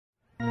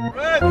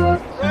Hey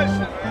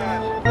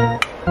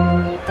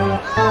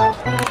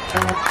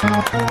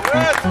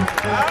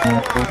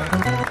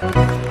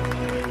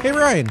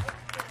Ryan,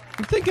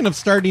 I'm thinking of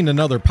starting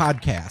another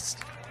podcast.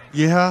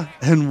 Yeah,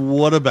 and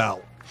what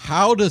about?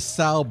 How to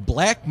sell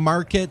black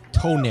market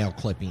toenail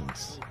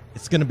clippings.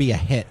 It's going to be a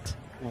hit.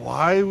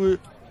 Why would...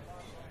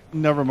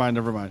 Never mind.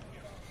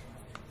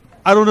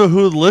 I don't know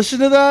who would listen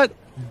to that,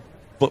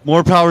 but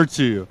more power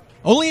to you.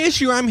 Only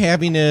issue I'm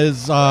having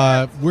is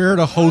where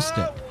to host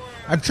it.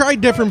 I've tried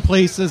different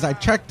places. I've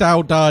checked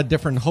out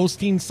different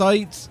hosting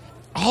sites.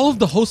 All of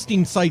the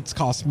hosting sites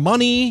cost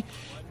money,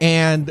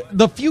 and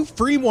the few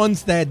free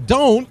ones that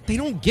they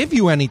don't give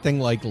you anything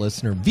like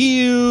listener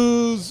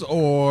views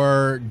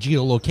or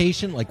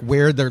geolocation, like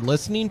where they're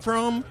listening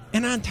from.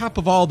 And on top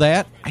of all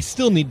that, I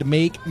still need to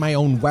make my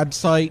own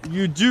website.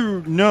 You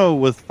do know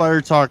with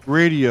Fire Talk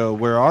Radio,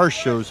 where our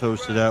show's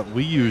hosted at,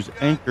 we use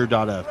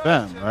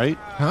Anchor.fm, right?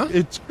 Huh?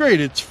 It's great.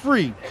 It's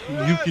free.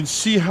 You can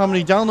see how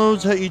many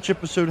downloads each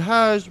episode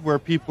has, where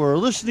people are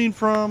listening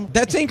from.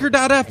 That's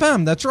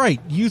Anchor.fm. That's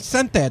right. You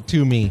sent that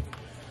to me.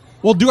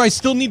 Well, do I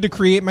still need to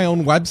create my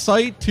own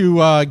website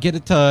to get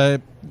it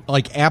to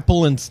like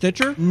Apple and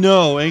Stitcher?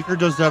 No, Anchor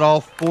does that all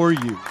for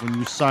you. When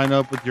you sign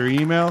up with your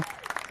email,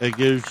 it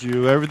gives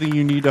you everything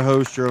you need to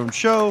host your own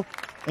show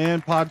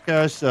and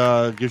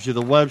podcast. Gives you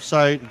the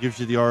website, it gives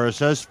you the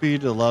RSS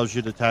feed, it allows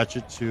you to attach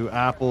it to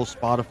Apple,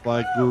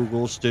 Spotify,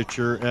 Google,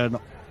 Stitcher, and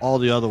all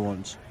the other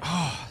ones.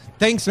 Oh,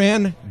 thanks,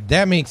 man.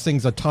 That makes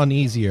things a ton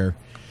easier.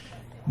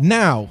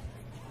 Now,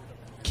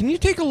 can you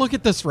take a look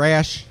at this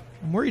rash?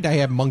 I'm worried I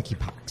have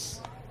monkeypox.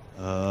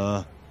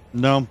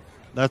 No,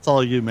 that's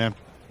all you, man.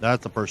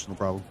 That's a personal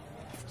problem.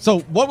 So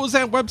what was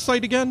that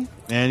website again?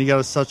 Man, you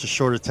got such a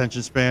short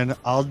attention span.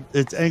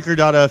 It's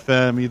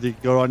Anchor.fm. Either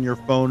go on your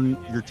phone,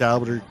 your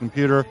tablet, or your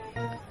computer.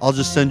 I'll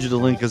just send you the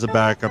link as a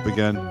backup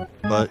again.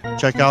 But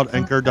check out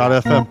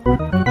Anchor.fm.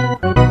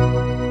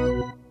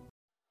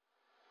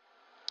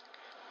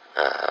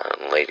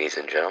 Ladies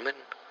and gentlemen,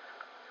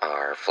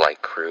 our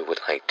flight crew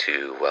would like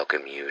to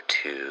welcome you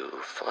to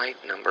flight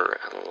number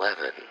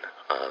 11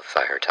 of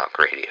Fire Talk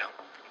Radio.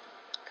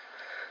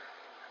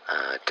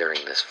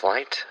 During this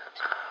flight,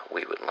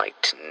 we would like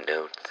to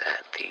note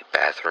that the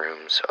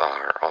bathrooms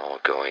are all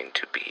going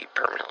to be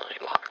permanently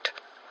locked.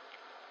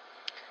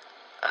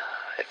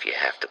 If you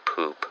have to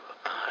poop,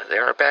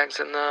 there are bags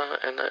in the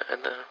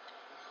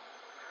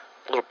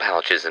little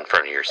pouches in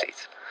front of your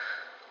seats.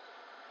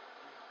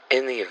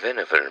 In the event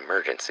of an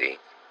emergency,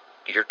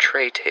 your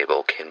tray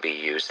table can be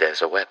used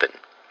as a weapon.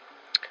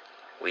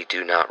 We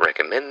do not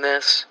recommend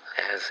this,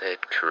 as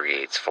it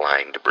creates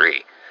flying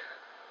debris.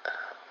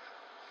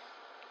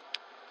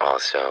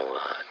 Also,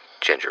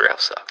 ginger ale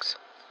sucks.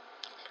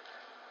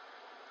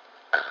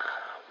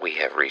 We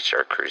have reached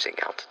our cruising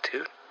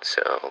altitude,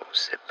 so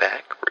sit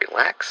back,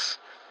 relax.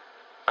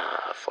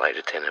 Flight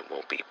attendant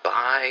will be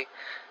by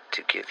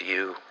to give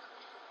you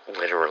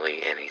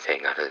literally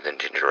anything other than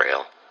ginger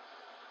ale.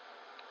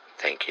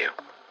 Thank you.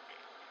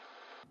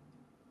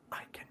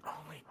 I can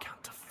only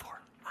count to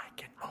 4. I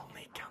can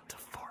only count to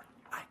 4.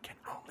 I can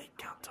only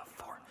count to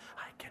 4.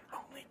 I can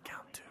only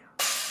count to...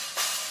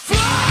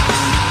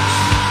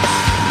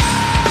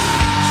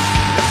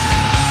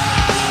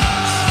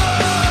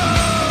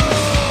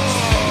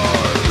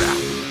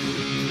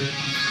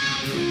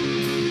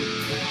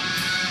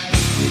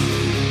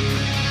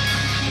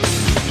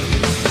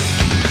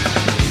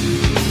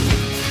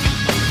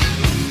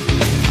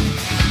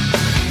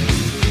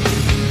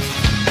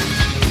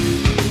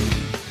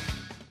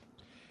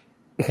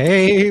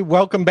 Hey,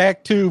 welcome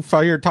back to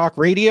Fire Talk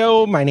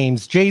Radio. My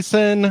name's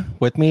Jason.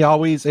 With me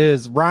always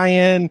is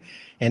Ryan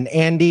and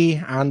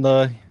Andy on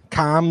the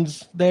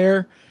comms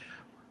there.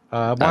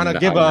 Want to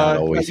give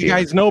let you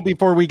guys know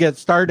before we get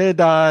started,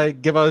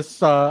 give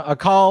us a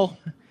call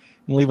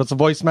and leave us a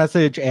voice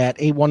message at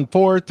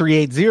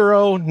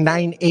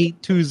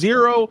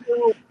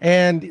 814-380-9820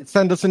 and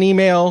send us an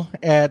email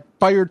at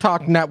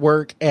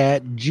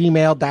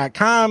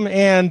firetalknetwork@gmail.com.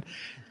 And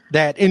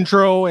that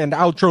intro and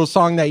outro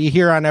song that you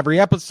hear on every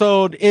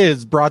episode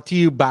is brought to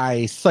you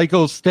by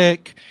Psycho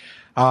Stick,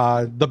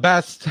 the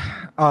best.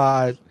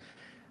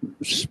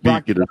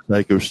 Speaking of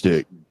Psycho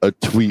Stick, a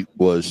tweet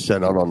was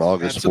sent out on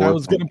August 4th. That's what I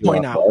was going to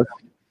point out.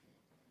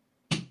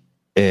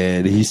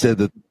 And he said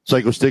that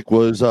Psycho Stick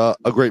was a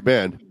great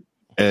band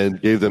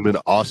and gave them an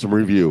awesome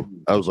review.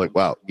 I was like,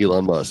 wow,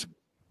 Elon Musk.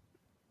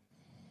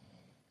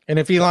 And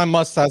if Elon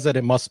Musk says it,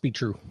 it must be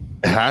true.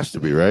 It has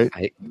to be, right?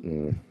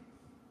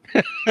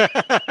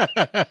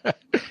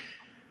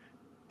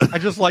 I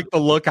just like the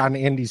look on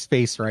Andy's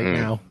face right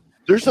now.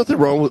 There's nothing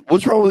wrong with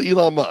what's wrong with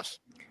Elon Musk.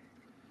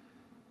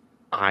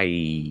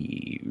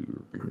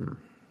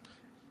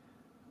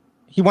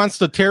 He wants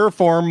to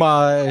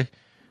terraform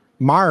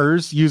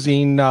Mars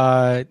using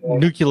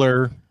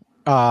nuclear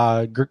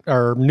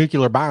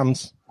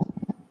bombs.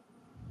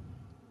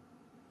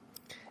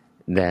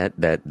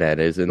 That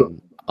is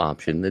an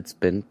option that's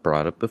been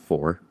brought up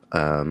before.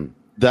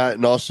 That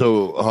and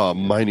also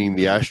mining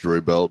the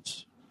asteroid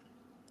belts.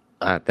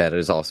 That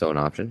is also an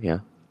option, yeah.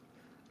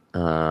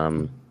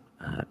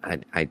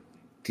 I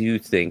do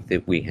think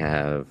that we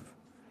have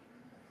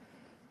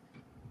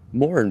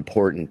more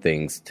important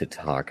things to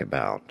talk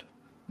about.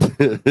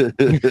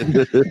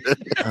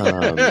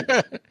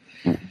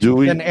 Do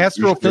we? And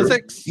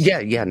astrophysics?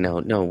 Yeah,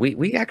 no.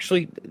 We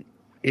actually.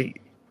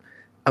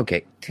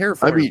 Okay,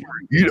 terraforming.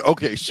 I mean,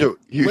 okay. So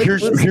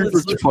here's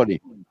let's- what's funny.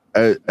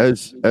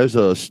 As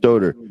a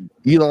stoner,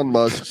 Elon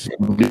Musk's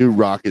new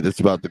rocket that's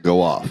about to go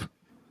off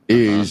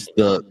is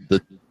the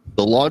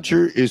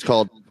launcher is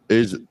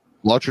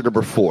launcher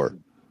number 4.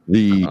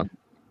 The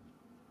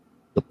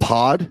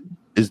pod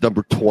is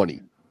number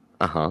 20.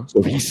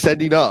 So he's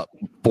sending up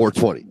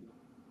 420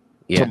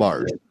 to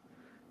Mars.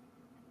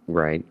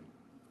 Right.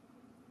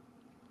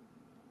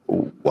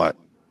 What?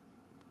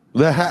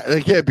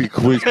 That can't be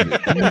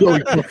coincidence. You know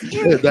he fucking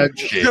said that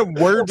shit. Good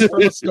words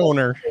from a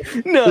stoner.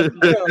 No,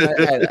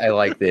 I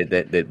like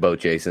that both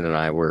Jason and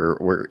I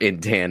were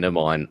in tandem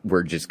on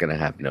we're just gonna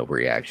have no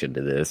reaction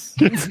to this.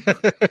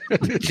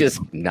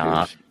 Just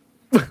nah.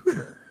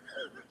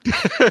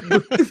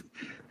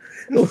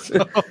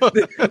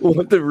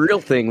 The real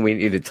thing we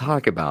need to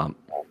talk about,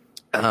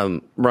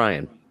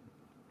 Ryan.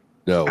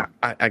 No,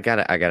 I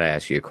gotta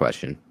ask you a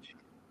question.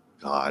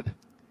 God.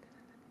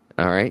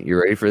 All right, you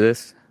ready for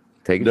this?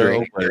 Take a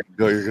drink.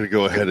 No, you're gonna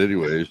go ahead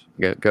anyways.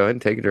 Go ahead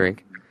and take a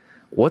drink.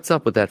 What's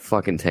up with that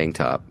fucking tank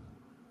top?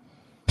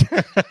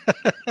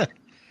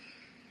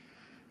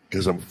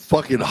 Because I'm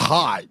fucking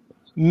hot.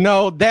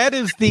 No, that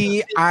is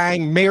the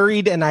I'm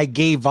married and I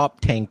gave up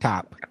tank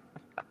top.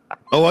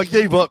 Oh, I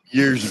gave up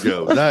years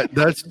ago.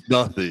 That's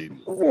nothing.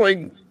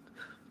 Like,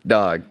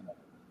 dog,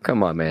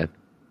 come on, man.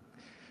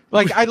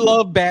 Like, I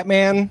love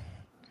Batman.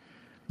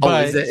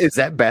 But Is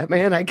that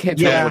Batman? I can't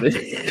tell what it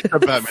is. A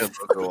Batman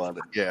logo on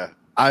it. Yeah.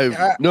 I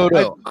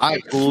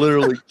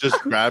literally just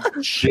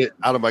grabbed shit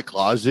out of my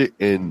closet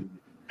and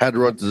had to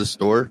run to the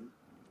store.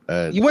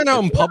 And you went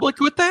out in public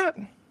with that?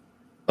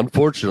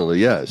 Unfortunately,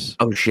 yes.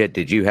 Oh shit!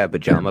 Did you have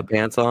pajama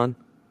pants on?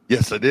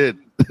 Yes, I did.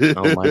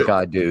 Oh my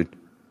god, dude!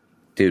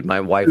 Dude,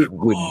 my wife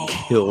would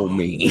kill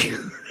me.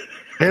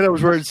 And I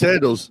was wearing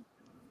sandals,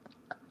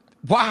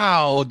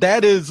 Wow,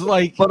 that is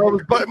like but I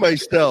was by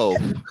myself.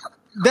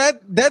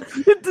 that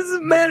It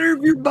doesn't matter if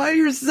you're by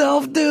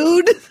yourself,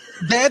 dude.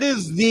 that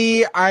is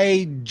the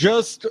I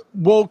just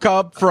woke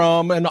up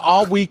from an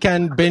all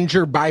weekend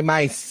binger by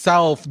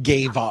myself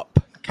gave up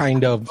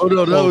kind of. Oh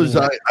no, that was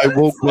I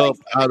woke up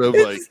out of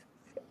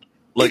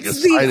like a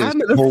It's the, sinus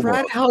I'm in a coma.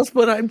 frat house,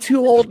 but I'm too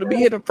old to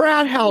be in a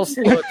frat house.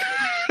 Look.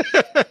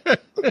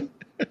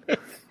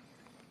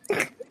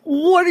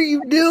 What are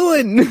you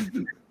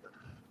doing?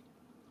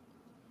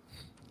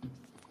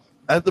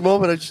 At the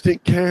moment, I just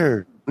didn't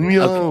care. Leave me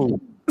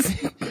alone.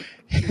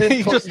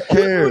 He just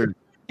cared.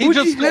 he's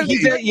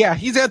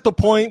at the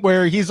point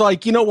where he's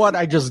like, you know what?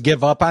 I just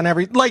give up on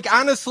every. Like,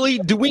 honestly,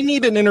 do we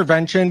need an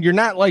intervention? You're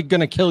not like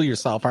gonna kill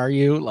yourself, are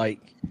you? Like,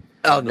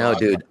 Oh no,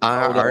 dude!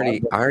 I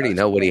already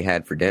know what he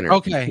had for dinner.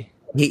 okay,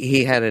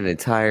 He had an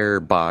entire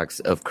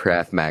box of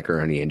Kraft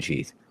macaroni and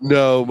cheese.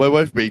 No, my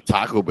wife made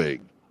taco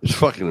bake. It's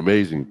fucking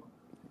amazing.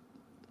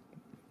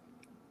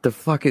 The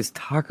fuck is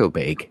taco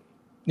bake?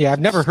 yeah, I've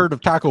never heard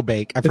of taco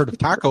bake. I've heard of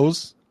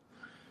tacos.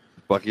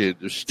 Fucking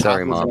there's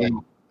Sorry, tacos,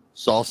 Mom.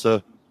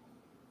 salsa,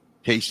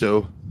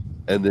 queso,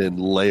 and then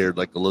layered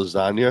like a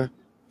lasagna.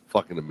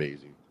 Fucking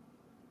amazing.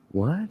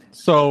 What?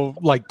 So,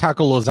 like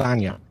taco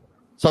lasagna.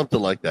 Something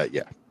like that,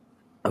 yeah.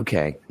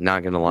 Okay,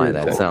 not gonna lie,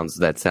 that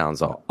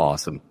sounds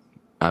awesome.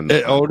 Oh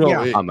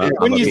no! Yeah.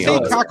 When you say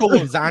taco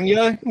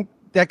lasagna,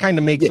 that kind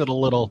of makes it a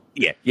little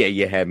yeah,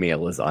 you had me at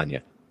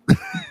lasagna.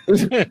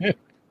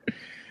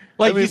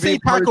 like you say being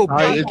taco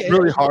part-time, bake. It's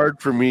really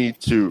hard for me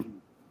to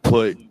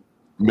put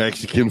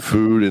Mexican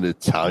food and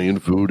Italian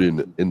food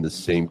in the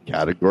same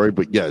category.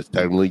 But yes,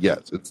 technically,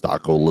 yes, it's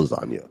taco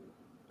lasagna.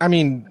 I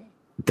mean,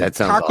 That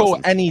sounds taco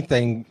awesome.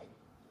 anything,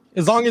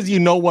 as long as you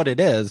know what it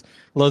is.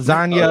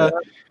 Lasagna.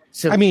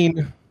 So I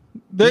mean,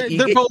 they're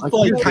you both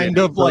like kind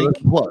of like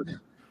Blood.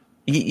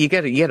 you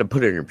gotta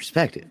put it in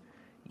perspective.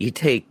 You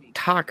take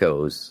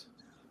tacos,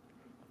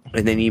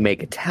 and then you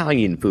make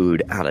Italian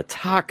food out of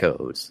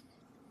tacos.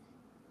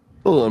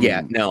 Well, I mean,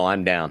 Yeah, no,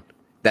 I'm down.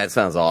 That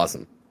sounds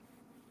awesome.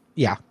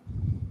 yeah.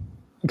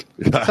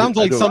 Sounds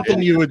like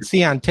something you would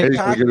see on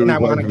TikTok, and I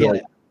want to get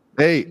it.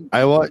 Hey,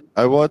 I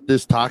want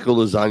this taco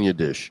lasagna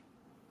dish.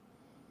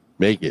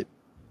 Make it.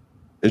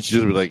 It's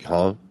just like,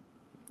 huh?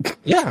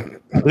 Yeah.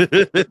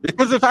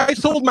 Because if I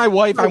told my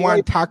wife I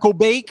want taco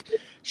bake,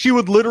 she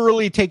would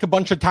literally take a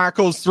bunch of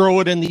tacos, throw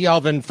it in the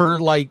oven for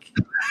like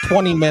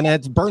 20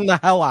 minutes, burn the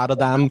hell out of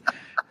them,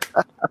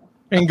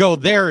 and go,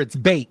 there, it's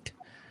baked.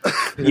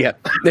 Yeah,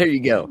 there you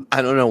go.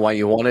 I don't know why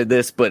you wanted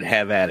this, but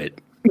have at it.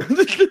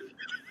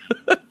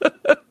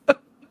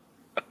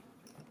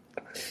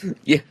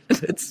 Yeah,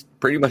 that's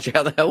pretty much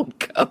how that would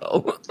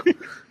go.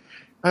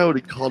 I would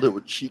have called it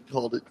what she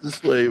called it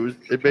this way.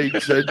 It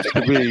made sense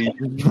to me.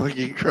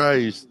 Fucking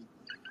Christ.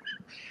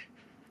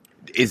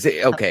 Is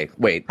it okay?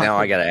 Wait, now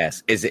I gotta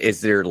ask: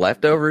 is there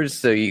leftovers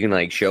so you can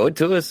like show it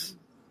to us?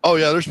 Oh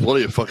yeah, there's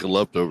plenty of fucking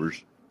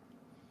leftovers.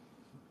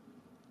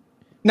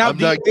 Now, I'm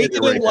do you not bake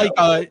getting it it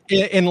right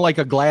in like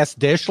a glass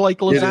dish like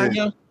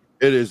lasagna?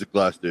 It is a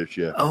glass dish,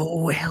 yeah.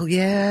 Oh, hell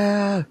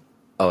yeah.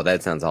 Oh,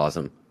 that sounds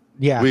awesome.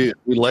 Yeah. We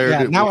layered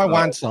Yeah, it. now with, I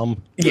want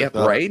some. Yep,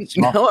 uh, right?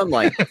 soft- Now I'm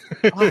like,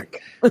 fuck.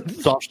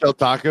 soft shell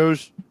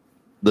tacos.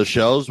 The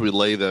shells, we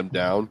lay them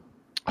down.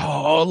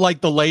 Oh,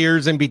 like the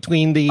layers in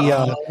between the.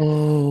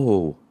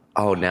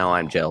 Oh, now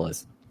I'm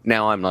jealous.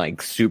 Now I'm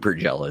like super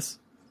jealous.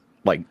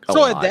 Like,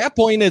 So at that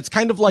point, it's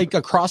kind of like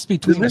a cross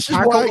between a This is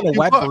taco why and a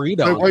wet my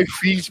burrito. wife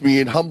feeds me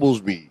and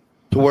humbles me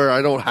to where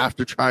I don't have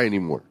to try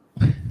anymore.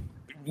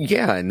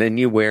 yeah, and then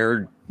you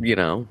wear,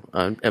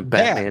 a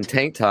Batman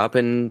tank top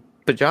and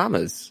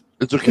pajamas.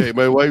 It's okay.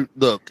 My wife,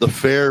 the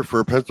fair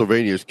for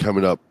Pennsylvania is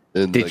coming up.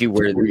 Did you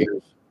wear 2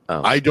 years.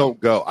 Oh. I don't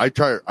go. I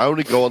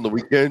only go on the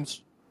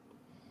weekends.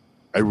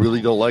 I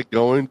really don't like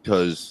going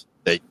because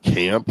they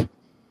camp.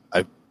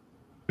 I've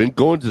been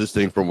going to this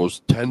thing for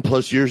almost 10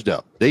 plus years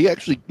now. They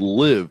actually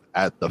live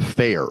at the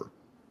fair.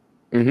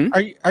 Mm-hmm.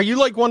 Are you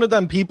like one of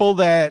them people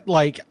that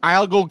like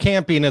I'll go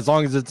camping as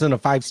long as it's in a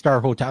 5-star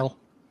hotel?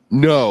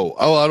 No.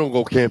 Oh, I don't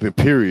go camping,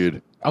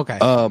 period. Okay.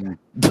 Um,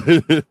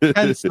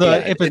 Hence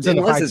if it's in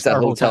a Unless it's a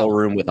 5-star hotel hotel.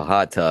 room with a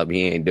hot tub,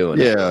 he ain't doing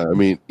it. yeah, I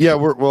mean,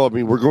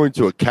 we're going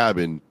to a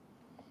cabin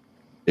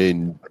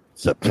in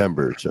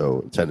September,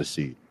 so in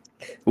Tennessee.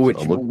 Which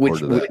I'm looking forward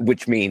to that.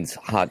 which means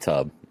hot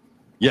tub.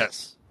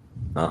 Yes.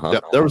 Uh-huh. Yeah,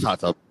 there was hot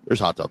tub. There's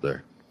hot tub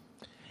there.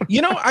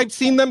 I've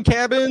seen them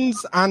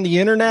cabins on the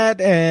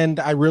internet, and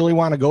I really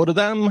want to go to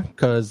them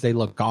because they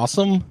look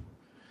awesome.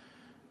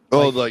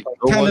 Oh, like the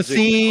ones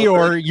Tennessee in-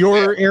 or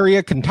your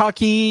area,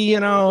 Kentucky,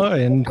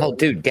 and Oh,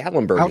 dude,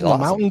 Gatlinburg out is in the awesome.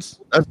 mountains.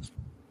 That's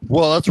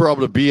where I'm going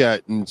to be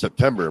at in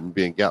September. I'm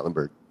being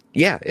Gatlinburg.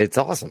 Yeah, it's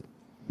awesome.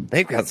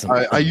 They've got some.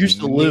 I used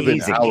to live an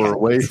amazing hour cabins.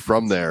 away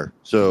from there,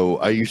 so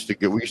we used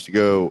to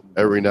go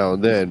every now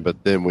and then.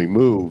 But then we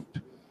moved.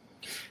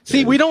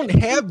 See, we don't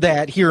have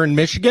that here in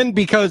Michigan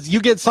because you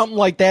get something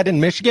like that in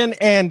Michigan,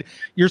 and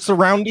your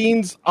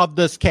surroundings of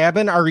this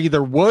cabin are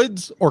either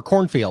woods or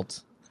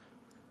cornfields.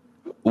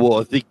 Well,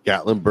 I think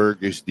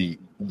Gatlinburg is the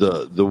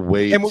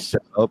way And it's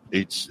set up.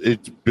 It's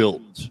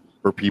built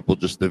for people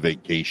just to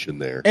vacation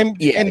there. And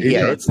Yeah, and,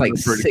 yeah, it's like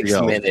for 6 anything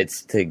else.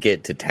 minutes to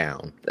get to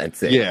town.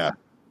 That's it. Yeah.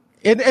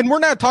 and we're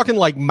not talking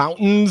like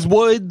mountains,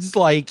 woods,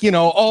 like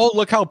oh,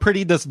 look how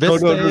pretty this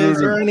vista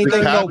is or The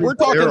anything. No, cabins we're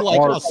talking there like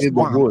are a in the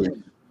swamp. woods.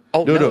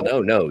 Oh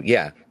No, no,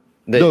 yeah.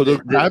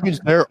 The cabins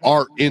there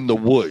are in the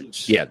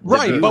woods. yeah,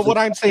 Right, but what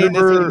I'm saying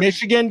is river- in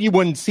Michigan, you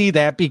wouldn't see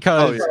that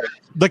because Oh, yeah.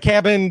 the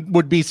cabin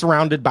would be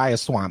surrounded by a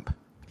swamp.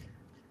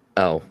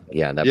 Oh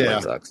yeah, that Yeah.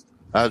 part sucks.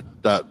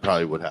 That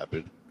probably would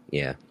happen.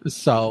 Yeah.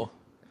 So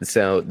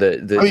So the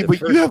I mean, the but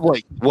first-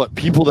 you have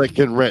people that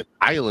can rent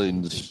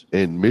islands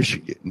in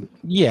Michigan.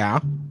 yeah,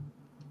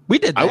 we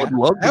did that. I would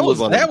love to that live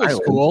was on that an was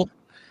island. cool.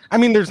 I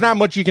mean, there's not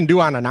much you can do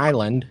on an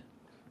island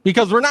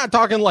because we're not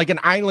talking like an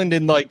island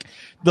in like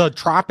the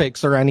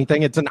tropics or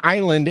anything. It's an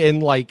island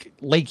in like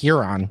Lake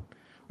Huron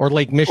or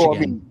Lake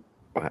Michigan.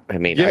 Well, I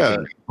Yeah,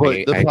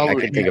 but the I problem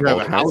can is think you of have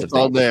all a kinds house of on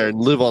things. there and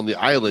live on the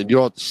island. You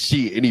don't have to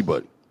see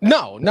anybody.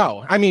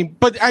 No. I mean,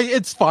 but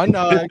it's fun.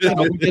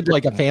 We did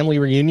like a family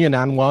reunion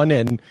on one,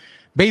 and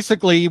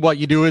basically what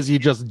you do is you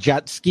just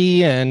jet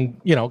ski, and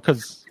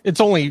because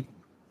it's only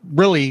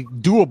really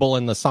doable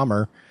in the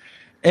summer,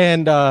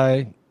 and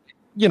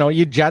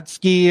you jet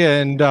ski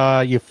and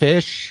you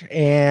fish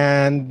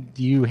and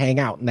you hang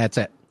out, and that's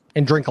it,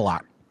 and drink a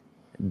lot.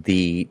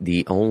 The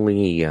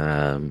only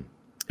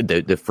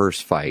the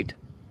first fight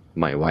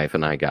my wife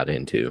and I got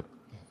into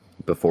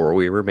before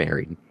we were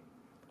married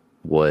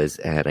was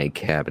at a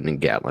cabin in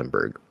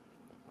Gatlinburg.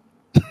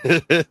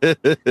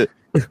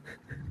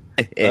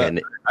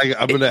 And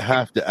I'm going to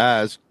have to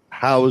ask,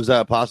 how is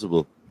that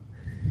possible?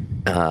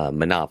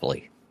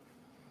 Monopoly.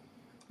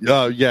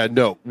 Yeah,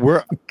 no,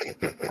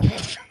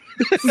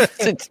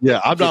 yeah,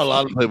 I'm not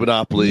allowed to play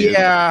Monopoly.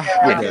 Yeah,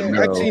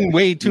 no. I've seen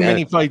way too No.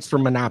 many fights for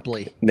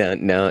Monopoly. No.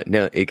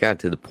 It got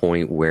to the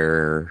point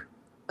where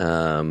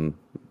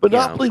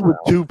Monopoly with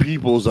two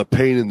people is a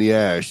pain in the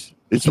ass.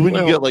 It's when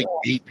you get like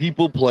 8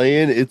 people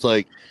playing. It's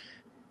like,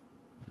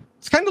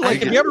 It's kind of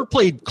like, have you ever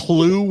played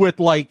Clue with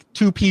like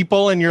 2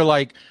 people and you're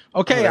like,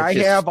 okay, that's I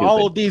just have all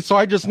stupid. of these, so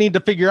I just need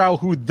to figure out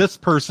who this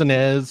person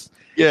is.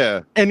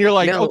 yeah, And you're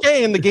like, No.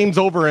 okay, and the game's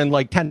over in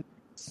like 10.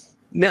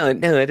 No,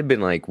 it had been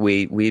like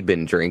we'd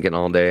been drinking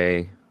all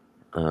day.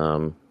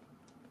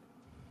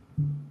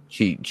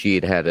 She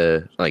had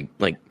a like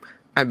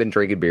I've been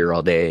drinking beer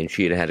all day, and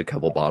she had a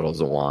couple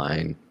bottles of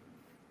wine.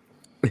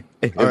 all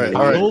right.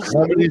 bottles?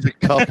 How many is a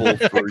couple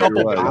for A couple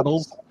your wife?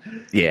 bottles.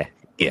 Yeah.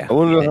 I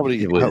want to know how many.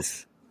 It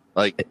was.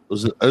 Like,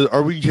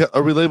 are we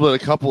labeling a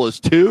couple as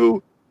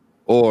 2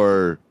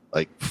 or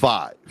like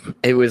 5?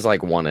 It was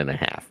like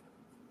 1.5.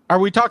 Are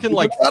we talking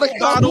like Not a full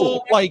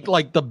bottle,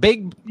 like the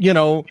big,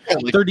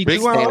 like 32 big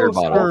standard ounce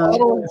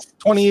bottle. or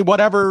 20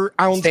 whatever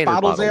ounce Standard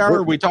bottles they bottle. are?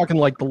 Or are we talking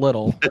like the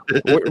little?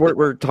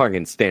 We're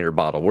talking standard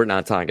bottle. We're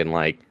not talking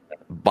like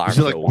box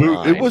Is it, of like,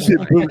 wine. it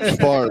wasn't Boone's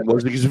Farm,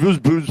 was it? Because if it was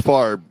Boone's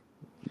Farm,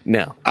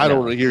 No, I don't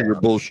no. want to hear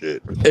your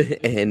bullshit.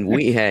 And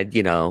we had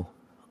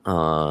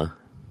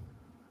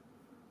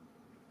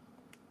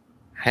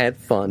had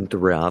fun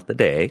throughout the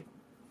day.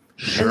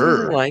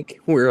 Sure. And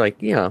we're like,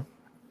 yeah,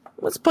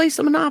 let's play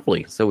some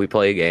Monopoly. So we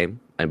play a game.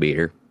 I beat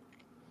her.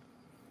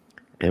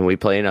 And we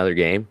play another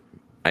game.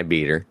 I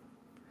beat her.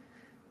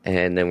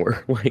 And then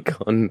we're like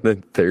on the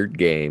third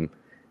game,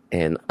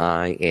 and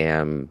I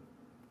am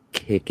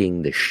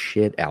kicking the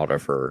shit out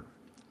of her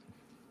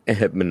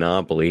at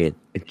Monopoly,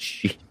 and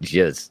she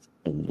just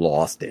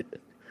lost it.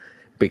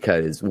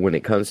 Because when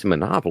it comes to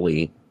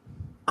Monopoly,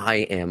 I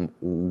am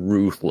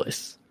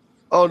ruthless.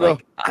 Oh no.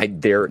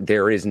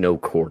 There is no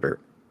quarter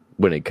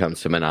when it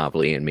comes to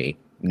Monopoly and me.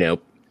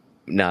 Nope,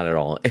 not at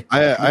all. I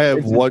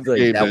have one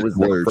game that was that's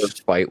the worse.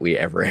 first fight we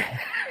ever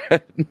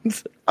had.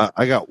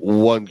 I got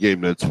one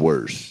game that's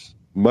worse.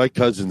 My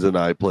cousins and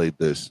I played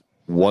this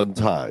one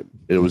time.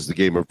 It was the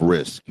game of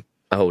Risk.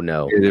 Oh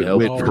no! And it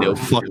went for a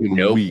fucking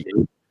week.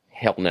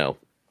 Hell no!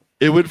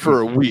 It went for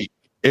a week,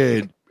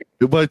 and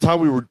by the time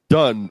we were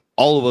done,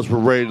 all of us were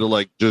ready to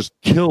like just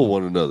kill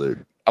one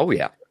another. Oh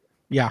yeah!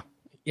 Yeah.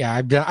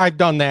 I've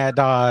done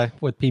that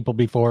with people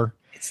before.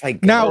 It's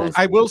like Now,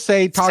 I will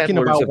say, talking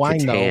Settlers about of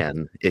wine though,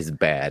 Catan is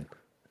bad.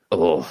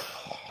 Oh,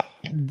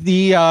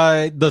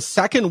 the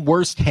second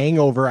worst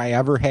hangover I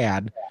ever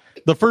had,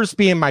 the first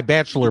being my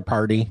bachelor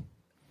party,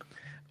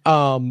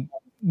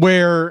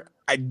 where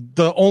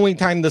the only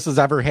time this has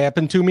ever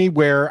happened to me,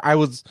 where I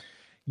was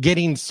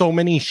getting so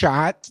many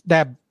shots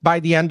that by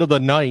the end of the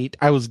night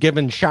I was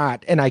given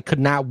shot and I could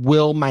not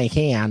will my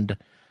hand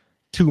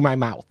to my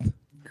mouth.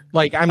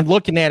 Like I'm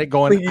looking at it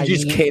going, you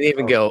just can't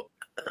even go.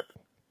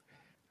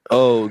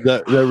 Oh,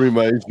 that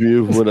reminds me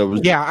of when I was.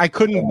 Yeah, I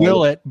couldn't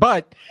will it.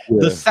 But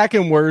the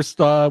second worst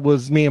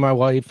was me and my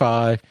wife.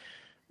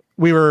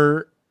 We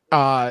were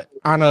on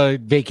a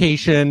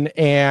vacation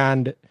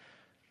and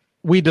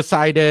we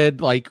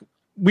decided, like,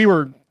 we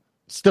were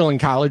still in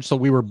college, so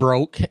we were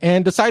broke,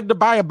 and decided to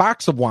buy a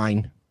box of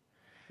wine.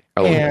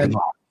 Oh, And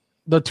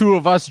the two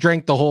of us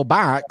drank the whole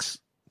box.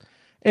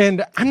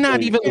 And I'm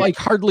not even like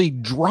hardly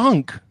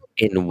drunk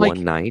in like,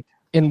 one night.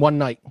 in one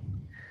night.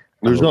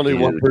 There's only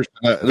one dude. person.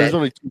 There's That-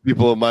 only two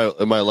people in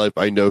my life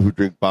I know who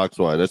drink box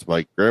wine. That's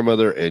my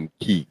grandmother and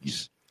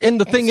Keys. And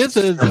the thing is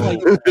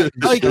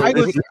like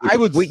I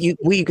was What you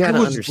I gotta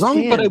was understand.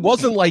 drunk, but it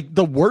wasn't like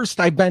the worst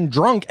I've been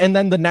drunk. And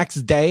then the next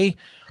day,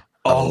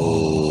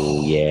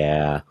 Oh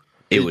yeah,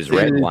 it was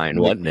red wine,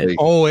 wasn't it?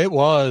 oh, it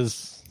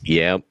was,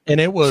 Yep. and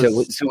it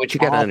was. So what you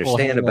got to awful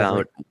understand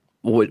hangover. about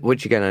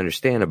what you got to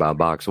understand about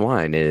box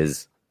wine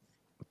is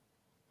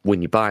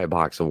when you buy a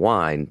box of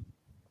wine,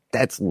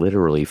 that's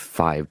literally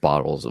 5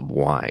 bottles of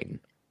wine.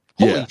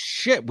 Holy Yeah.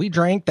 shit, we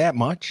drank that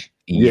much.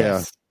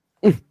 Yes.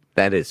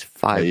 That is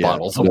 5 Yeah.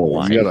 bottles of No,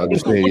 wine. You gotta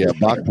understand. Yeah,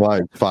 box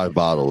wine, 5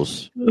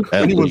 bottles.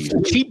 At And it was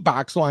least. cheap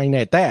box wine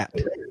at that.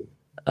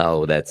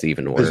 Oh, that's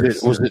even Is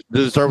worse. Did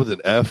it start with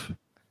an F?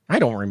 I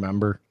don't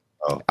remember.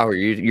 Oh,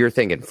 you're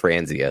thinking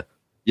Franzia.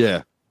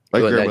 Yeah.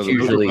 My Well, that's grandmother.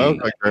 usually-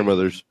 My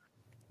grandmother's.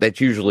 That's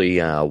usually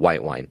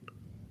white wine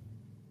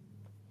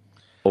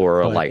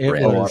or a But light it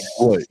red. was-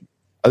 Boy,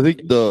 I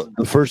think the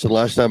first and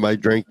last time I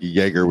drank a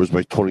Jaeger was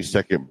my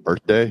 22nd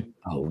birthday.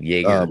 Oh,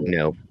 Jaeger.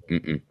 No.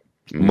 Mm-mm.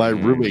 My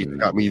Mm-mm. roommate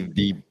got me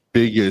the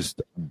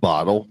biggest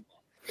bottle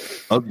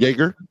of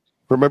Jaeger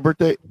for my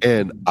birthday,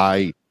 and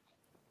I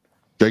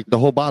drank the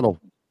whole bottle.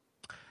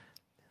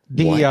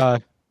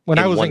 What? When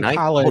I In was one in night?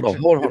 college,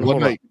 Hold One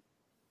on. night.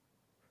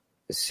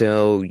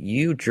 So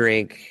you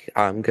drink,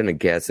 I'm going to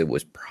guess it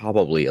was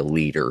probably a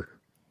liter.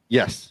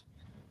 Yes.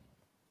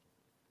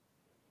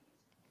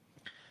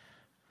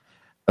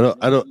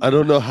 I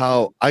don't know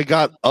how I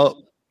got up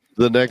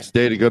the next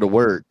day to go to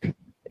work.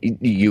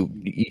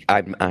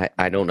 I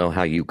don't know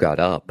how you got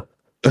up.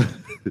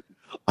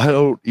 I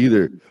don't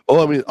either.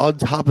 Oh, I mean, on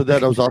top of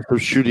that, I was also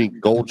shooting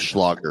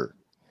Goldschlager.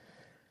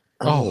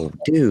 Oh,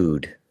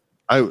 dude.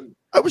 I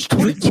was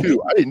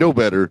 22. I didn't know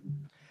better.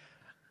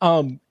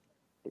 when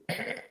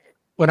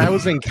I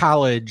was in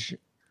college,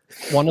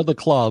 one of the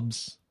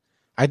clubs,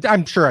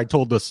 I'm sure I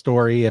told this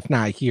story. If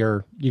not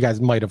here, you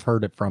guys might have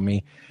heard it from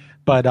me.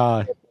 But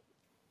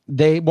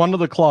one of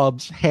the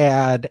clubs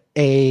had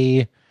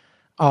a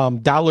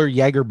dollar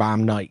Jaeger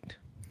bomb night.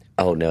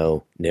 Oh,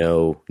 no.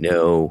 And-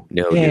 Oh,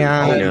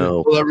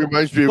 no. Well, that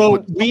reminds me of So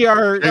what we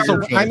are.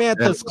 So Jaeger I'm at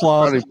fest. this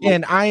club,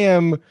 and I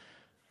am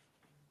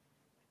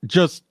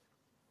just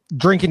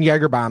drinking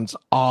Jaeger bombs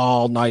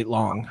all night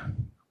long.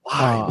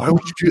 Why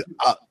would you do?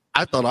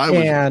 I thought I was.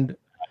 And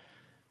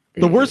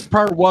the worst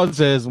part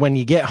is when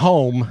you get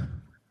home,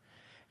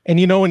 and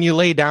when you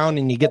lay down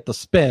and you get the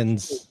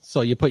spins. So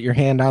you put your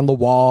hand on the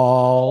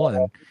wall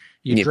and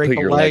you drape put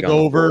a your leg leg on the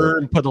over floor.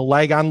 and put a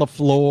leg on the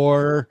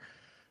floor.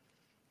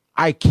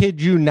 I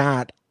kid you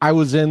not. I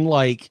was in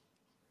like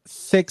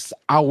 6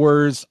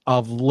 hours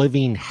of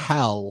living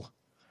hell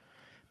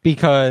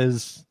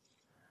because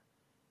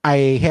I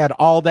had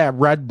all that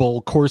Red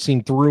Bull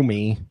coursing through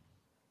me.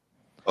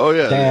 Oh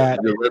yeah, that-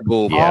 the Red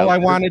Bull. Yeah. All I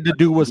wanted to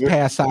do was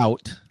pass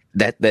out.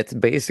 That's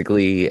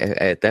basically,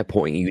 at that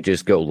point, you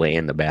just go lay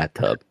in the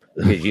bathtub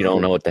because you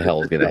don't know what the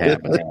hell is going to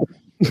happen.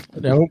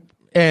 Nope.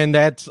 And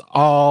that's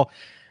all.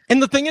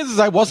 And the thing is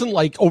I wasn't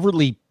like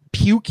overly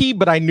pukey,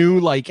 but I knew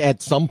like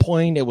at some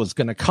point it was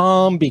going to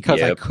come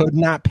because I Yep. could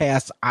not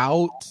pass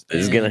out.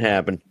 This is gonna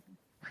happen.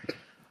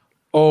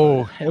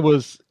 Oh, it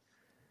was.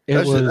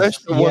 That's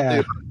the one yeah. thing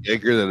about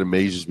Jaeger that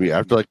amazes me.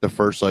 After like the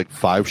first like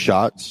 5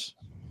 shots,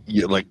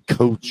 you like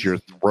coats your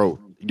throat.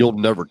 You'll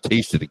never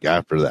taste it again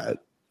after that.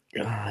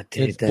 Ah,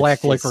 dude, It's that's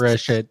black just-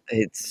 licorice.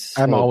 It's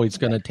I'm so- always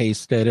going to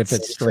taste it if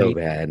it's so straight.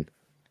 bad.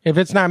 If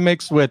it's not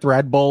mixed with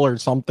Red Bull or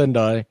something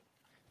to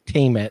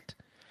tame it.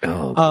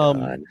 Oh Um,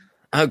 god.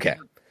 Okay.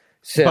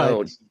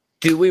 So but-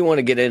 do we want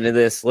to get into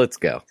this? Let's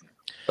go.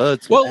 Well,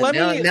 let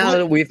now, me. now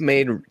that we've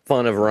made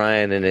fun of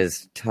Ryan and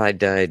his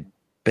tie-dyed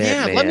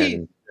Yeah, Batman let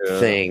me-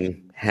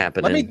 thing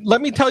happening. Let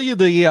me tell you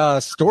the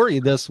story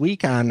this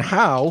week on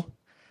how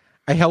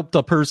I helped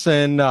a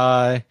person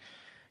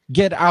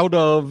get out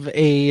of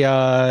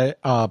a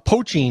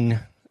poaching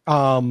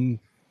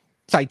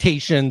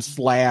citation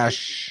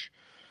slash.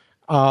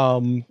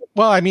 Well,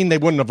 I mean, they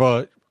wouldn't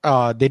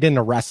have. They didn't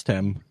arrest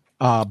him,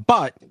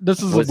 but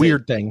this is Was a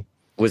weird thing.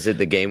 Was it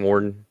the game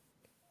warden?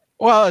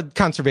 Well, a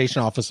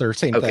conservation officer,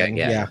 same Okay, thing.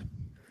 yeah. Yeah.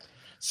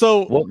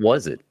 So What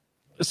was it?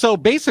 so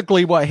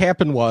basically what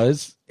happened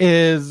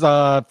is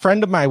a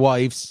friend of my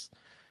wife's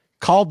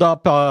called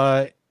up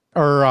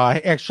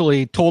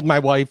actually told my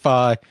wife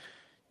that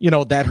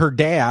her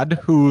dad,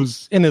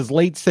 who's in his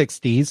late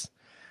 60s,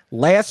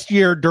 last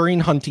year during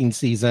hunting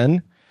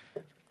season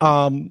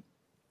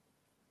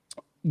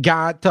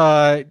got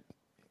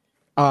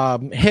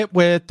hit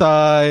with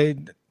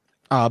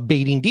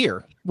baiting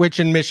deer, which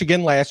in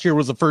Michigan last year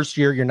was the first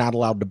year you're not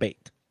allowed to bait.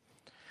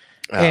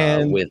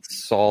 And- With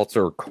salt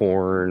or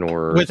corn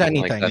or With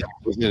something like anything.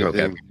 that?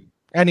 Okay.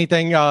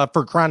 Anything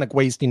for chronic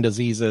wasting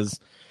diseases.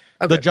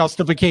 Okay. The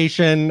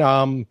justification,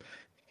 I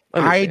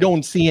Understand.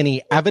 don't see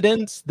any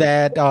evidence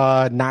that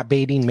not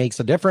baiting makes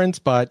a difference,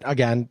 but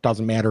again,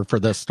 doesn't matter for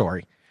this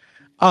story.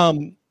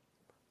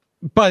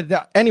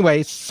 But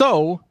anyway,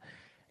 so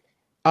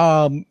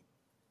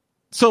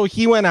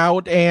he went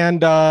out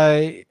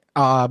and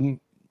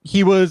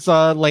he was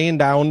laying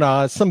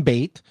down some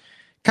bait.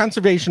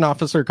 Conservation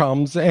officer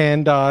comes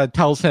and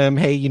tells him,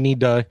 hey, you need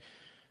to,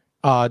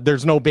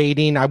 there's no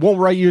baiting. I won't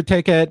write you a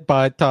ticket,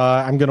 but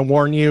I'm going to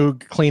warn you,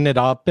 clean it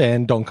up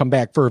and don't come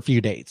back for a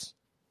few days.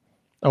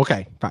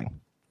 Okay, fine.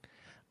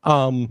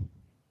 Or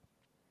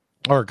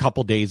a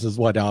couple days is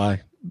what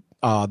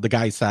the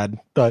guy said.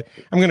 I'm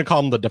going to call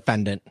him the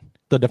defendant.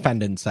 The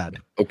defendant said.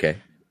 Okay.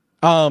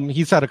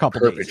 He said a couple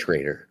days.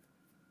 Perpetrator.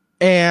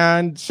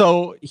 And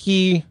so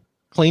he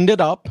cleaned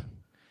it up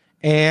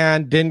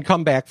and didn't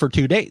come back for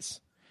 2 days.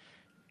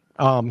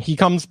 He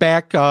comes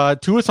back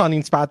to his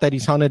hunting spot that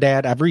he's hunted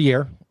at every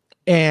year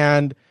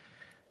and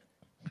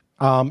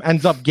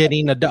ends up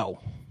getting a doe.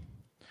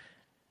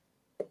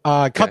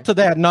 Cut to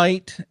that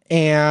night,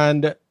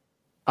 and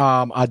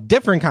a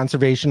different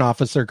conservation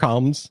officer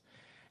comes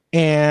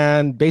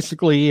and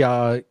basically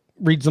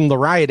reads him the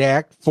riot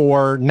act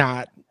for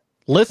not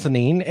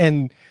listening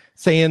and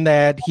saying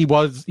that he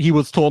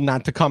was told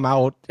not to come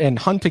out and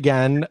hunt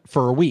again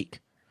for a week.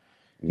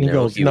 He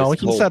goes, was no,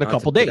 he told said a not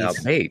couple to put days.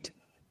 out bait.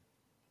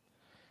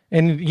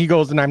 And he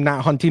goes, and I'm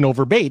not hunting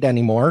over bait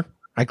anymore.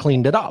 I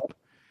cleaned it up.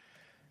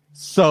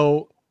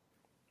 So,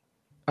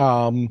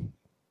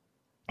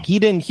 he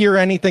didn't hear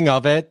anything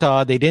of it.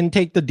 They didn't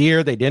take the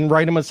deer. They didn't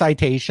write him a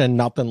citation,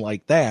 nothing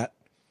like that.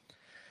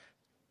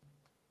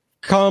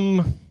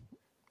 Come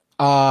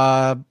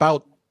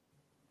about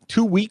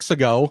 2 weeks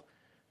ago,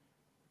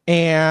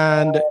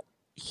 and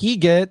he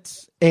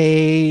gets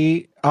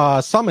a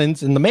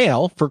summons in the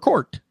mail for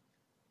court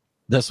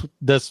this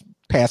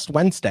past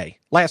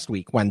last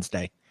week,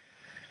 Wednesday.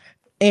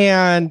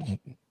 And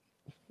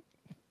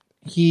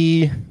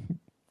he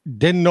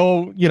didn't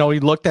know, he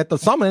looked at the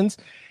summons.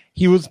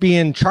 He was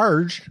being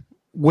charged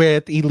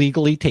with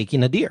illegally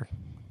taking a deer.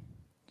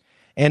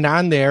 And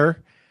on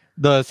there,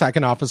 the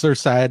second officer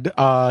said,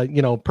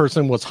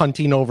 person was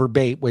hunting over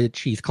bait,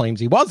 which he claims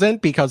he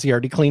wasn't because he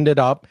already cleaned it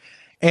up.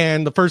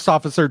 And the first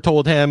officer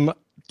told him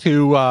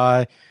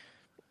to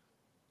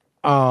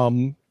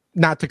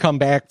not to come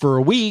back for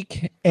a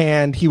week,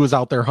 and he was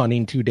out there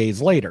hunting 2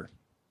 days later.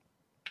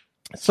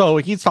 So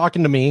he's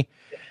talking to me,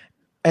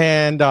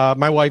 and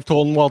my wife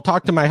told him, well,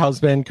 talk to my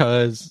husband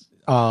because,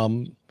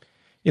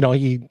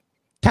 he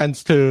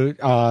tends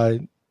to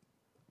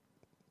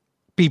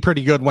be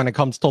pretty good when it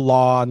comes to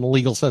law and the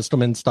legal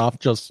system and stuff,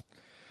 just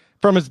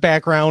from his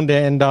background,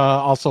 and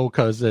also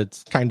because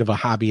it's kind of a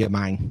hobby of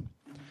mine.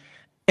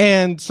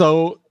 And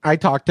so I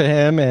talked to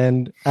him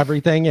and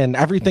everything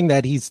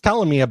that he's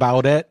telling me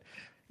about it,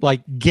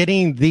 like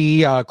getting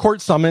the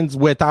court summons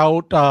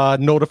without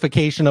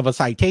notification of a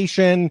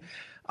citation,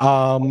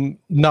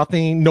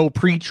 nothing, no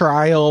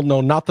pretrial,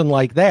 no nothing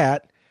like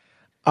that.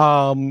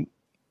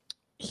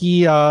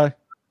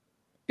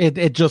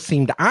 It just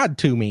seemed odd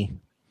to me.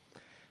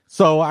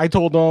 So I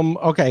told him,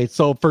 okay,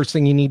 so first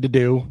thing you need to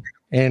do,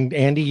 and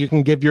Andy, you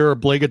can give your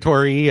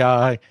obligatory We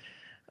are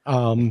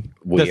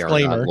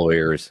disclaimer. not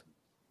lawyers.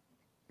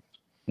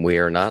 We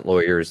are not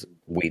lawyers.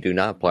 We do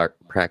not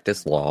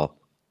practice law.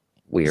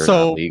 We are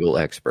So- not legal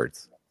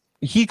experts.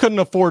 he couldn't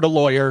afford a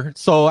lawyer.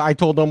 So I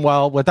told him,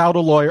 well, without a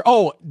lawyer.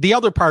 Oh, the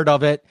other part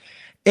of it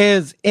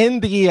is in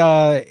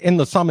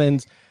the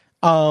summons,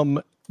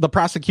 the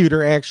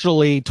prosecutor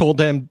actually told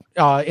him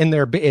in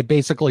there, it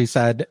basically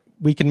said,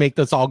 we can make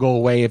this all go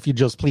away if you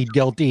just plead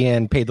guilty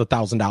and pay the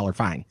 $1,000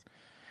 fine.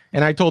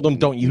 And I told him,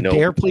 don't you Nope.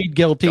 dare plead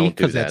guilty, Don't do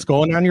because that. that's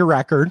going on your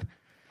record.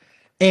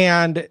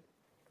 And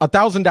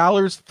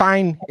 $1,000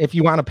 fine, if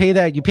you want to pay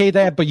that, you pay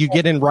that, but you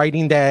get in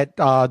writing that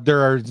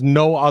there's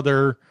no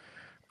other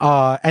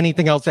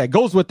anything else that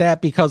goes with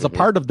that, because a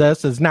part of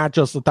this is not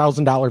just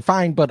 $1,000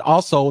 fine, but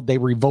also they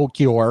revoke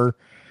your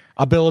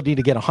ability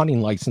to get a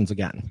hunting license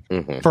again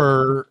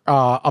for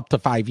up to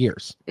 5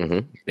 years.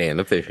 And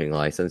a fishing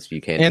license.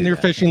 You can't. And do your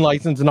that. fishing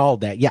license and all of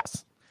that.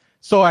 Yes.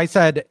 So I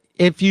said,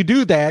 if you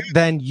do that,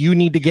 then you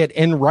need to get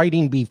in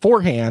writing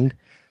beforehand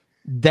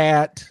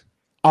that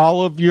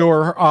all of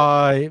your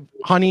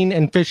hunting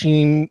and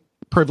fishing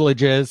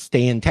privileges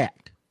stay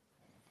intact.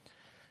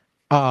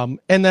 And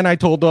then I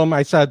told them,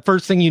 I said,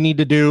 first thing you need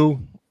to do,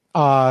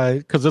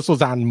 because this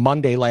was on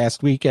Monday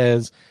last week,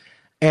 is,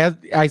 as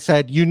I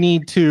said, you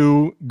need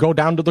to go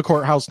down to the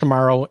courthouse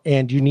tomorrow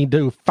and you need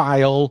to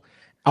file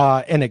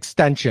an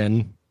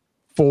extension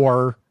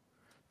for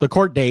the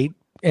court date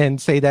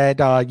and say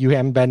that you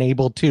haven't been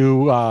able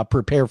to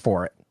prepare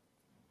for it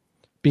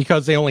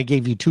because they only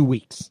gave you 2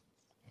 weeks.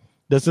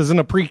 This isn't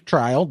a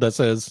pre-trial. This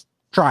is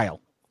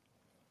trial.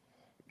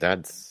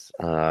 That's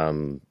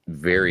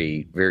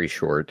very, very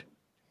short.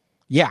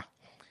 Yeah,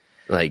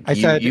 Like I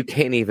said- you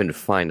can't even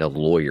find a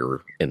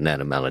lawyer in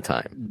that amount of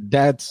time.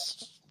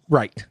 that's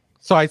right.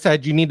 So I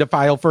said you need to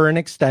file for an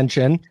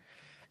extension,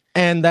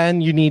 and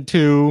then you need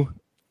to,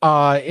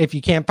 if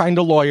you can't find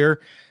a lawyer,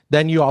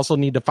 then you also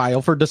need to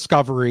file for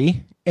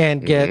discovery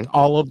and get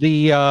all of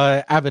the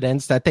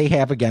evidence that they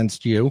have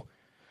against you.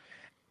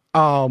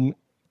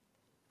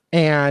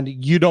 And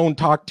you don't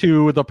talk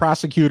to the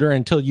prosecutor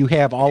until you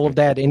have all of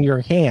that in your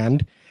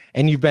hand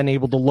and you've been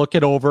able to look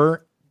it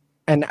over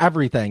and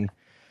everything.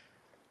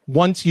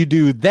 Once you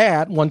do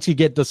that, once you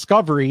get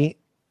discovery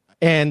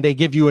and they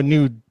give you a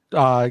new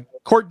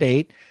court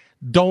date,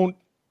 don't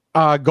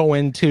go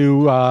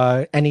into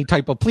any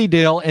type of plea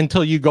deal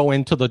until you go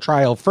into the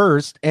trial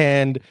first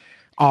and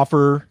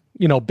offer,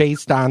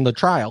 based on the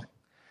trial.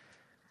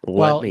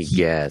 Well, Let me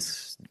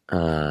guess.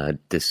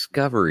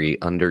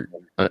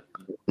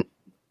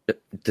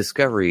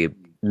 Discovery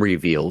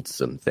revealed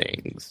some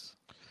things.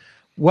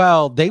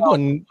 Well, they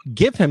wouldn't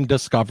give him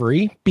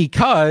discovery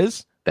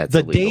because That's the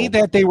illegal. day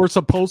that they were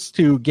supposed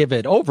to give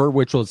it over,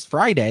 which was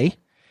Friday,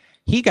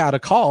 he got a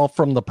call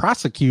from the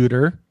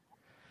prosecutor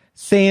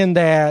saying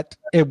that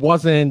it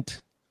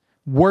wasn't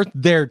worth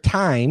their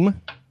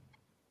time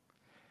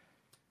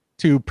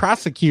to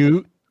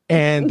prosecute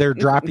and they're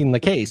dropping the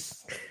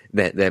case.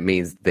 That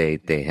means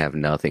they have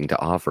nothing to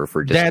offer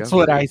for discovery. That's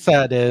what I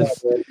said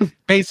is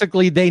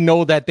basically they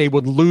know that they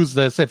would lose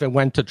this if it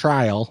went to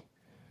trial.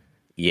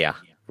 Yeah,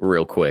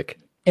 real quick.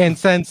 And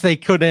since they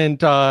couldn't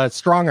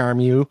strong arm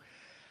you.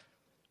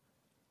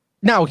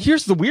 Now,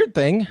 here's the weird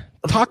thing.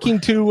 Talking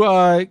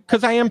to,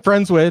 because I am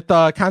friends with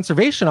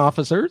conservation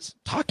officers,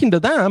 talking to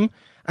them,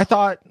 I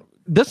thought,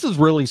 this is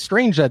really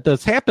strange that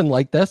this happened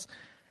like this.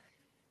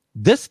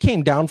 This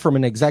came down from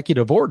an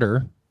executive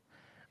order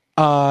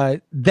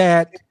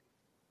that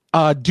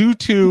due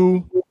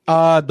to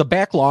the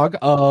backlog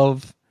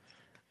of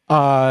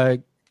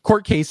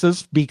court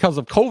cases because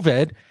of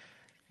COVID,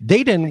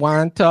 they didn't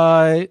want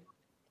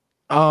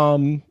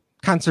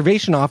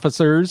conservation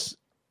officers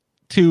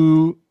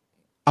to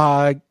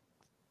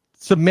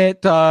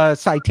submit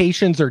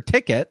citations or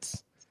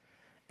tickets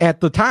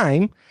at the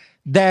time,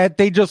 that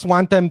they just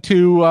want them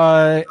to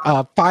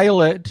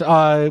file it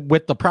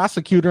with the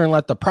prosecutor and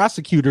let the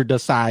prosecutor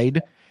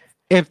decide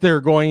if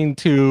they're going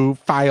to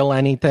file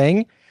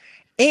anything.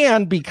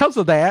 And because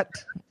of that,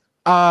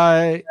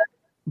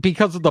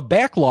 because of the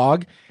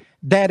backlog,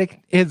 that it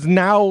is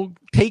now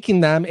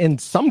taking them in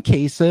some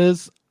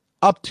cases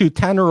up to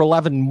 10 or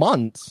 11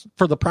 months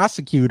for the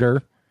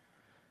prosecutor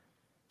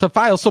to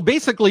file. So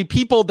basically,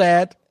 people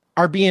that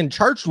are being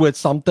charged with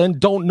something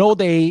don't know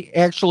they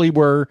actually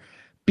were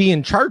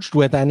being charged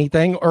with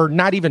anything, or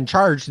not even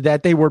charged,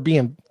 that they were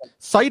being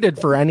cited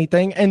for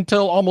anything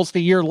until almost a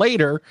year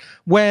later,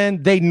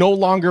 when they no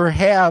longer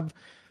have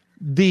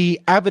the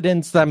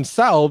evidence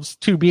themselves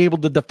to be able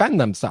to defend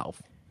themselves.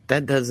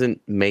 That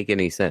doesn't make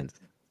any sense.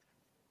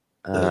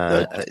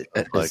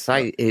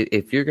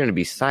 If you're going to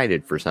be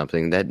cited for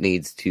something, that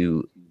needs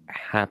to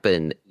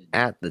happen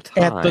at the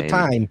time. At the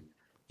time.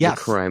 Yes.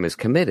 The crime is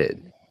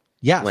committed.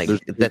 Yes. Like, There's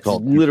that's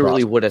called due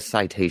literally process. what a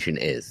citation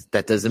is.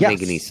 That doesn't Yes.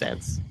 make any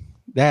sense.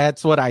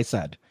 That's what I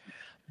said.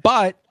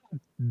 But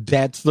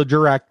that's the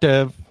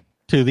directive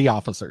to the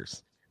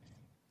officers.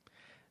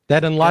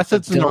 That unless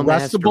That's it's a an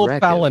dumbass arrestable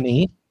directive.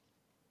 felony,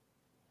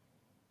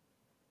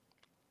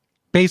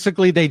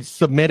 basically they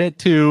submit it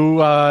to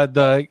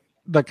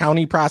the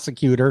county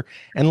prosecutor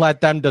and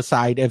let them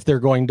decide if they're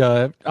going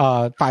to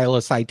file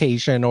a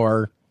citation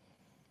or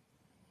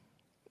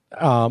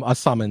a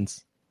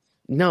summons.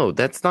 No,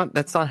 that's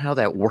not how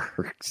that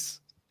works.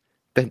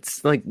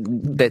 That's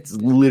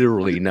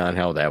literally not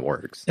how that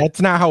works. That's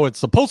not how it's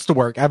supposed to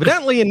work.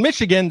 Evidently, in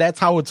Michigan, that's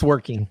how it's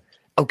working.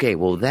 Okay,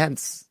 well,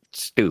 that's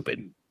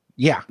stupid.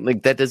 Yeah.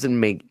 Like, that doesn't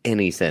make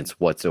any sense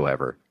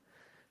whatsoever.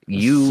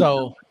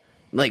 Okay.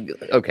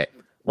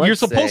 You're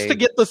supposed to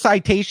get the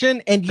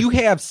citation, and you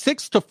have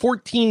 6 to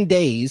 14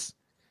 days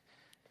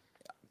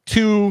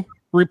to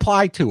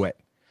reply to it.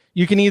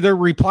 You can either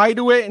reply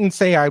to it and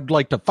say, I'd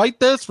like to fight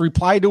this,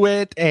 reply to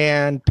it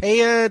and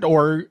pay it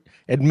or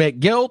admit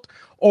guilt,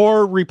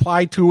 or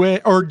reply to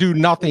it or do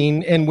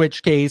nothing, in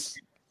which case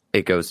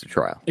it goes to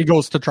trial. It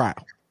goes to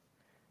trial.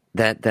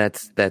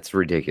 That's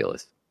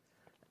ridiculous.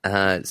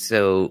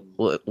 So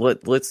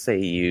let's say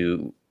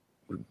you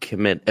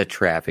commit a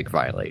traffic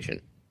violation.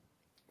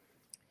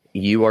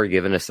 You are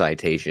given a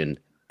citation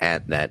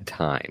at that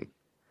time.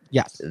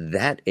 Yes.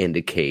 That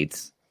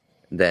indicates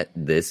that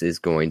this is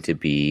going to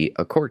be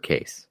a court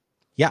case.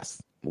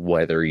 Yes.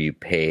 Whether you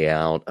pay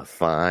out a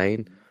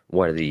fine,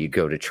 whether you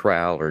go to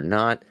trial or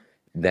not,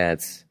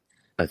 that's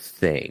a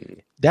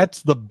thing.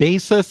 That's the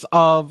basis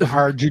of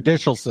our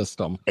judicial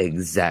system.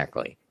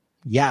 Exactly.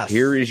 Yes.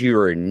 Here is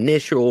your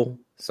initial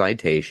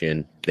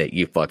citation that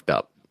you fucked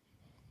up.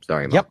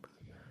 Sorry, Mom.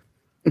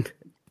 Yep.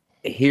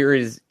 Here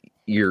is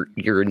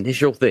your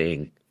initial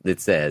thing that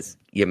says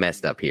you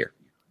messed up here.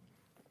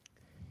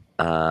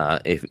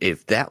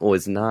 If that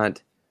was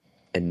not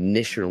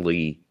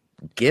initially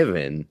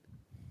given,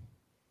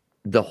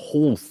 the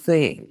whole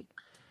thing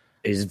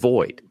is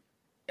void.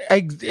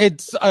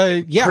 It's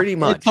pretty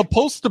much. It's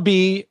supposed to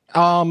be,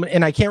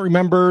 and I can't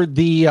remember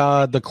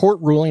the court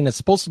ruling. It's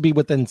supposed to be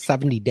within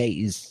 70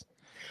 days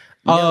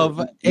of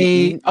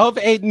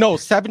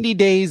 70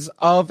 days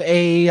of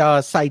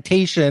a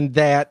citation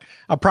that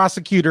a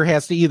prosecutor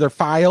has to either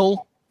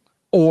file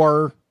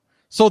or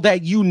so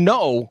that you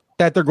know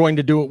that they're going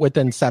to do it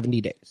within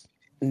 70 days.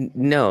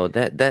 No,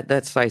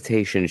 that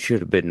citation should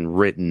have been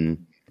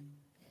written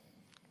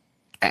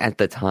at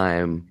the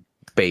time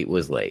bait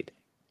was laid.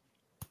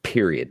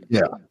 Period.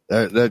 Yeah,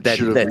 that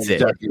should have that's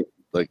been it.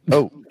 Like,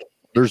 oh,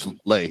 there's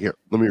lay here.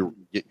 Let me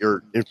get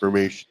your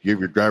information. Give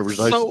your driver's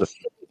license.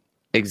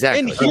 Exactly.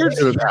 And here's what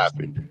should have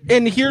happened.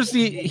 And here's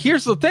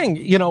the thing.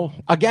 You know,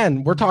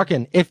 again, we're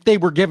talking if they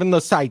were given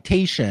the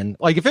citation,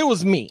 like if it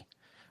was me,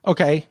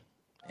 okay,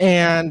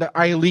 and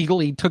I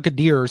illegally took a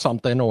deer or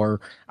something,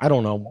 or I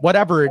don't know,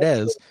 whatever it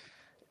is.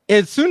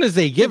 As soon as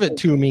they give it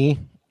to me,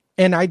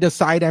 and I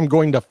decide I'm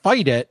going to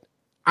fight it,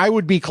 I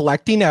would be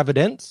collecting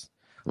evidence.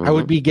 I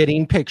would be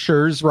getting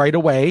pictures right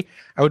away.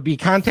 I would be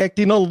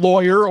contacting a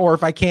lawyer, or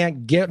if I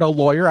can't get a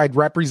lawyer, I'd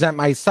represent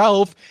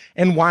myself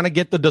and want to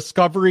get the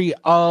discovery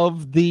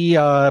of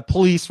the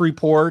police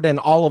report and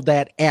all of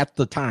that at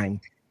the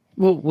time.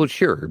 Well,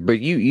 sure,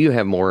 but you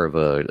have more of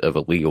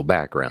a legal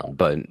background.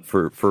 But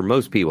for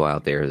most people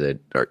out there that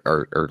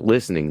are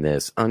listening to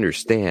this,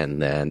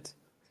 understand that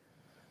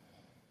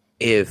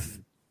if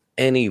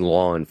any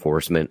law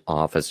enforcement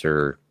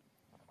officer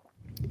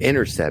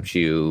intercepts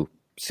you,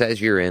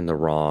 says you're in the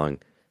wrong,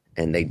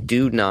 and they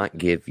do not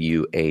give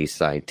you a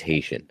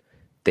citation,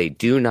 they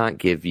do not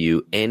give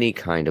you any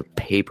kind of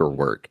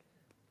paperwork,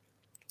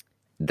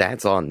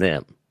 that's on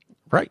them.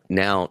 Right.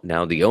 Now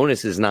the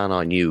onus is not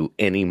on you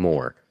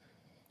anymore.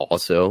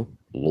 Also,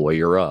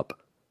 lawyer up.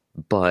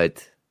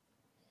 But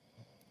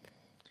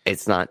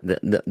it's not,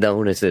 the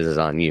onus is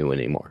on you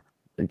anymore.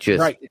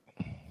 Just right.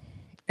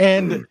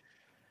 And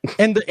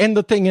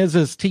the thing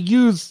is to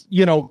use,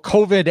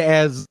 COVID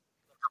as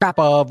crap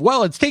of,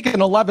 well, it's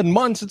taken 11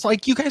 months. It's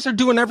like, you guys are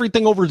doing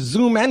everything over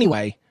Zoom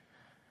anyway.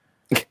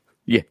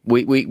 Yeah,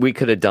 we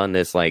could have done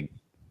this like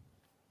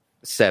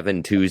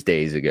 7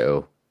 Tuesdays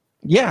ago.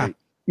 Yeah.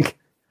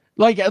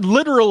 Like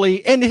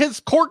literally, and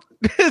his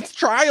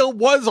trial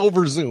was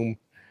over Zoom.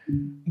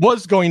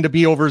 Was going to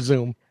be over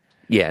Zoom.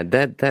 Yeah,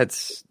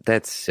 that's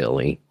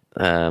silly.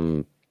 I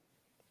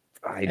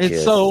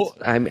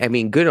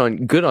mean, good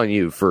on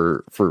you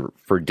for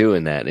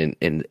doing that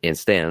and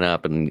standing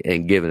up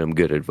and giving them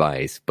good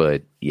advice.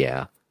 But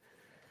yeah,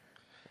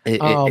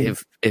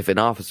 if an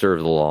officer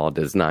of the law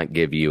does not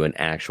give you an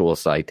actual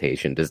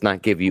citation, does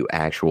not give you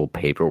actual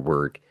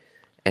paperwork,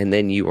 and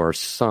then you are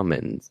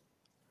summoned,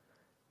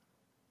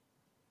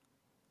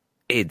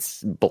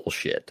 it's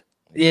bullshit.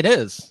 It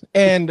is.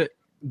 And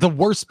the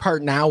worst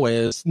part now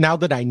is, now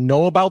that I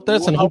know about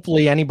this, and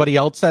hopefully anybody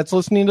else that's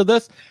listening to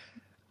this,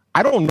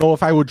 I don't know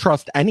if I would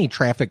trust any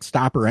traffic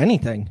stop or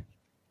anything.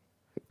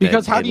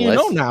 Because how do you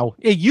know now?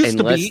 It used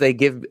to be.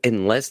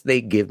 Unless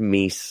they give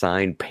me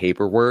signed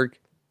paperwork,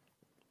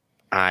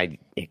 I'm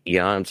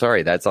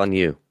sorry, that's on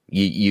you.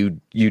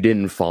 You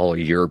didn't follow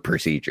your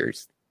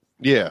procedures.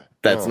 Yeah.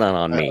 That's not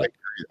on me.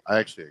 I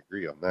actually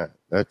agree on that.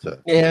 That's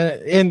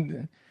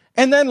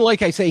and then,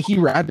 like I say, he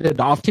read it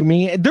off to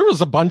me. There was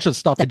a bunch of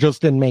stuff that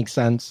just didn't make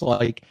sense.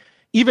 Like,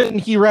 even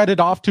he read it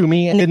off to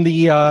me in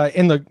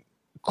the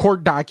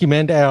court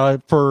document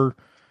for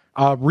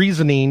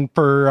reasoning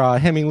for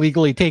him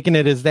illegally taking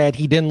it is that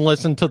he didn't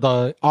listen to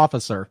the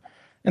officer.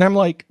 And I'm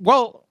like,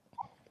 well,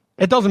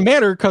 it doesn't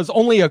matter because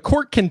only a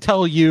court can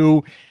tell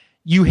you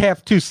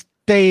have to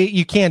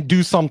you can't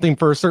do something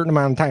for a certain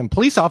amount of time.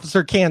 Police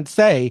officer can't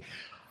say,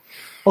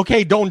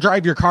 okay, don't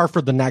drive your car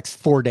for the next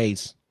 4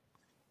 days.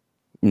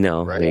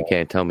 No, they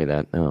can't tell me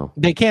that. No.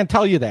 They can't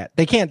tell you that.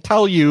 They can't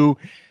tell you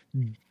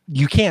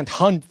you can't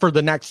hunt for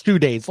the next 2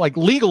 days. Like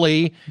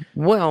legally.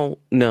 Well,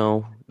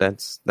 no,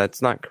 that's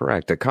not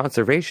correct. A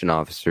conservation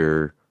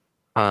officer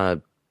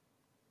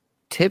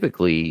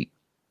typically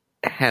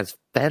has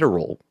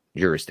federal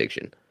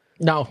jurisdiction.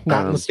 No,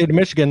 not in the state of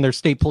Michigan. They're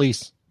state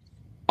police.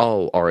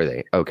 Oh, are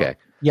they? Okay.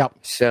 Yep.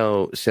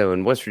 So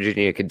in West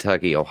Virginia,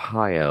 Kentucky,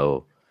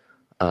 Ohio,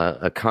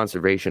 a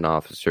conservation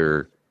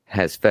officer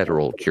has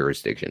federal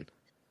jurisdiction,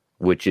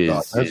 which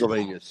is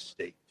Pennsylvania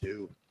state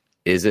too.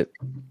 Is it?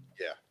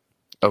 Yeah.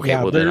 Okay.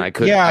 Yeah, well, then I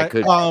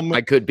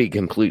could be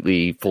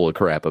completely full of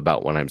crap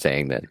about what I'm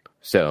saying then.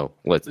 So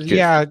let's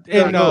just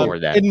ignore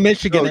that. In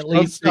Michigan, No, at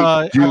least, some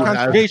a states do have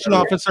conservation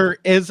federal. officer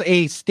is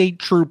a state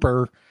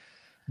trooper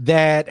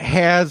that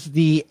has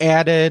the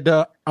added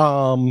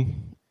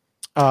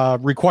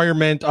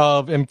requirement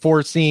of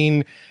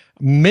enforcing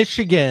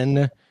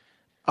Michigan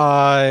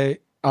Department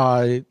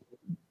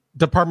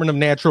of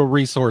Natural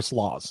Resource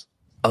laws.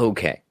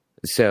 Okay.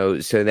 So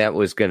that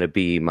was going to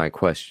be my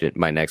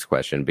next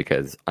question,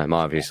 because I'm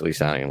obviously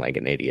sounding like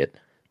an idiot.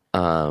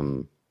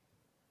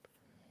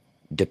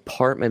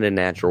 Department of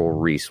Natural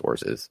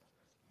Resources.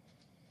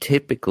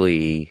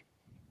 Typically,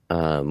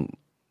 I've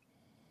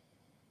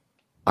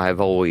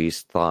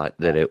always thought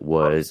that it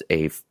was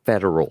a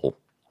federal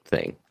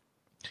thing.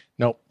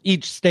 No,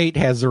 each state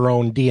has their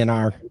own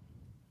DNR.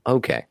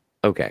 Okay.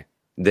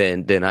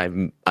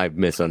 Then I've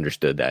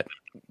misunderstood that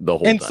the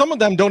whole And time. some of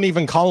them don't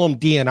even call them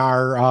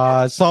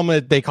DNR. Some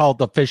they call it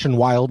the Fish and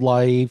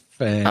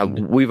Wildlife.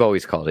 And We've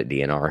always called it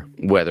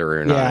DNR, whether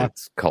or not Yeah.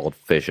 it's called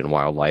Fish and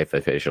Wildlife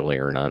officially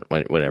or not.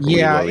 Whatever.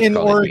 yeah, We've always in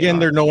called it Oregon, DNR.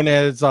 they're known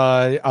as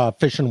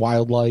Fish and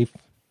Wildlife.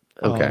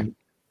 Okay.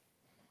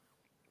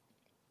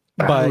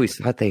 I but always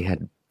thought they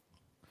had.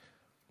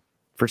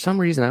 For some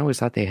reason, I always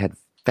thought they had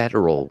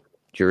federal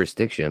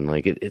jurisdiction.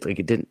 Like it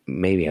didn't.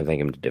 Maybe I'm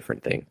thinking of a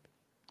different thing.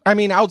 I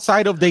mean,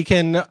 outside of they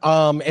can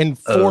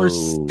enforce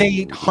Oh.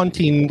 state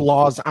hunting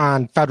laws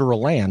on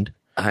federal land.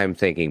 I'm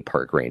thinking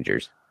park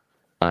rangers.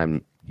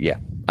 I'm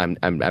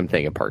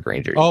thinking park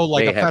rangers. Oh,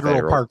 like They a have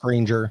federal park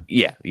ranger.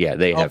 Yeah,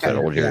 they have Okay,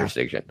 federal yeah.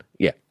 jurisdiction.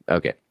 Yeah,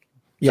 okay.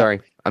 Yeah. Sorry,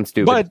 I'm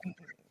stupid. But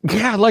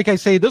yeah, like I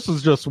say, this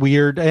is just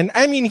weird. And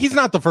I mean, he's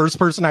not the first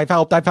person I've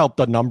helped. I've helped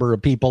a number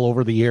of people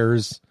over the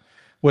years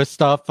with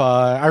stuff.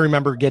 I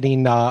remember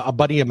getting a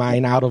buddy of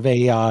mine out of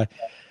a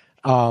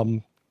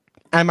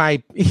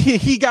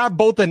he got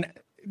both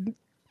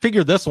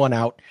figure this one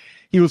out.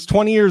 He was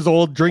 20 years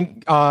old.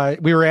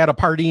 We were at a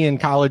party in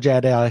college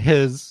at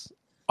his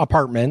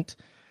apartment,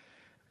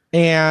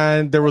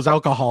 and there was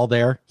alcohol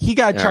there. He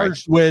got All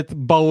charged with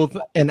both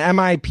an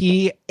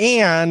MIP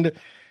and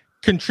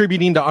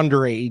contributing to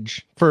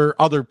underage for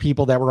other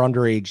people that were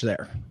underage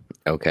there,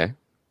 Okay.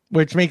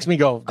 which makes me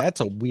go, that's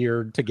a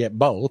weird to get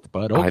both,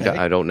 but okay.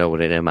 I don't know what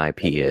an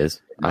MIP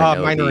is. I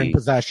know Minor in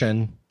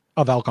possession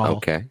of alcohol.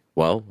 Okay.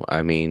 Well,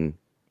 I mean,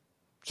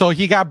 So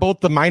he got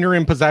both the minor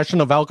in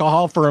possession of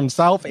alcohol for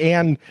himself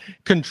and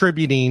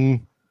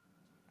contributing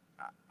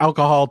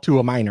alcohol to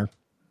a minor.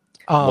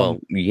 well,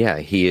 yeah,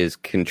 he is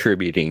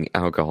contributing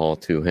alcohol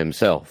to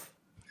himself,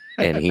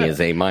 and he is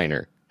a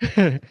minor.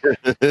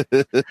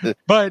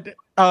 But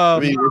I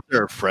mean, was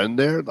there a friend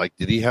there? Like,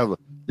 did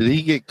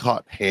he get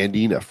caught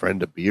handing a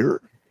friend a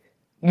beer?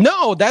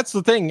 no, that's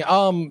the thing.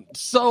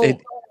 So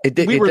It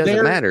we were doesn't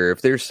there- matter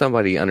if there's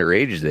somebody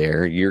underage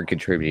there. You're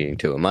contributing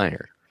to a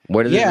minor,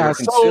 whether Yeah, they're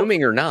so-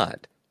 consuming or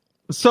not.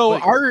 So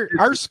Wait,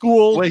 our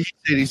school, Well,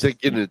 he said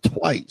getting it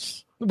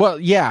twice. well,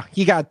 yeah,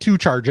 he got 2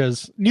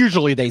 charges.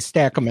 Usually they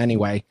stack them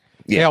anyway.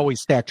 They Yeah.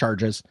 always stack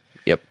charges.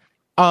 Yep.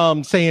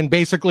 Saying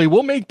basically,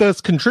 we'll make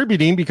this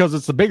contributing because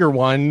it's the bigger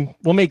one.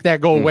 We'll make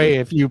that go away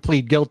if you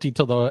plead guilty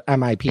to the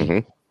MIP.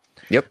 Mhm.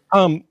 Yep.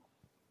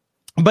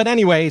 But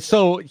anyway,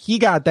 so he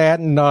got that,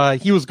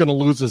 and he was going to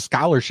lose his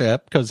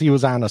scholarship because he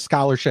was on a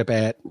scholarship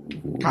at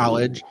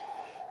college.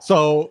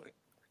 So,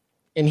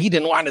 and he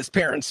didn't want his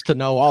parents to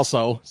know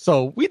also.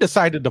 So we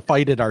decided to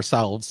fight it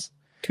ourselves.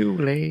 Too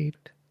late.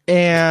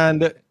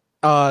 And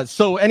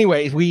so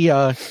anyway, we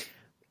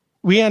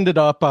ended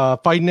up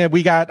fighting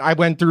it. I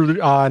went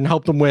through and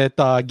helped him with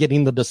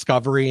getting the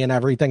discovery and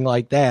everything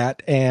like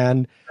that.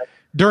 And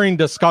during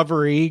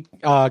discovery,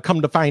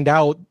 come to find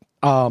out,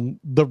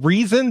 the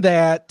reason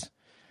that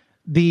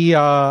the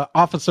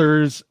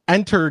officers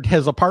entered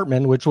his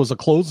apartment, which was a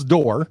closed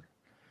door,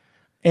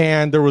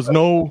 and there was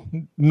no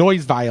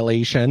noise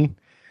violation.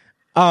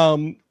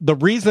 The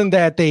reason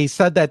that they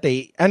said that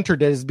they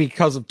entered it is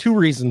because of 2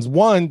 reasons.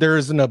 One,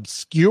 there's an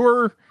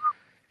obscure,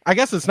 I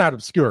guess it's not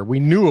obscure. We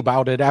knew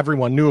about it.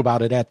 Everyone knew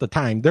about it at the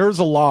time. There's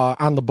a law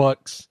on the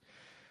books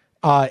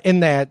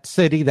in that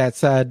city that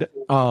said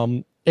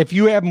if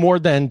you have more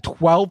than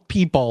 12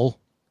 people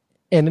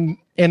in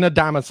a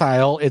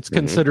domicile, it's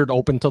considered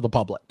open to the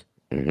public.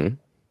 Mhm.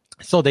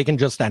 So they can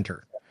just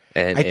enter.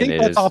 And, I think and it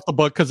that's is- off the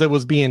book because it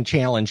was being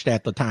challenged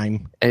at the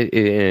time.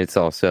 It's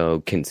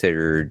also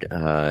considered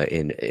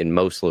in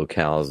most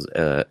locales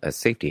a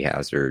safety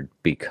hazard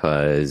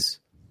because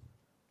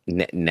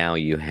now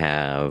you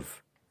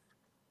have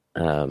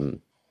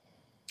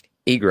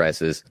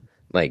egresses,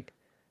 like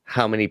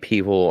how many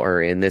people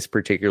are in this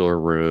particular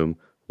room,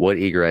 what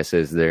egress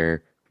is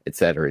there, et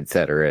cetera,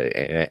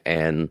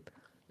 and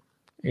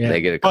Yeah.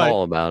 they get a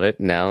call about it.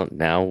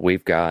 Now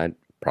we've got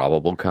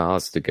probable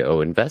cause to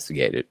go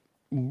investigate it.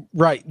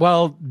 Right.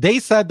 Well, they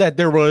said that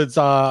there was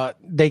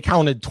they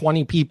counted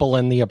 20 people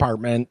in the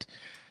apartment.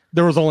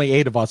 There was only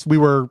 8 of us. We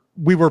were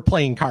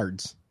playing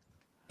cards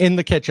in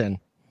the kitchen.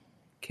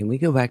 Can we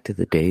go back to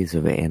the days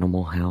of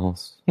Animal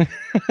House?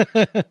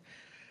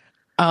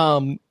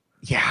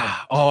 Yeah.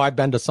 Oh, I've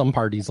been to some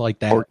parties like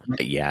that.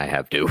 Yeah, I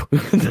have to.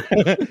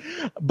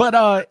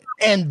 But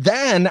and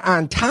then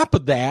on top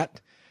of that,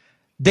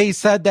 they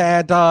said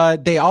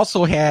that they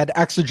also had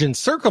exigent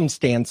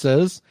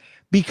circumstances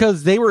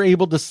because they were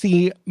able to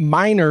see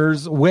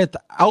minors with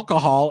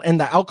alcohol and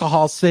the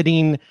alcohol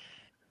sitting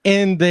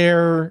in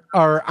their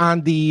or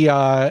on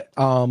the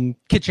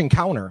kitchen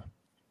counter,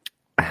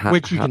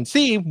 which you can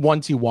see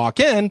once you walk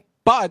in.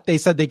 But they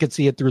said they could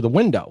see it through the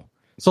window,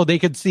 so they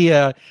could see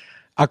a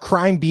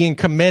crime being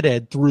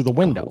committed through the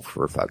window. Oh,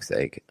 for fuck's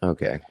sake.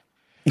 Okay.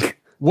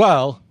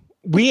 Well,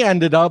 we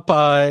ended up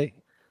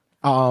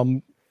knowing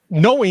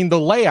the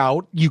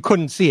layout. You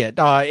couldn't see it.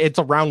 It's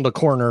around the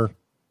corner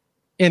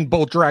in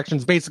both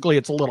directions. Basically,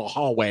 it's a little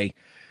hallway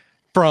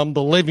from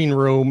the living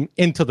room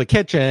into the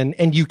kitchen,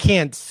 and you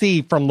can't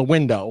see from the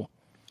window.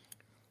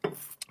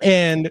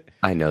 And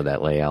I know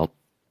that layout.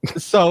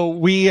 so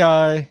we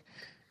It's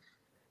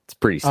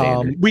pretty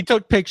standard. we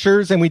took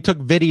pictures and we took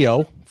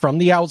video from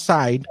the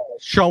outside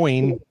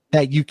showing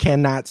that you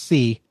cannot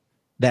see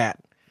that.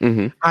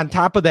 On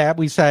top of that,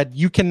 we said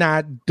you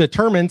cannot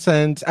determine,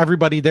 since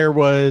everybody there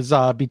was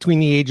between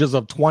the ages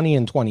of 20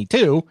 and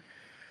 22,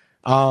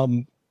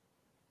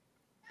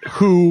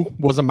 who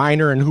was a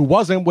minor and who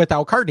wasn't,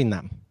 without carding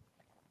them.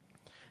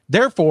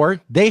 Therefore,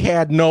 they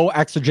had no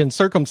exigent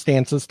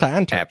circumstances to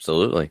enter.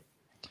 Absolutely.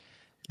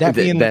 That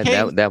being the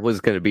case, That was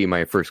going to be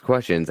my first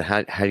question.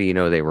 How do you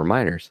know they were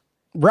minors?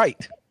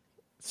 right.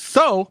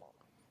 So,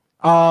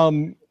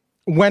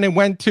 when it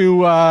went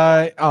to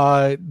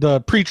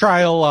the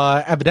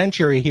pretrial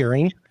evidentiary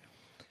hearing,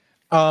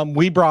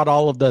 we brought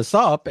all of this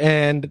up,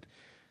 and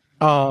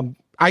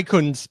I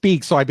couldn't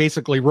speak, so I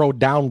basically wrote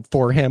down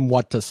for him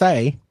what to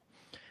say.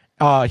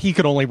 He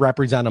could only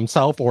represent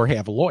himself or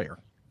have a lawyer.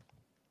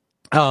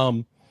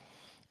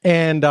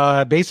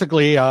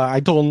 Basically, I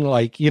told him,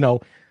 like,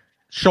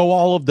 show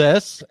all of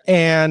this,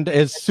 and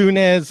as soon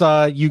as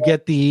you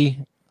get the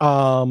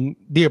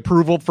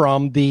approval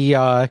from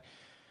the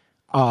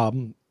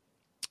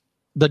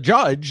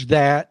judge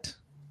that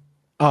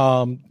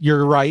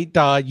you're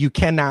right, you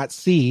cannot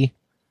see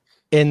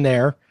in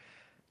there.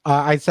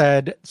 I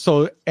said,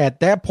 so at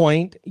that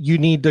point, you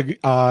need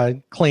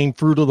to claim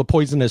fruit of the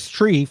poisonous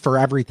tree for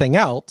everything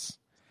else,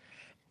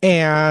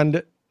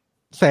 and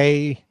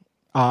say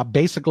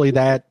basically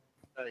that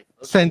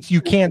since you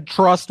can't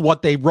trust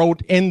what they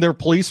wrote in their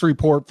police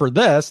report for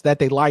this, that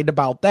they lied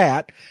about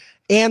that,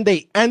 and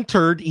they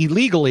entered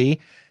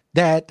illegally,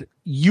 that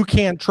you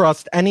can't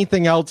trust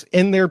anything else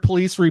in their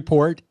police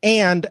report,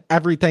 and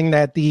everything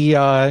that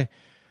that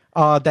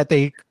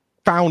they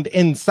found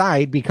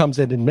inside becomes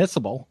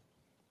inadmissible.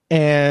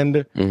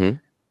 And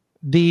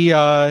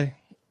the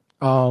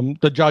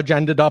judge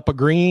ended up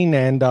agreeing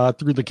and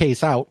threw the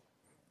case out.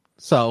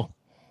 So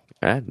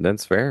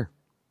that's fair.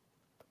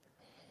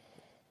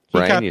 he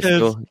Ryan,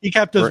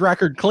 kept his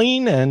record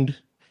clean, and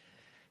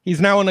he's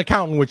now an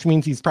accountant, which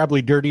means he's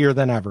probably dirtier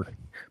than ever.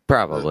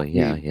 probably,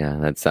 yeah,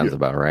 that sounds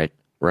about right.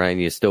 Ryan,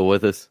 you still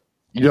with us?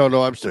 No,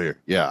 I'm still here.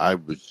 Yeah, I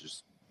was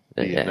just.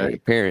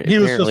 Apparently, He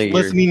was just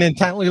listening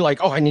intently, like,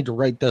 "Oh, I need to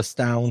write this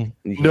down."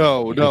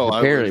 No.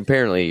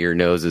 Apparently, your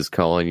nose is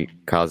causing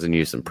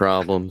you some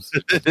problems.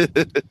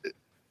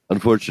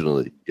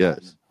 Unfortunately,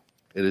 yes.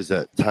 It is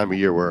that time of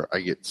year where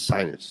I get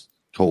sinus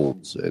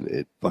colds, and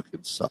it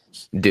fucking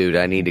sucks. Dude,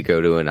 I need to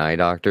go to an eye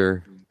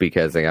doctor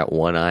because I got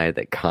one eye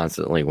that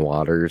constantly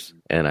waters,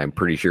 and I'm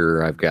pretty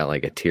sure I've got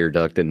like a tear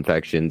duct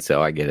infection,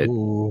 so I get it.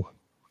 Ooh.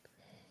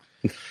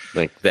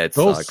 Like that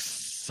Those sucks.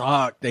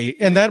 suck.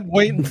 Then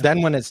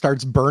when it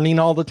starts burning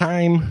all the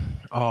time,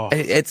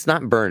 It's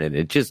not burning;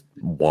 it just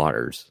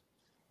waters.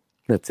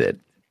 That's it.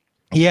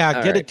 yeah, All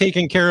get right. it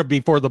taken care of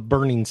before the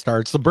burning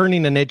starts. The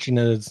burning and itching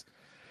is,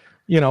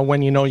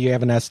 when you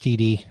have an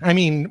STD. I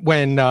mean,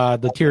 when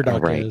the tear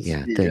duct Right? is.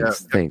 Yeah. Yeah.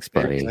 Thanks,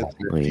 buddy. That's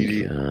your Like,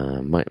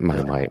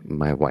 TD.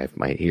 my wife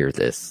might hear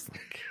this.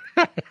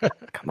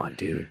 Come on,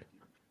 dude.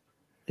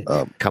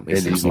 Cut me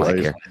some Andy, slack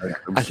here.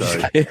 I'm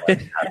sorry.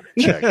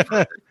 Check.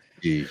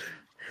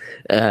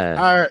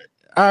 All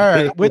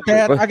right. With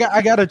that,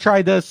 I got to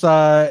try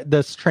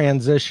this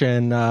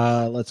transition.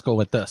 Let's go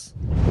with this.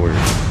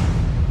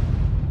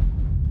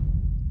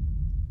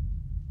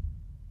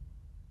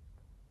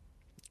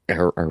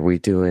 Are we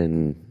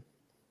doing?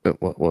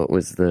 What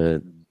was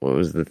the what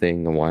was the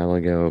thing a while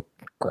ago?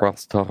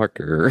 Crosstalk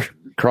or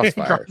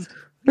Crossfire?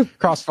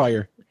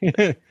 Crossfire.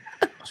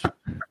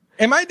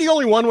 Am I the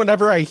only one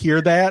whenever I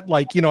hear that?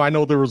 Like, I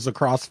know there was a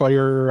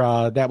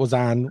Crossfire that was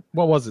on,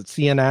 what was it,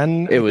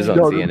 CNN? It was on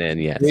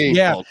CNN, yes.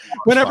 Yeah.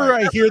 Whenever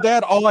I hear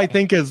that, all I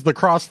think is the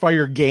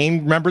Crossfire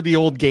game. Remember the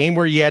old game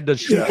where you had to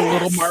shoot the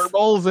little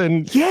marbles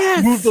and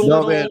move the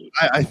little... Man,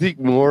 I think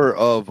more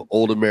of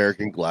Old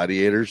American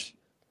Gladiators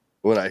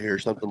when I hear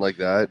something like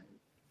that.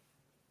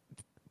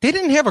 They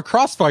didn't have a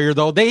Crossfire,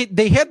 though.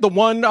 They had the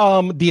one,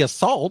 the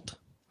Assault,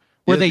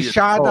 where they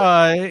shot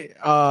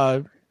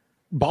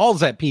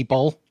balls at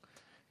people.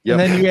 Yep. And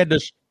then you had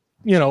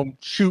to,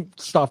 shoot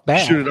stuff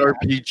back. Shoot an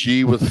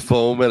RPG with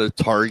foam at a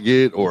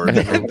target, or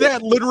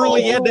that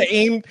literally you had to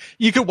aim.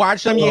 You could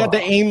watch them. You had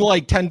to aim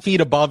like 10 feet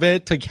above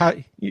it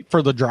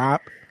for the drop.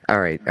 All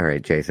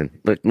right, Jason.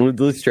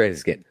 Let's try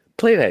this again.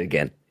 Play that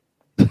again.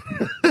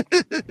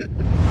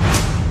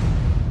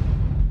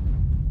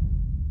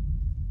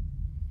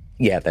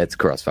 Yeah, that's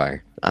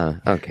Crossfire.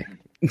 Okay.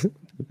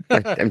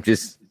 I'm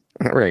just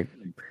all right.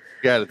 You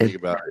got to think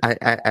about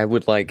it. I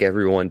would like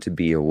everyone to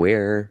be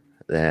aware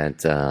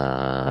that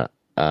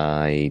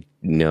I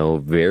know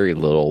very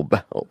little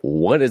about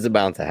what is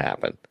about to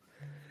happen.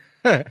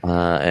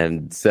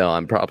 And so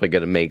I'm probably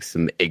going to make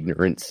some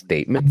ignorant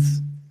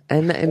statements.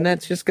 And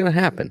that's just going to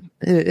happen.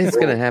 It's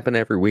going to happen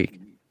every week.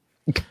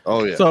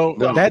 Oh, yeah. So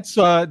that's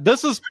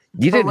this is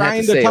you for didn't Ryan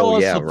have to say, tell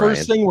us yeah, the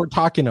first Ryan. thing we're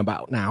talking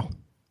about now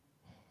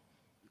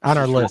on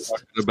our list.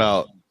 Talking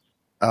about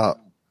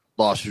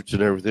lawsuits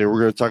and everything. We're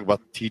going to talk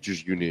about the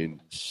teachers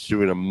union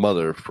suing a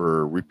mother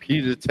for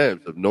repeated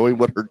attempts of knowing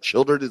what her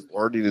children is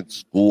learning in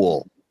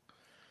school.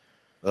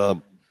 I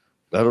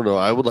don't know.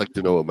 I would like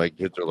to know what my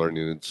kids are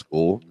learning in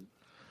school.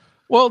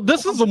 Well,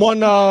 this is the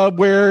one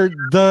where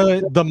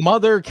the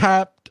mother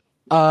kept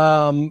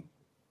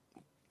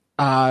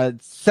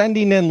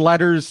sending in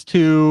letters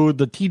to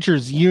the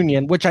teachers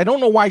union, which I don't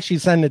know why she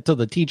sent it to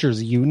the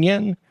teachers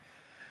union.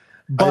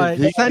 But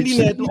sending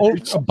it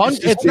a bunch,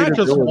 it's not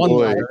just one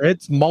letter,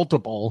 it's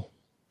multiple.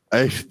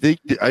 I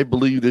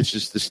believe this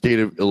is the state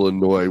of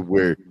Illinois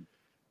where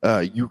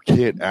you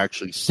can't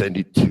actually send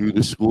it to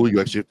the school. You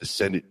actually have to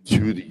send it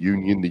to the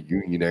union. The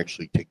union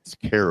actually takes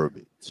care of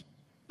it.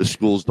 The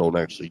schools don't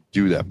actually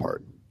do that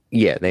part.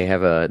 Yeah, they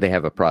have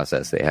a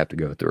process they have to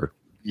go through.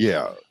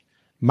 Yeah.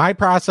 My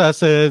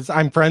process is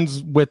I'm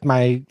friends with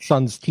my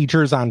son's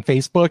teachers on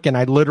Facebook, and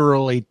I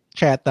literally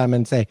chat them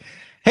and say,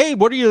 hey,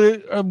 what are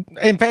you,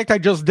 in fact, I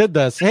just did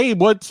this. Hey,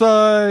 what's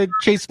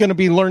Chase going to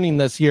be learning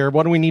this year?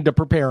 What do we need to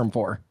prepare him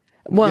for?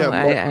 Well,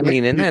 yeah, I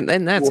mean,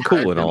 and that's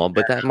cool and all,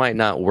 but that might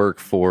not work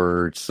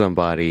for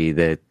somebody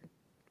that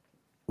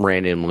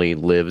randomly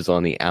lives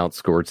on the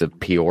outskirts of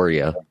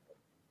Peoria.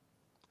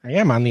 I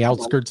am on the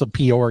outskirts of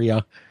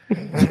Peoria.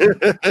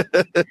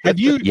 Have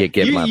you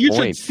get my you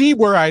point. should see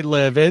where I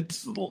live.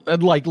 It's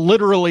like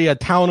literally a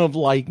town of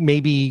like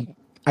maybe,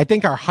 I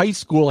think our high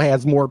school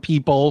has more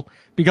people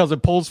because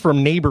it pulls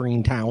from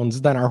neighboring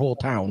towns than our whole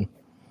town.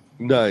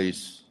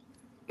 Nice.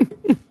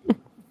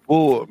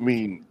 Well, I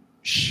mean,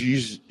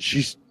 she's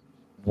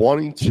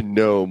wanting to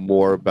know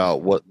more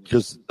about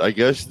because I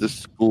guess the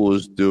school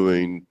is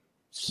doing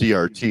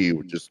CRT,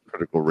 which is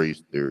critical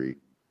race theory,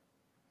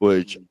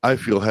 which I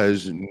feel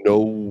has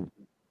no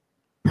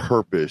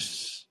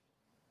purpose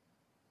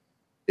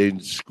in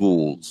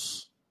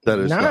schools. That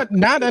is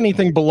not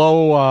anything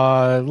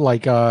below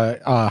like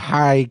a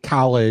high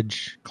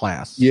college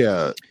class.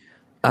 Yeah.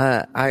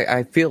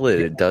 I feel that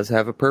it does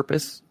have a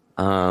purpose,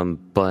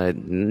 but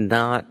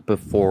not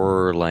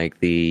before like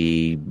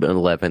the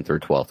 11th or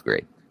 12th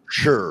grade.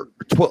 Sure.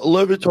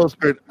 11th, 12th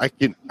grade,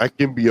 I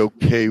can be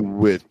okay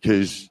with,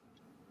 because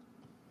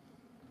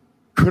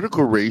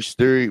critical race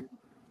theory,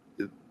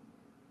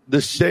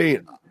 the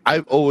saying,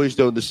 I've always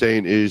known the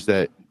saying is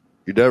that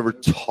you're never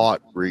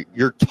taught,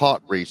 you're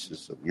taught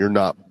racism. You're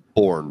not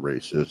born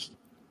racist.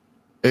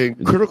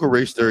 And critical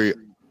race theory,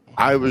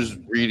 I was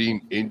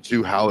reading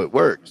into how it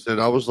works. And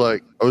I was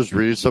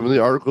reading some of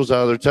the articles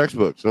out of their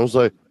textbooks. And I was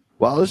like,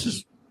 wow, this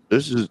is,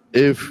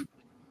 if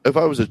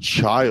I was a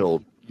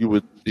child, you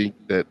would think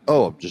that,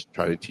 oh, I'm just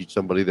trying to teach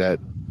somebody that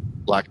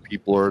black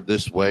people are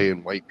this way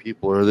and white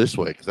people are this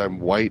way. Because I'm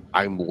white,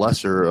 I'm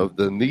lesser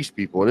than these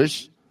people. And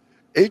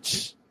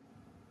it's,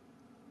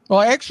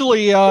 well,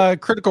 actually,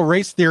 critical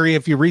race theory,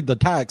 if you read the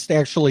text,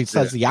 actually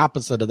says the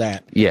opposite of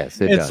that.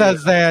 Yes, it does.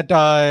 Says that,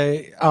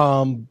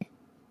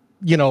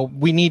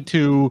 we need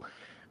to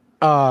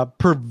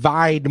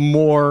provide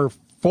more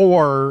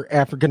for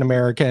African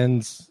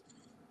Americans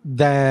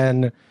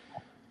than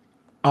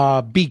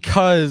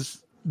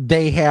because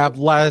they have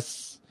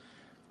less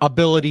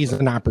abilities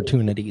and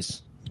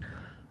opportunities.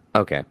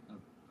 Okay.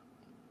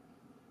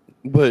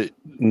 but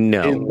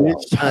No. in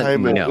this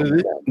time, no.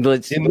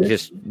 Let's in this-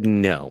 just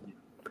no.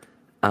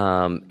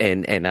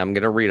 And I'm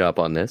gonna read up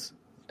on this,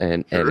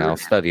 and I'll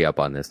study up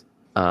on this.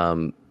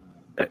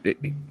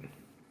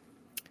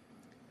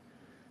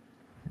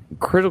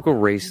 Critical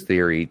race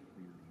theory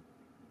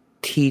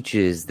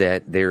teaches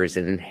that there is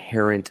an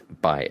inherent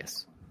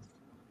bias,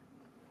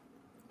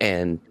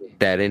 and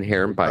that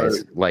inherent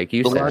bias, like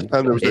you The said, last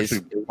time there was is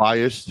actually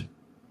biased.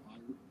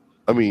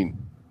 I mean,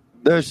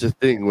 there's the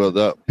thing. Well,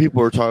 the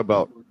people are talking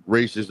about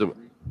racism.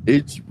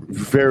 It's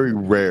very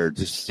rare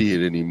to see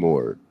it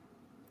anymore.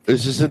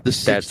 This isn't the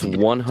 60s. that's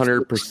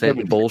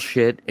 100%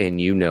 bullshit,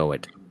 and you know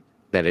it.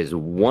 That is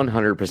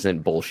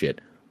 100% bullshit.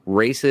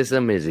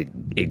 Racism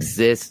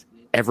exists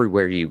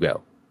everywhere you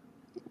go.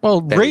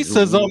 Well, That is-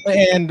 racism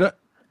and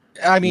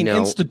I mean No.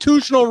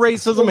 institutional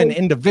racism and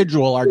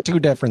individual are two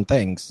different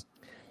things.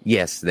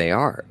 Yes, they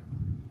are.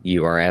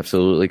 You are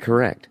absolutely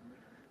correct.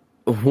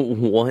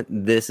 What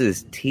this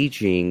is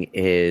teaching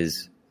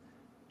is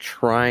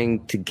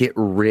trying to get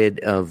rid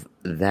of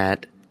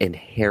that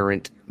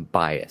inherent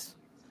bias.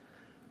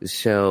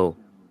 So,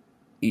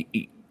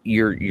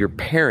 your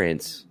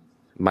parents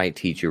might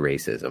teach you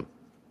racism.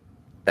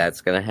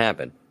 That's going to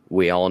happen.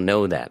 We all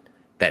know that.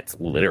 That's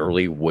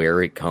literally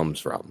where it comes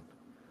from.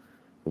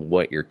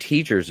 What your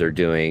teachers are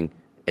doing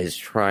is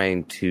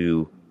trying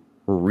to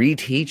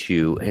reteach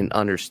you and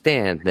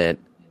understand that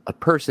a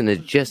person is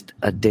just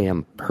a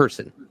damn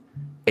person.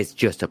 It's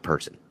just a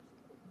person.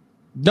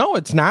 No,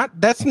 it's not.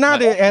 That's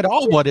not at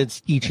all what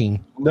it's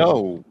teaching.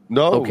 No.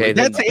 Okay,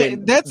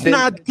 then- That's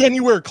not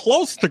anywhere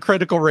close to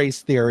critical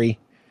race theory.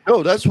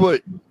 No, that's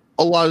what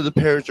a lot of the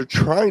parents are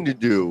trying to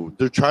do.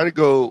 They're trying to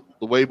go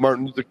the way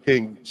Martin Luther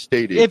King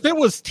stated. If it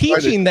was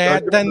teaching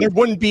that, then there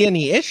wouldn't be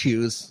any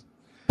issues.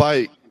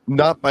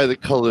 Not by the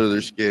color of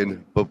their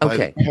skin, but by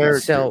Okay, the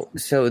character.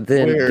 so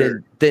then,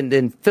 Where-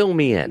 then fill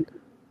me in.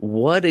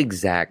 What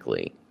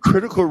exactly?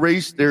 Critical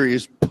race theory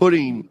is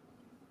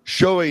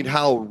showing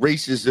how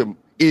racism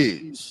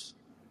is.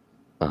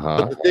 Uh-huh.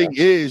 But the thing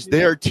is,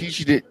 they are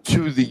teaching it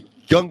to the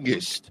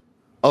youngest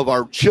of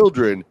our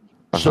children,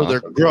 so Uh-huh.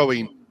 they're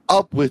growing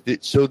up with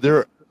it. So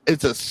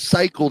it's a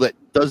cycle that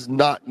does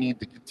not need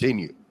to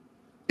continue.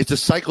 It's a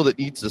cycle that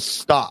needs to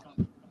stop.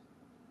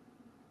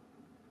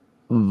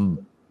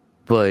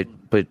 But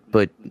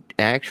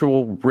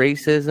actual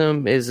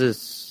racism is a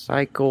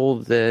cycle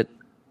that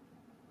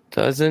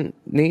doesn't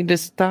need to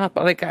stop.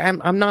 Like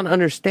I'm not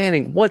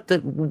understanding what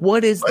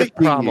is the Like,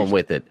 problem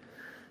with it.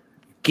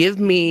 Give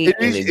me It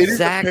an is- it is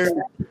exact. apparent-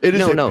 it is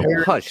No,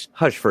 apparent-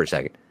 hush for a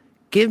second.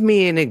 Give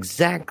me an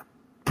exact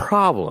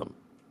problem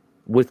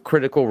with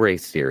critical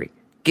race theory.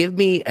 Give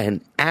me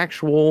an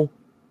actual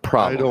I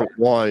problem. don't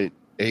want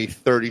a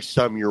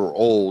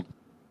 30-some-year-old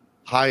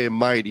high and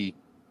mighty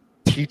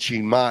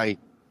teaching my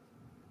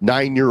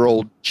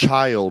 9-year-old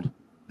child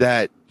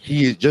that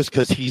he is, just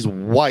because he's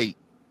white,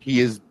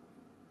 he is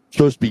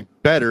supposed to be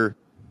better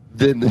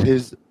than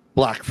his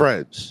black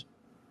friends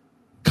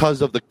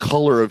because of the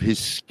color of his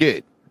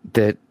skin.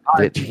 That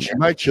I'm teaching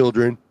my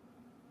children,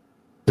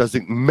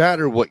 doesn't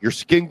matter what your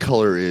skin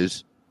color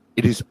is,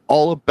 it is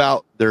all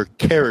about their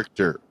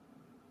character.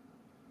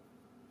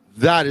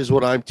 That is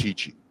what I'm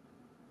teaching.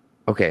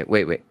 Okay,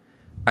 wait.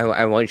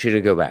 I want you to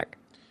go back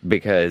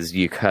because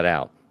you cut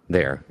out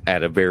there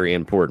at a very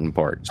important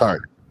part. Sorry.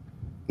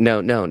 No.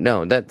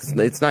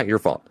 It's not your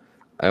fault.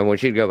 I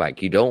want you to go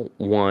back. You don't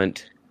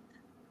want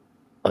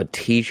a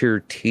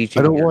teacher teaching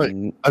I don't your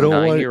want-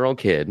 9-year-old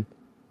kid.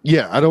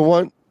 Yeah, I don't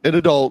want an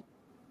adult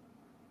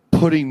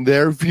putting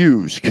their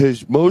views,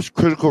 because most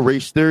critical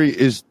race theory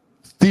is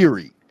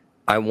theory.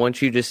 I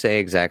want you to say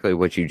exactly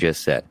what you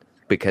just said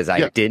because I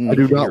Yeah, didn't. I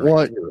do hear not it.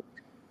 want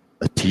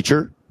a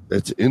teacher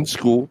that's in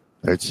school,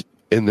 that's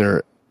in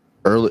their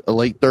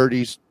late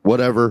 30s,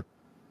 whatever,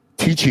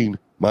 teaching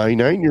my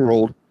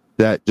 9-year-old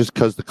that just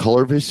because the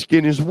color of his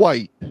skin is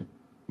white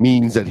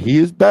means that he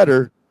is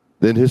better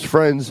than his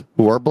friends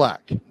who are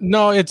black.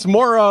 No, it's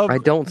more of I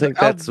don't think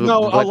that's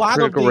no, a what lot of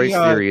critical the, race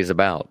theory is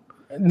about.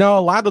 no, a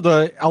lot of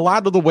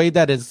the way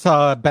that it's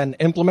been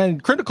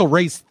implemented. Critical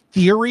race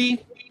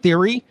theory.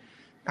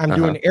 I'm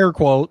doing air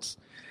quotes.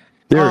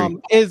 Theory.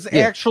 Is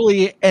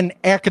actually an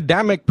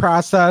academic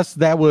process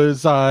that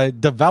was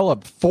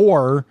developed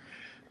for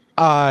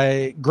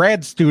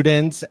grad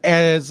students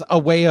as a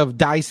way of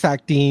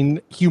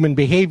dissecting human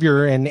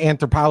behavior and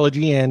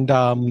anthropology and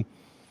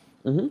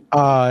And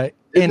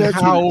and that's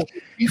how what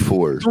it's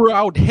before.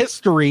 throughout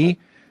history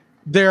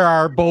there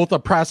are both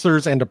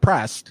oppressors and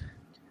oppressed,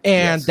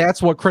 and Yes.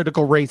 that's what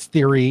critical race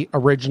theory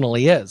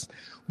originally is.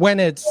 When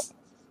it's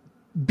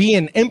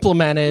being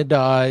implemented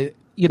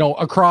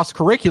across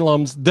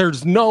curriculums,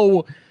 there's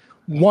no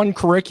one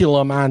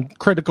curriculum on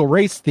critical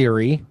race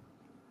theory.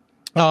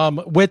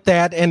 With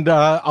that, and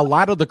a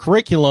lot of the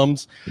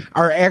curriculums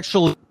are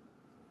actually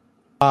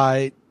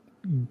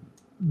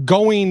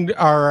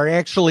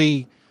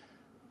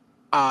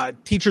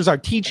teachers are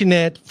teaching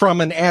it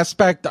from an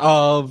aspect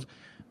of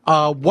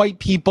white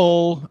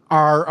people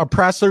are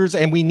oppressors,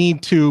 and we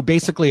need to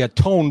basically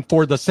atone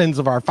for the sins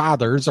of our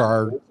fathers or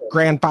our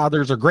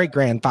grandfathers or great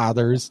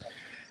grandfathers,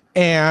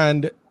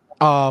 and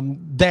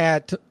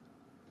that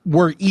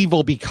we're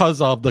evil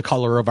because of the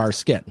color of our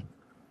skin.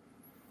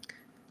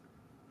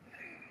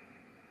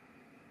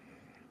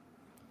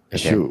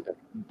 Okay. So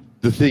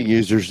the thing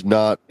is, there's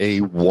not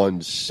a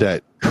one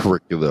set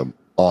curriculum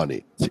on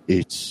it.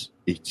 It's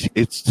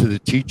to the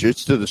teacher.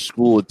 It's to the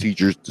school and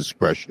teacher's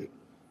discretion.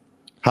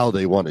 how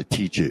they want to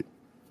teach it.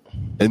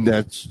 And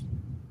that's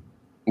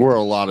where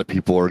a lot of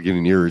people are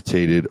getting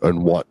irritated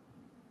and want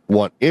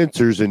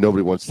answers, and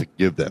nobody wants to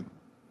give them.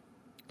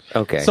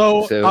 Okay.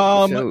 So your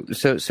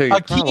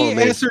a key problem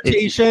is-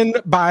 assertion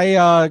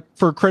by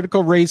for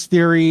critical race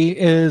theory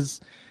is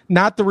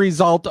not the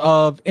result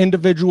of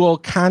individual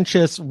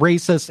conscious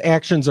racist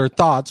actions or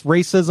thoughts.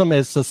 Racism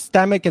is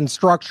systemic and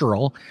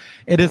structural.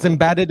 It is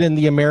embedded in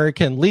the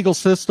American legal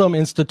system,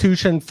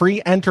 institution, free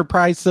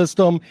enterprise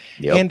system,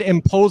 Yep. and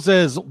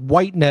imposes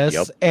whiteness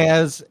Yep.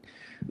 as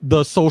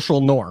the social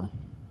norm.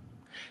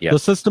 Yep. The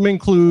system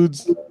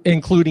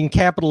including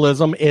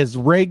capitalism, is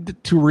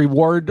rigged to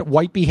reward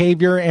white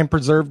behavior and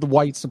preserve the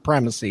white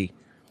supremacy.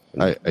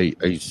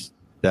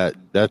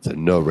 That's a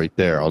no right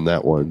there on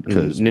that one,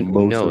 because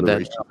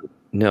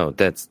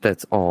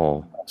that's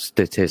all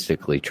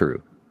statistically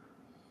true.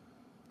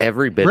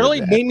 Every bit Really,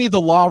 of that. name me the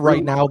law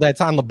right now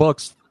that's on the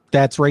books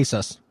that's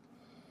racist.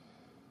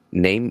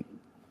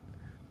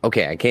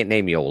 Okay, I can't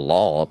name you a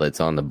law that's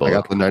on the book. I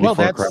got the 94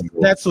 Well, crime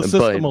rule. that's the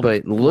system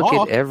but of look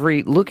law. at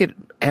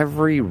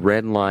every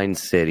red line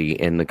city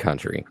in the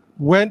country.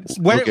 When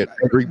Look at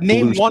every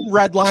name blue one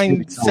red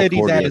line state in city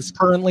that California. is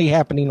currently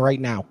happening right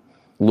now.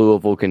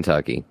 Louisville,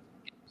 Kentucky.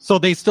 So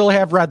they still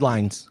have red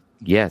lines.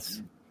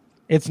 Yes.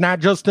 It's not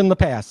just in the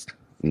past.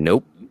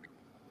 Nope.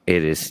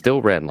 It is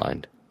still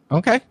redlined.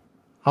 Okay,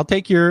 I'll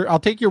take your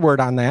word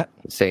on that.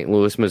 St.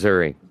 Louis,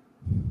 Missouri.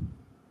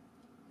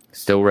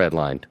 Still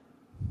redlined.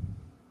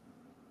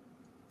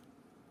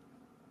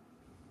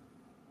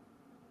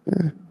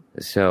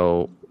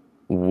 So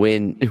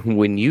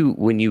when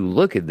you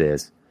look at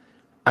this,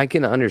 I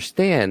can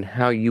understand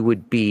how you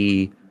would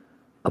be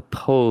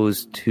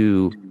opposed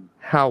to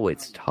how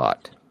it's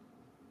taught.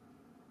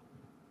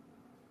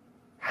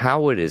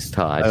 How it is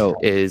taught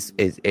is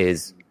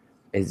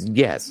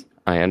yes,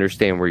 I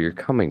understand where you're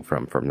coming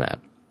from that.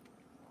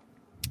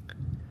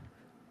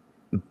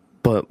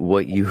 But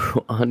what you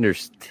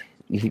understand,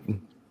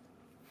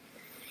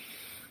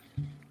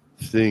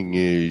 Thing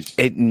is,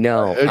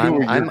 I'm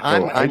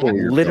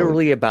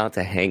literally about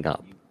to hang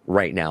up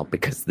right now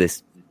because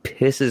this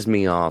pisses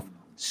me off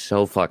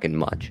so fucking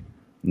much.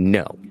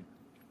 No.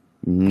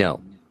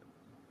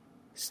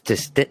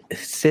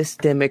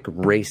 Systemic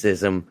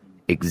racism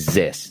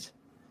exists.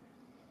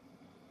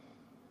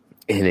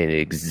 And it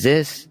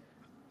exists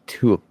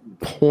to a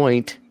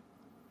point.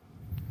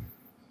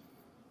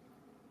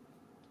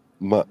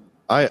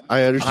 I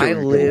understand.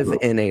 I live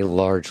in a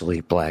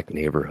largely black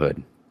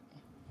neighborhood.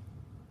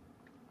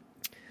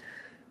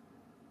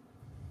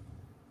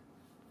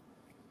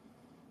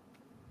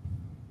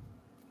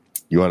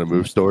 You want to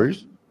move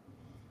stories?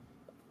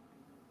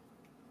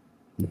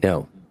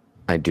 No,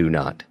 I do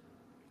not.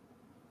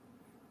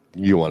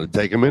 You want to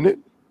take a minute?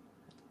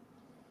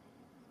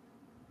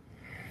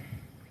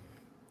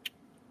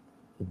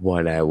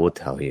 What I will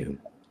tell you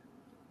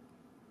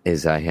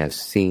is I have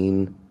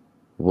seen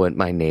what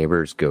my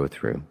neighbors go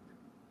through.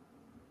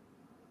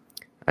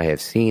 I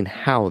have seen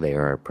how they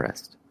are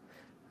oppressed.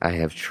 I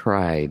have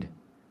tried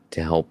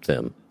to help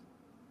them.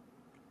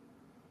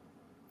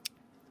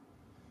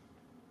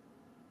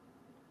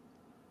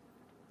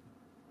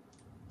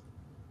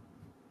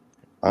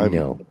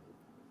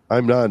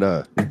 I'm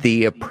not.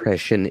 The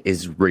oppression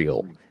is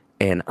real,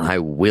 and I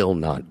will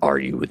not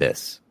argue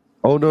this.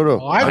 Oh no.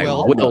 Oh, I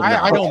will. will I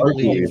not don't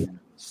argue. believe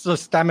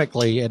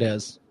systemically it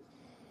is.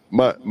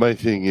 My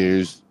thing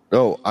is,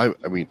 no. I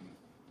mean,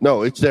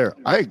 no. It's there.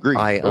 I agree.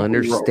 I Don't get me wrong.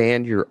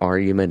 understand your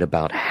argument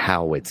about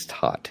how it's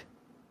taught.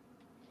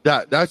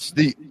 That's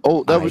the.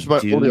 Oh, that was my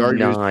only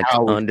argument. is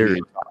how it's being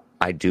taught.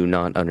 I do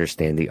not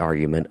understand the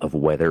argument of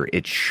whether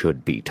it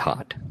should be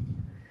taught.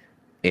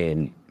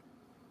 And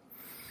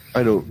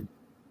I don't.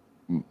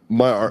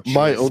 My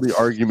only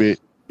argument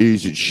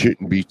is it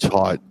shouldn't be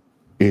taught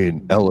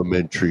in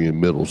elementary and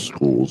middle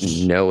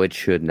schools. no, it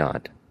should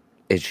not.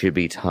 It should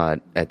be taught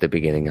at the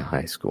beginning of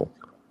high school.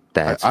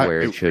 That's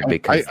where it should,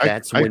 because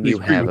that's when you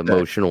disagree have with that.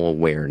 emotional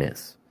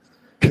awareness.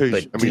 'Cause,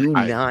 But I mean, do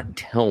not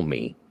tell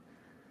me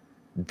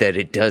that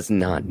it does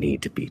not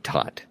need to be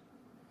taught.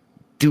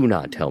 Do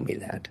not tell me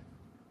that.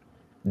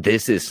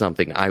 This is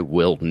something I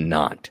will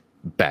not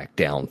back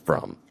down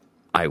from.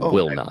 I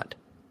will not.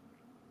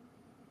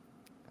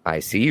 I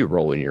see you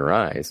rolling your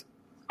eyes.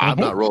 I'm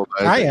not rolling.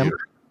 I am.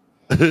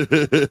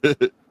 am.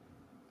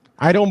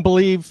 I don't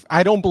believe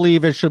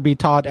it should be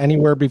taught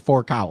anywhere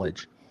before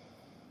college.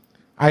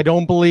 I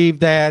don't believe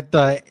that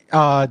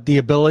the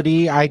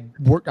ability I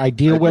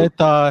deal with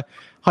high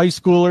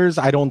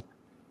schoolers. I don't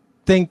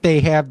think they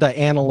have the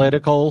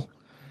analytical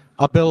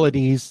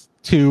abilities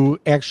to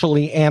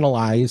actually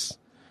analyze.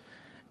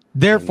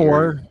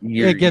 Therefore,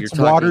 You're it gets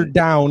talking- watered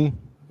down.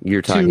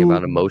 You're talking To-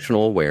 about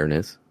emotional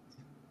awareness.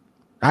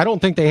 I don't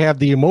think they have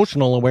the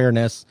emotional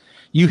awareness.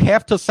 You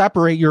have to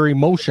separate your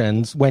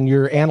emotions when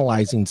you're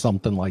analyzing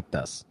something like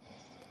this.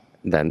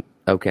 Then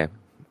okay,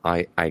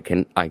 I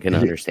can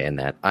understand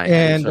that. I'm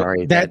And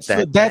sorry. that's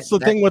the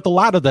thing with a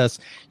lot of this.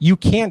 You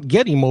can't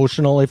get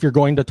emotional if you're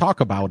going to talk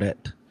about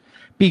it,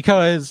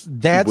 because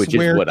that's Which is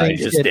where what I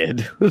things just get-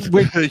 did.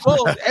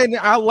 well, and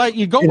I'll let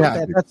you go with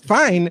that. That's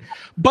fine.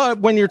 But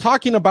when you're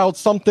talking about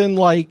something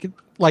like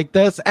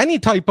this, any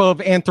type of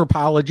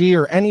anthropology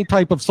or any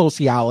type of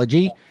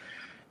sociology,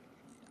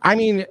 I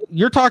mean,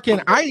 you're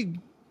talking.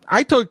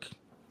 I took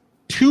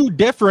 2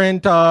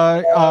 different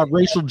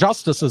racial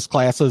justices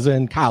classes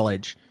in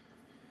college.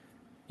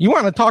 You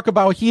want to talk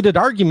about heated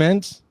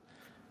arguments?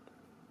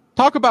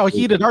 Talk about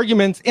heated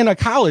arguments in a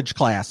college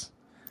class.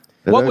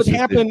 And What would that's the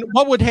happen? thing.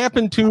 What would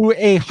happen to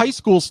a high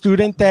school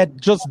student that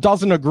just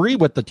doesn't agree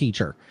with the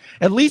teacher?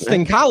 At least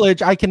in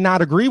college, I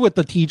cannot agree with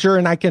the teacher,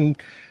 and I can,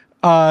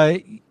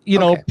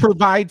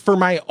 provide for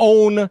my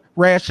own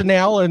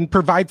rationale and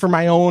provide for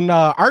my own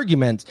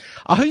arguments.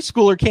 A high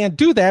schooler can't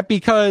do that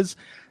because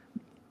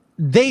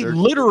they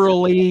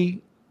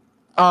literally,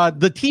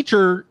 the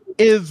teacher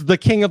is the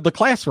king of the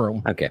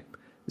classroom. Okay.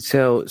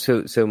 So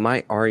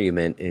my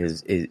argument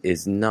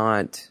is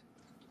not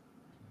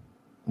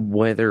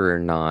whether or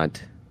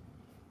not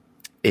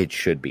it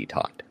should be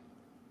taught.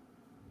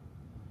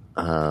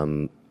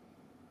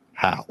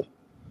 How?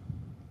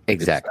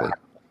 Exactly.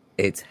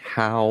 It's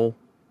how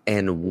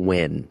and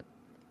when.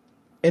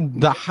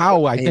 And the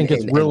how, I think,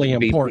 is really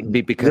important.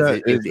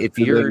 Because Yeah,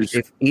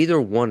 if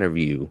either one of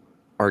you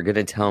are going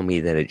to tell me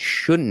that it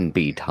shouldn't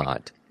be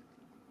taught,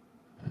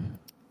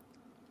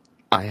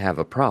 I have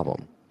a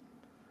problem.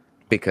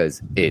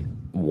 Because it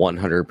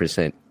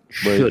 100%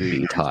 should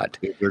be taught.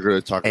 If they're going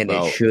to talk And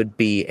about it should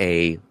be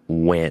a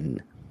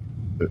when.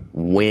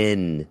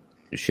 When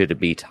should it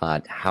be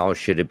taught? How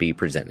should it be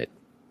presented?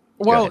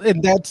 Well,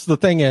 and that's the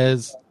thing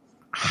is,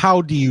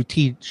 how do you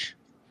teach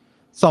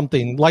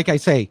something? Like I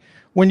say,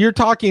 when you're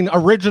talking,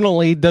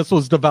 originally this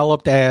was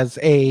developed as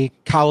a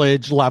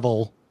college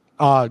level,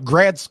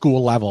 grad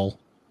school level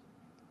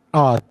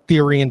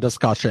theory and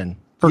discussion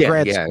for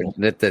grad school.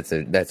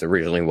 That's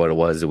originally what it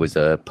was. It was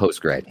a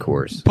post-grad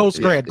course.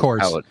 Post-grad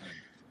course. How it-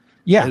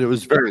 Yeah. and it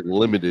was very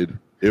limited.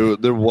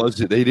 There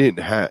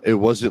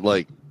wasn't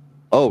like,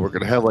 oh, we're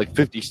going to have like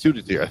 50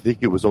 students here. I think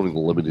it was only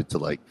limited to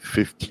like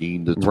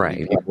 15 to 20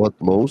 Right. people at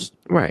the most.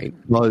 Right.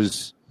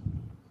 Because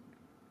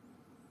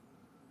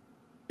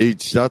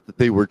it's not that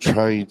they were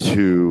trying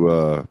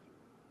to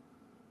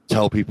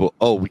tell people,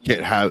 oh, we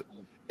can't have.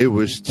 It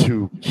was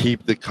to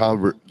keep the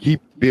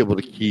be able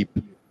to keep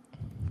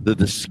the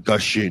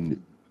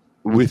discussion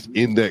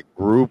within that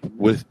group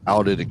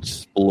without it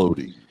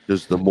exploding.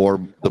 Because the more,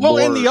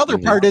 and the other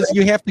part is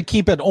you have to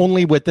keep it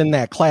only within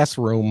that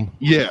classroom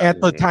Yeah.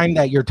 at the time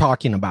that you're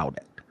talking about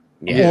it.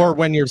 Yeah. Or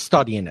when you're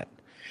studying it.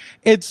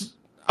 It's,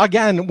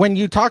 again, when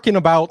you're talking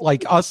about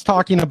like us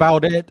talking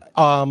about it,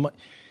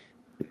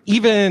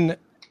 even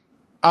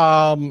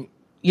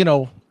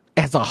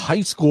as a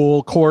high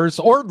school course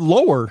or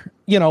lower,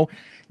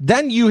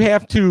 then you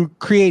have to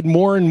create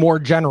more and more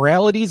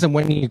generalities, and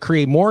when you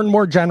create more and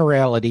more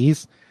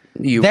generalities,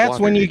 that's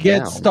when you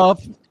get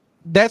stuff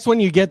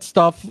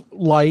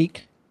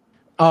like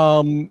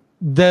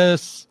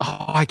this.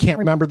 I can't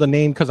remember the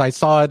name because I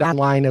saw it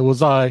online. It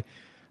was a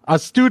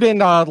student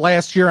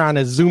last year on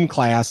a Zoom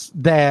class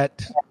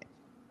that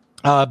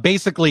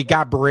basically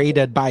got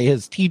berated by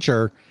his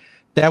teacher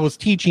that was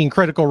teaching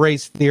critical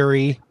race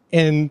theory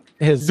in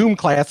his Zoom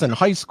class in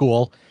high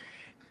school.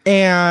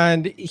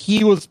 And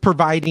he was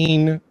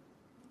providing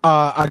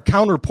a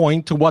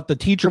counterpoint to what the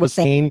teacher was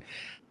saying.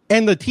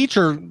 And the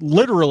teacher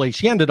literally,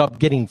 she ended up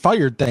getting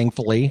fired,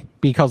 thankfully,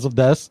 because of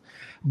this.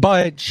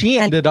 But she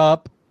ended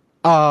up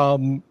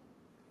doing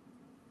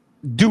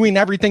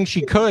everything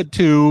she could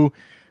to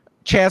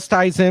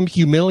chastise him,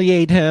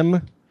 humiliate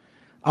him.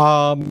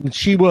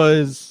 She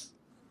was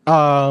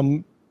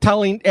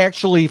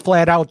actually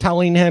flat out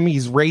telling him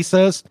he's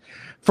racist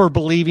for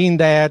believing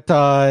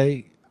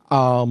that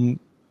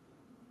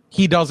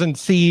he doesn't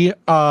see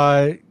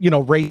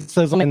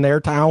racism in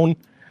their town.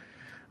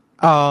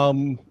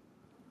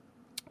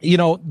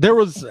 There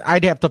was,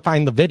 I'd have to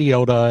find the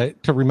video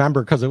to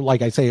remember because,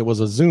 like I say, it was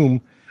a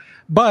Zoom,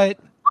 but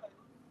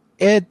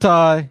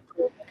that's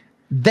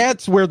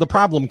where the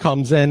problem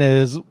comes in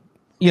is,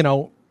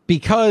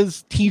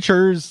 because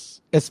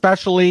teachers,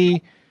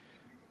 especially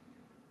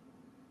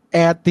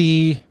at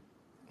the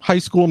high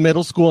school,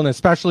 middle school, and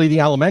especially the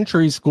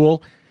elementary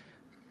school,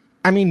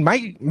 I mean,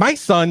 my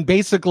son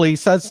basically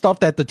says stuff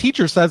that the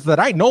teacher says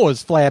that I know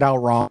is flat out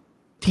wrong.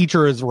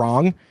 Teacher is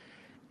wrong.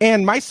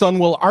 And my son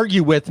will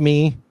argue with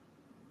me,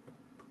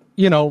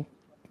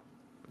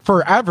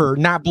 forever,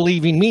 not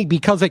believing me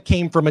because it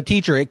came from a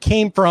teacher. It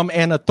came from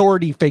an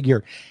authority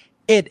figure.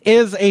 It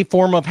is a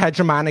form of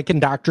hegemonic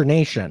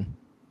indoctrination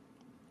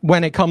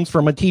when it comes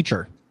from a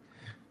teacher.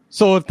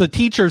 So if the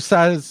teacher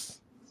says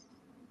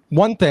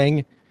one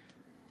thing,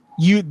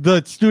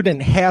 the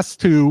student has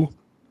to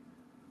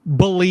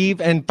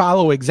believe and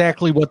follow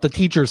exactly what the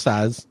teacher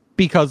says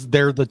because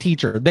they're the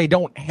teacher. They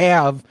don't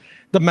have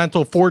the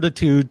mental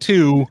fortitude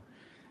to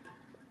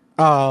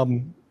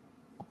form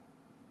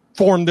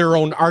their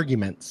own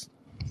arguments.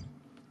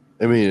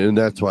 I mean, and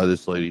that's why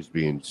this lady's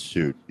being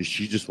sued.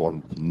 She just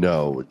wanted to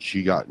know, and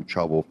she got in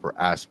trouble for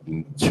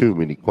asking too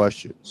many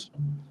questions.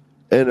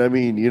 And I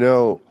mean, you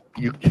know,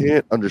 you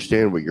can't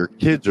understand what your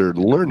kids are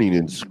learning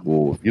in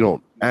school if you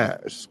don't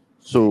ask.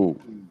 So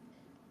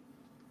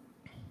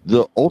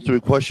the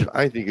ultimate question,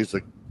 I think, is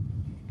like,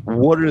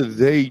 what are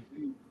they?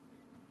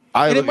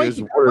 I look at it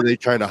as, what are they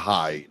trying to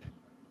hide?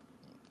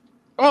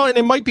 Well, and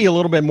it might be a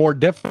little bit more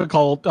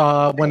difficult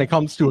when it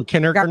comes to a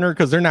kindergartner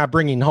because they're not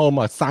bringing home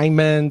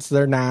assignments.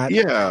 They're not.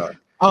 Yeah.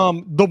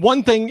 The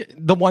one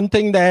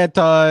thing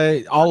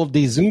that all of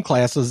these Zoom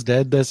classes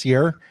did this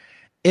year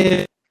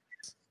is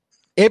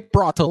it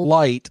brought to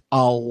light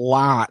a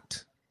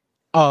lot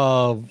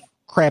of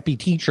crappy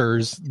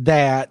teachers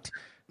that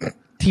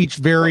teach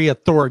very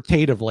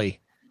authoritatively,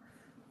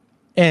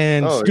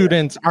 and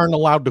students aren't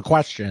allowed to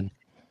question.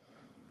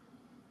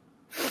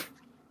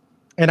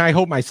 And I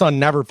hope my son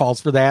never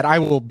falls for that. I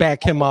will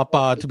back him up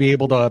to be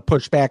able to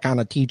push back on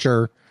a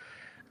teacher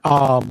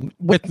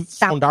with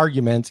sound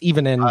arguments,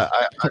 even in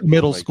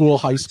middle school,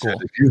 high school.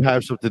 If you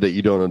have something that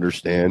you don't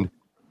understand,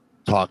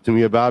 talk to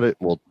me about it.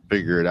 We'll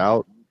figure it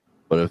out.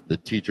 But if the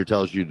teacher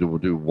tells you to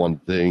do one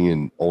thing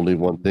and only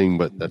one thing,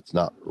 but that's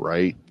not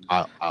right,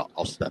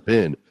 I'll step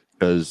in,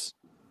 because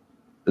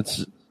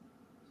it's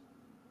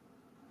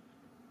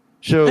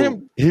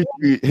so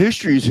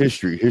history is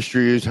history.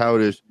 History is how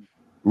it is,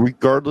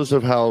 regardless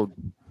of how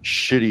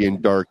shitty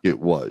and dark it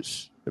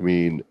was. I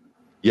mean,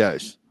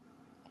 yes.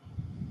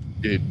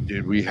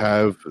 Did we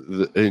have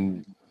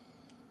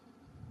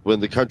when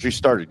the country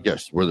started?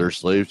 Yes. Were there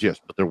slaves?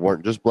 Yes, but there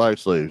weren't just black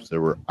slaves. There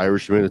were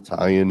Irishmen,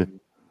 Italian,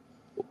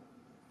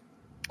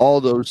 all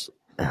those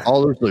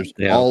slaves,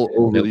 all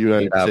over the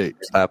United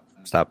States.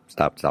 Stop.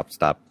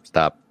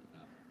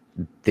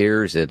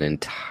 There's an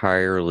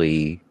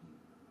entirely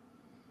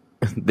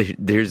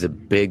there's a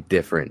big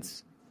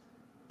difference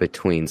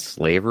between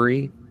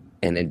slavery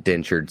and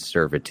indentured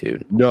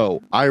servitude.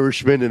 No,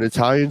 Irishmen and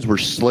Italians were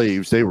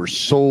slaves. They were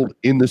sold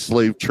in the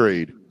slave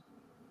trade.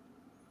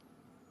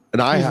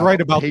 And He's right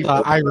about the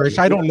Irish.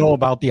 I don't know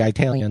about the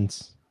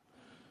Italians.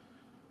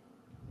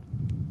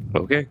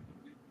 Okay.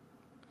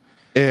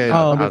 And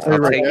I'll take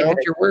it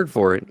at your word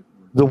for it.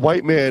 The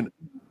white man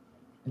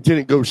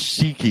didn't go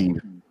seeking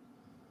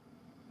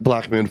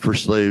black men for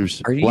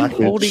slaves. Are you black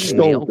holding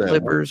nail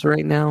clippers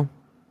right now?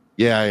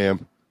 Yeah, I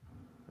am.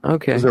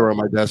 Okay. They were on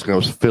my desk and I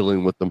was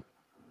fiddling with them.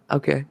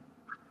 Okay.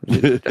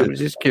 I was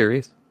just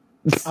curious.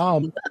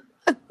 But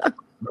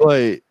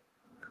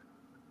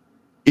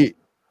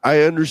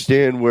I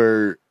understand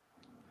where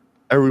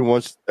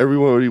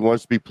everybody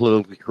wants to be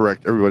politically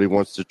correct. Everybody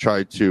wants to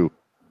try to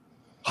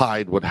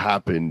hide what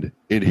happened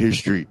in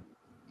history.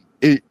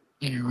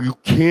 You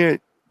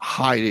can't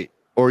hide it,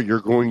 or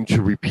you're going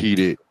to repeat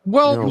it.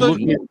 Well,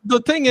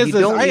 the thing is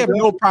I have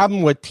no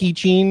problem with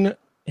teaching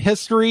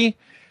history.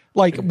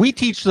 Like, we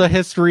teach the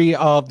history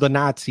of the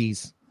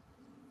Nazis.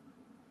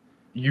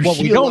 What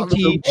we don't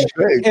teach,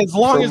 as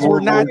long as we're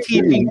not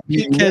teaching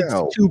kids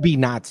to be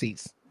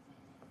Nazis.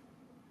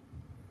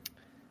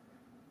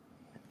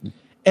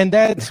 And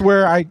that's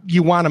where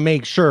you want to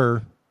make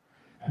sure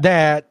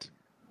that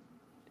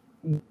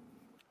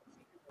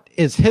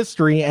is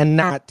history and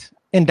not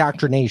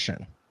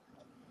indoctrination.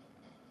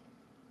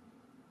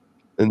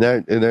 And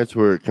that's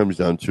where it comes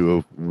down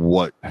to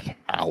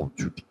how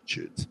to teach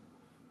it,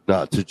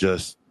 not to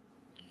just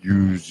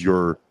use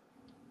your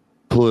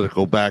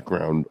political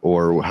background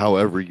or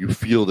however you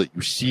feel that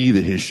you see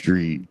the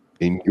history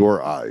in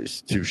your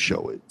eyes to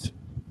show it,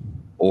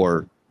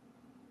 or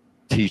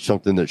teach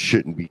something that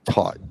shouldn't be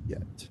taught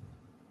yet.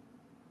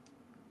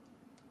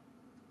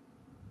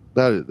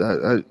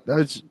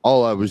 That's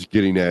all I was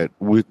getting at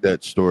with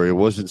that story. I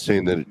wasn't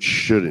saying that it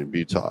shouldn't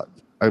be taught.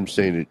 I'm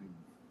saying it's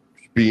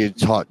being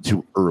taught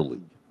too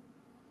early.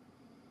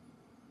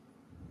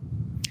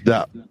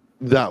 That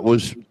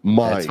was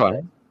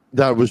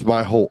that was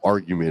my whole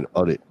argument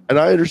on it. And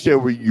I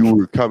understand where you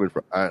were coming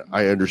from.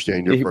 I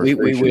understand your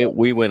frustration.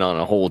 We went on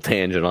a whole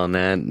tangent on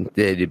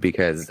that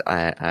because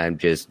I'm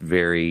just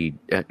very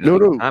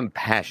I'm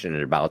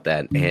passionate about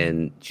that,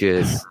 and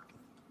just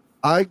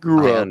I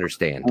grew up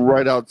understand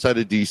right outside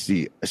of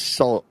DC. I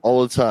saw it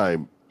all the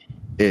time,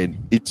 and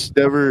it's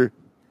never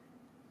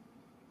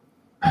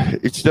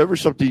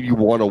something you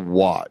want to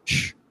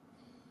watch.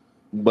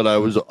 But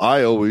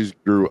I always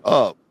grew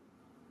up.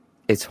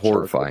 It's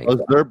horrifying.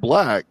 Because they're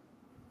black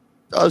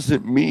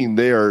doesn't mean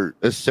they are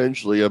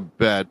essentially a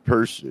bad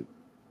person.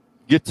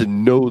 Get to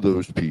know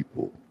those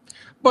people.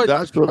 But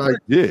that's what I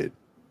did.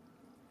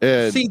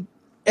 And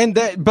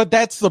but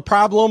that's the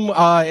problem,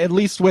 at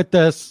least with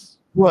this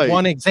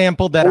one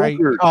example that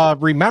I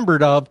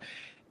remembered of,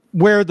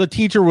 where the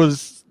teacher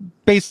was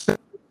basically,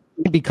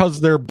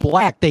 because they're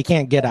black, they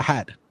can't get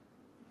ahead.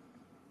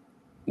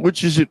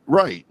 Which isn't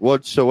right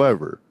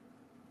whatsoever.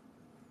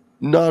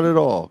 Not at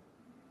all.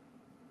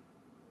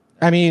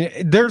 I mean,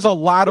 there's a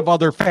lot of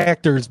other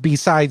factors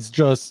besides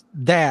just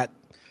that.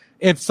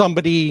 If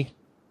somebody,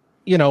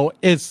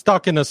 is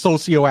stuck in a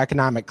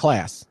socioeconomic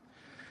class.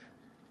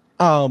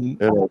 Why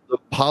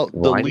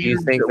do you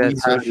think that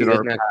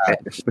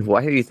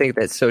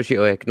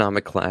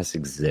socioeconomic class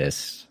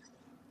exists?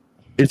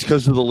 It's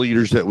because of the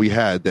leaders that we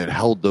had that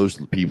held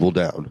those people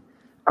down.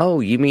 Oh,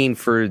 you mean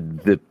for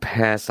the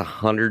past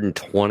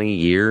 120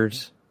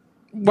 years?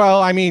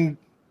 Well, I mean,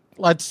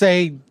 let's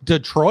say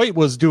Detroit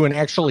was doing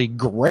actually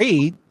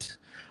great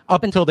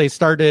up until they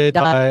started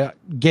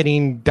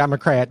getting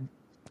Democrat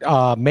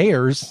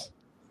mayors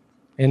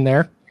in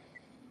there.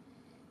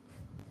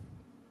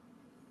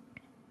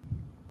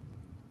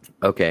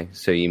 Okay,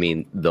 so you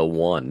mean the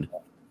one?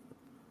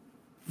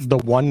 The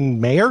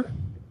one mayor?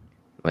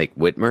 Like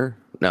Whitmer?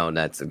 No,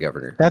 that's the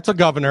governor. That's a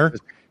governor.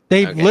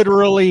 They've Okay.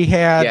 literally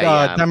had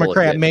I'm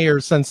Democrat bullshit.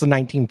 mayors since the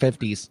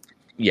 1950s.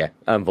 Yeah,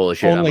 I'm full of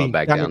shit. I'm Only gonna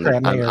back down.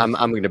 Democrat mayors. I'm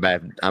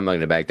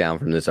gonna back down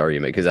from this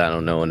argument because I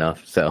don't know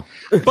enough. So,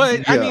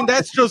 But I mean,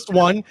 that's just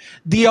one.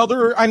 The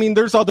other, I mean,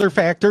 there's other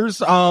factors.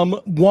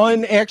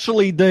 One,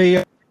 actually,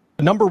 the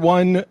number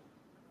one,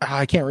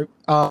 I can't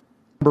remember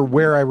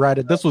where I read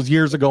it. This was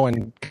years ago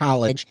in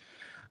college.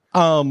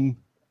 The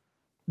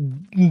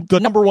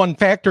number one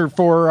factor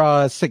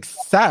for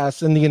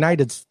success in the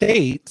United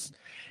States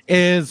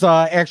is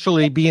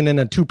actually being in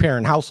a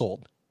two-parent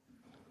household.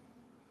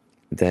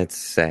 that's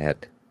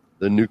sad.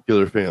 The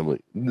nuclear family.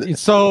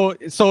 So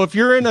if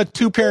you're in a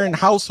two-parent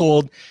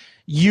household,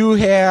 you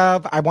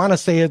have, I want to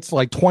say it's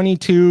like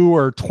 22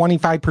 or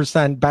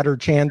 25% better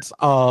chance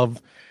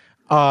of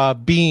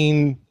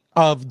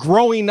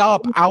growing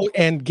up out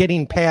and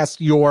getting past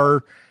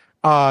your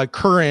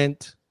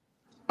current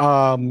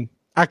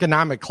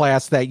economic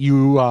class that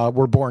you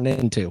were born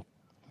into.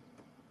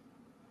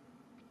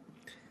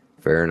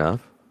 Fair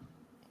enough.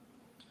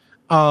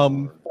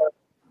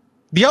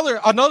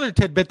 Another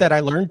tidbit that I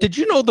learned, did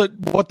you know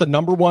what the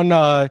number one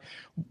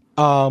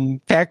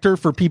factor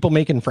for people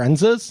making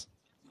friends is?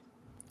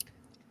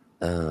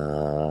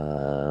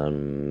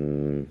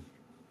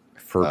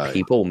 For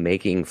people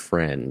making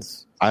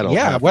friends, I don't.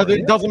 Yeah, have whether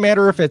friends. it doesn't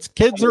matter if it's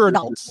kids or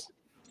adults.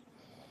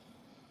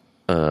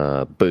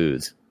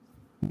 booze.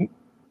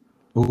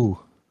 Ooh,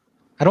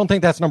 I don't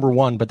think that's number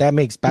one, but that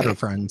makes better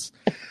friends.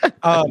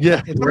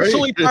 Yeah, It's right.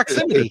 actually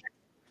proximity.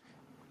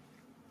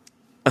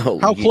 Oh,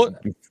 How close?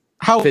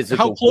 How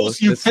Physical close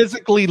you closeness.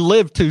 physically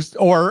live to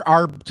or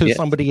are to Yes.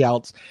 somebody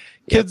else.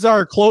 Kids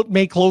are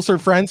make closer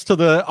friends to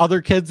the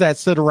other kids that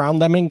sit around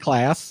them in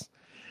class.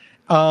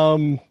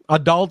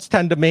 Adults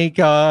tend to make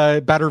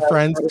better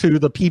friends to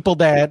the people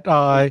that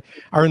are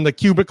in the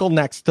cubicle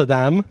next to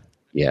them.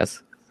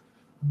 Yes.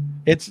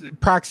 It's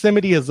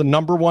proximity is the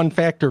number one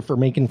factor for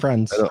making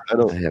friends. I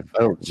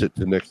don't sit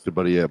next to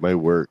buddy at my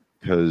work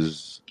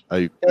because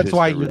I. That's piss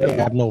why you everybody off.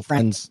 have no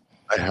friends.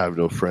 I have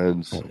no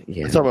friends.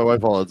 Yeah. I tell my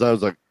wife all the time. I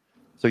was like,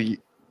 I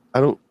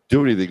don't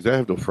do anything 'cause I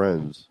have no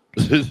friends.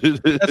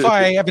 That's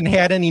why I haven't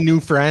had any new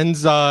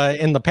friends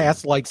in the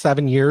past like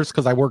 7 years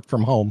because I worked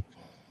from home.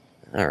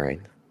 All right.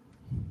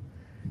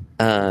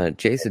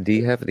 Jason, do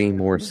you have any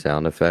more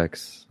sound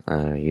effects?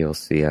 You'll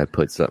see I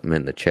put something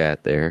in the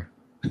chat there.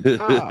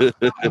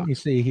 Let me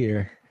see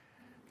here.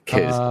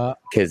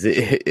 Because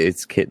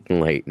it's getting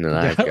late and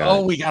I've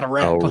got we got to a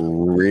wrap.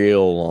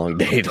 real long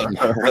day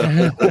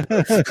tomorrow.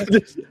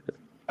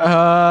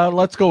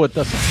 Let's go with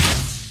this one.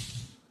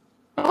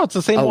 Oh, it's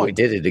the same Oh, one. we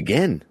did it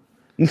again.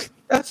 This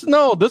is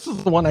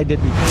the one I did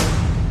before.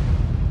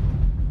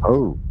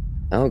 Oh,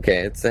 Okay,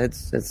 it's a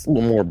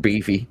little more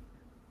beefy.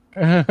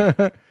 We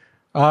got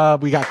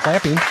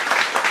clapping.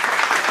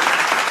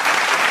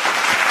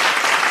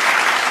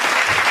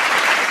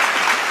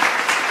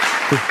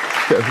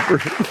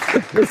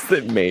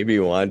 That may be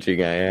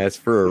watching. I asked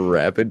for a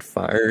rapid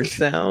fire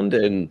sound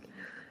and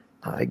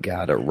I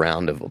got a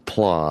round of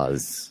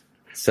applause.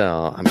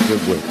 So I'm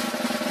good with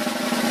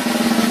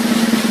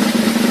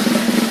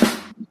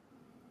it.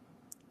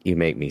 You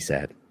make me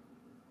sad.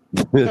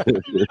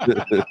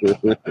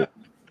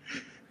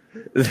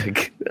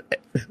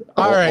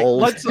 All right,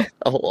 let's do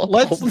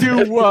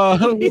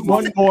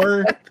one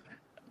more.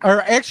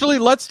 Or actually,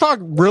 let's talk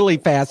really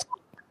fast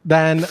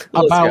then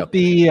about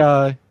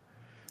the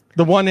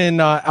one in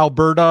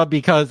Alberta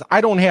because I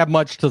don't have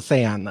much to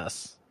say on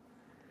this.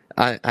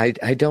 I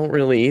don't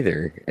really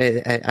either.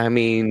 I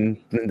mean,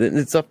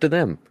 it's up to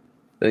them.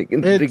 They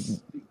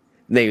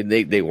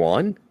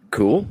won.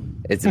 Cool.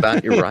 It's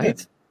about your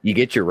rights. You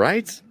get your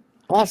rights.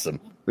 Awesome.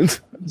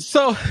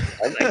 So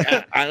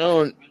I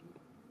don't.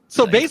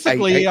 So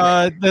basically,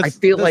 I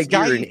feel this like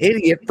guy, you're an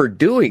idiot for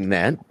doing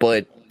that,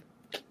 but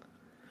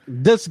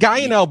this guy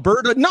in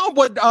Alberta. No,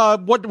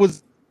 what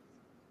was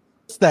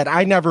that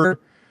I never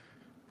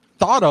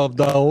thought of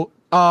though?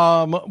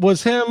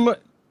 Was him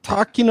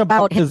talking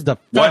about his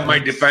defense. What my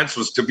defense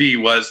was to be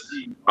was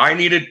I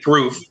needed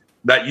proof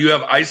that you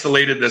have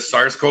isolated the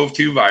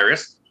SARS-CoV-2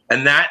 virus,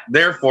 and that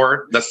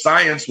therefore the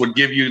science would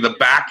give you the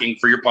backing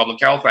for your public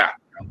health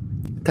act.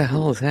 what the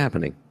hell is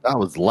happening? that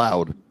was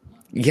loud.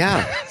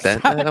 Yeah,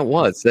 that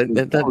was.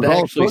 That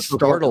actually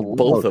startled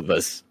both of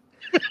us.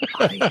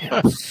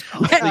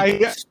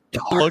 I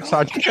looks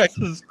on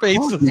Jackson's face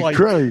is like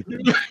Cray.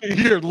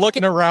 you're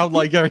looking around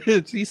like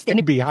is he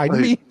standing behind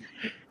me?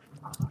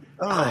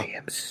 I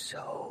am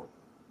so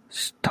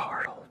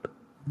startled.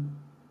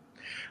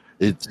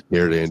 It's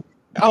scared in.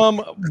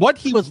 What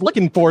he was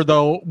looking for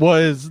though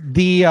was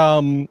the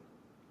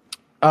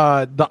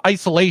the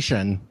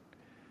isolation.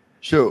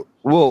 So,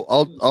 well,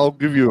 I'll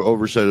give you an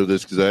oversight of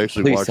this because I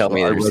actually Please watched. tell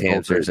me I there's read the whole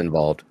hamsters thing.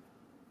 involved.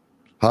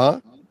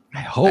 Huh? I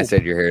hope. I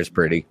said your hair is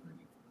pretty.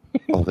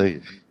 Oh,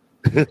 thank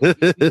you.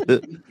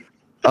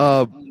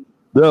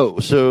 No,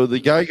 so the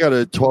guy got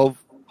a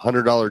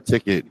 $1,200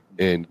 ticket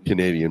in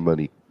Canadian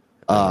money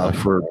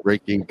for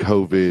breaking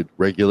COVID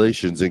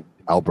regulations in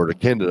Alberta,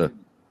 Canada.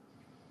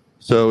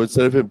 So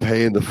instead of him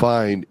paying the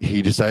fine,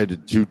 he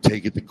decided to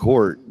take it to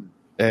court.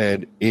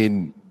 And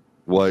in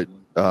what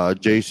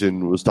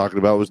Jason was talking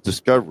about was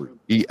discovery.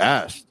 He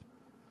asked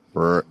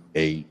for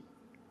a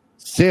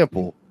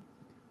sample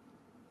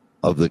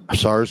of the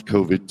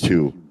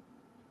SARS-CoV-2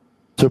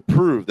 to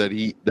prove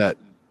that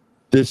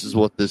this is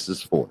what this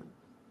is for,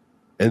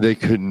 and they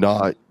could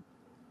not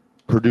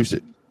produce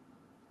it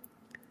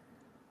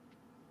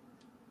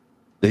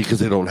because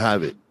they don't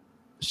have it.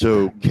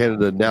 So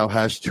Canada now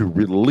has to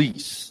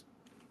release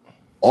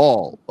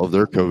all of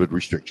their COVID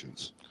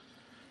restrictions.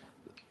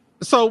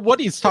 So what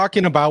he's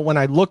talking about when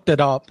I looked it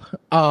up,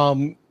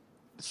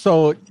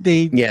 so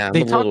they Yeah, I'm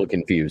they a little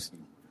confused.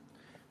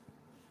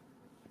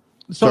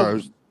 Sorry, I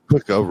was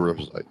quick over. I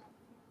was like,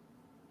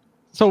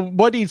 So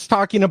what he's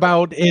talking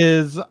about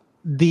is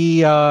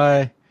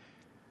the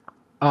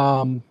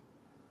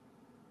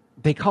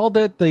they called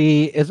it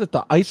the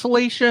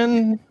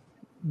isolation,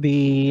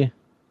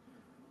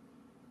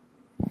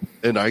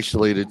 an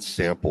isolated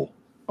sample.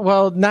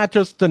 well, not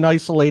just an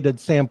isolated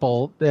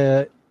sample.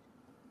 I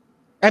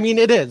mean,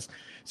 it is.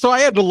 So I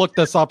had to look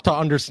this up to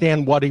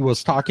understand what he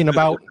was talking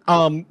about.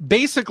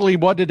 Basically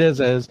what it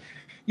is,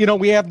 you know,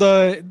 we have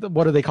the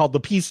what are they called? The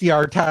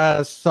PCR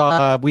tests.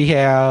 We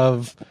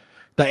have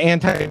the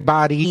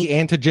antibody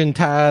antigen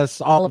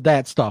tests, all of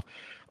that stuff.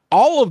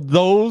 All of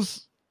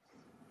those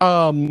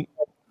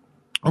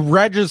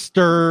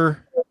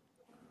register.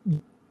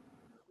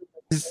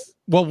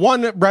 Well,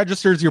 one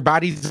registers your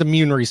body's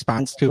immune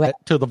response to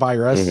the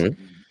virus.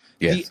 Mm-hmm.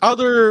 Yes. The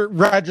other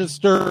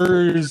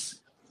registers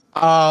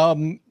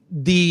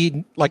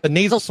the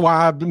nasal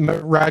swab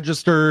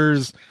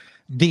registers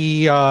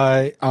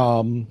the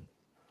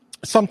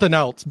something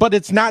else, but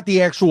it's not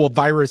the actual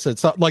virus.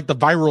 It's like the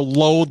viral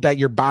load that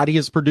your body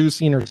is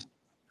producing, or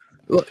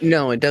Well,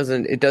 no, it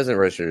doesn't. It doesn't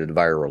register the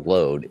viral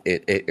load.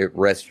 It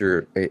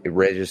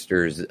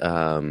registers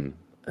the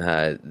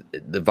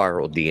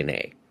viral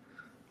DNA.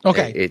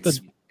 okay.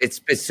 It's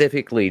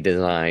specifically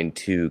designed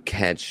to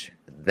catch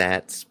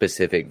that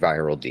specific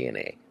viral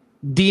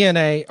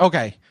DNA.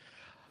 Okay.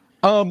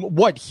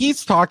 What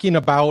he's talking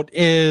about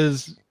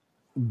is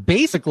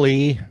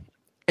basically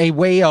a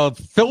way of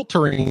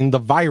filtering the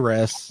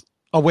virus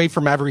away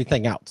from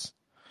everything else.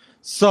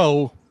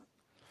 So,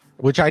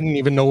 which I didn't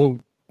even know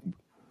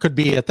could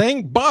be a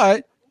thing,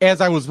 but as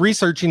I was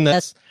researching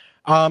this,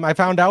 I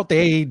found out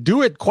they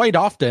do it quite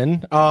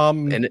often.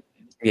 In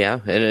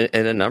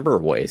a number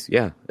of ways.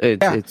 Yeah,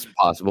 it's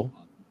possible.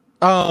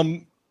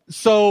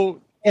 So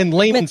in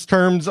layman's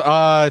terms,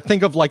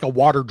 think of like a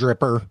water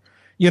dripper,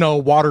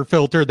 water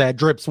filter that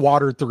drips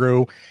water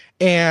through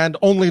and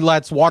only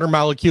lets water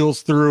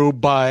molecules through,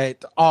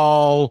 but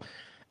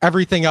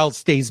everything else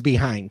stays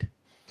behind.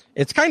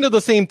 It's kind of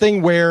the same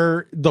thing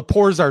where the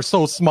pores are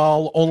so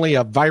small, only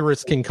a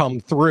virus can come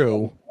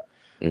through,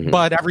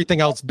 but everything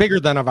else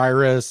bigger than a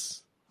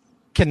virus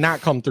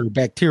cannot come through.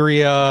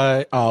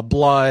 Bacteria,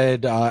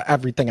 blood,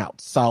 everything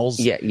else,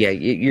 cells. Yeah.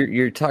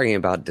 You're talking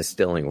about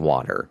distilling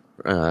water.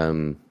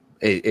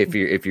 If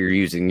you're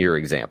using your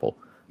example,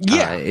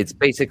 it's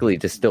basically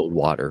distilled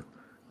water.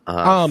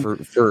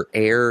 For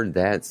air,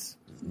 that's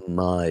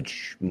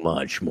much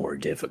more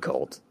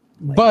difficult.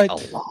 But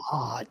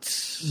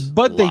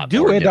they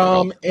do it.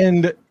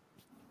 And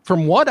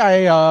from what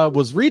I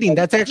was reading,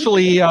 that's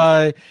actually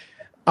how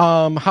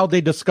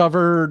they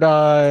discovered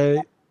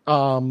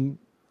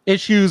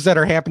issues that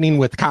are happening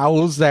with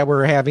cows that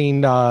were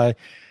having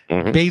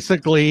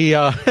basically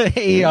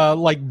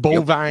like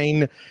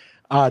bovine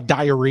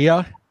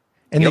diarrhea,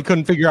 and they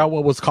couldn't figure out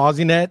what was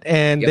causing it,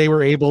 and they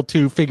were able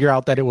to figure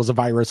out that it was a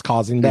virus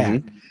causing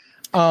that.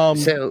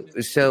 So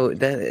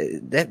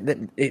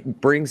that it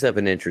brings up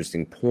an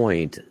interesting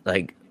point.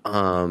 Like,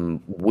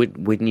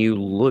 when you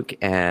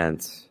look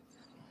at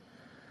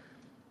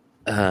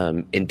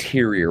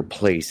interior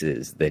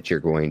places that you're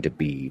going to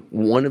be,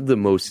 one of the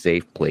most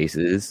safe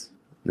places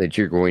that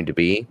you're going to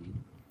be,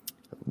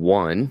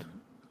 1,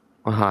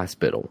 a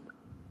hospital,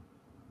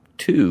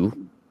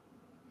 2,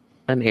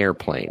 an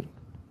airplane.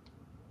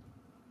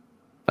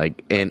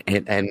 Like, and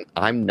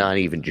I'm not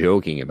even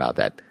joking about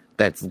that.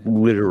 That's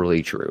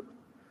literally true.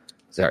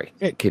 Sorry,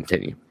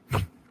 continue.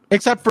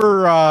 Except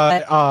for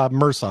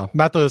MRSA,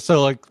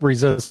 methicillin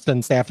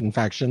resistant staph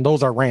infection.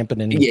 Those are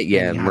rampant in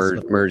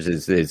MERS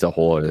is a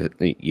whole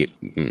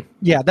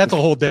yeah, that's a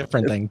whole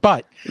different thing.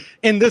 But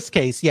in this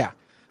case, yeah.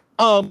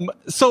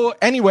 So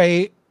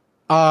anyway,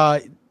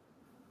 that's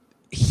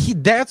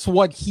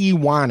what he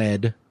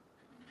wanted,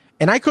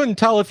 and I couldn't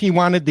tell if he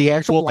wanted the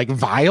actual like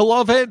vial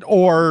of it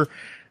or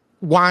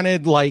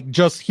wanted like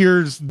just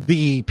here's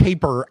the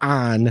paper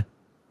on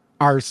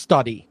our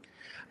study.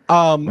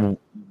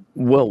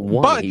 Well,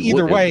 one, But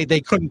either way,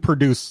 they couldn't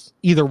produce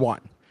either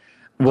one.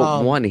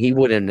 Well, one, he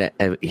would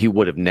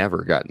have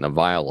never gotten a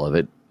vial of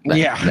it.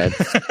 That's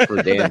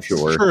for damn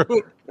sure.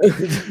 True.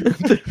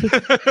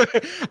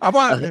 I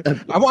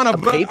want a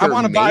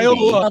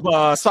vial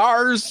of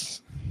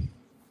SARS.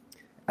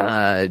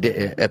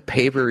 A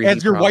paper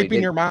as you're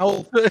wiping your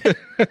mouth.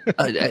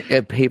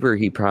 a paper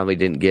he probably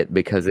didn't get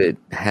because it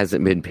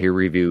hasn't been peer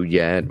reviewed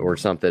yet or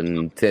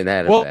something to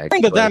that effect.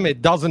 Well, to them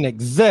it doesn't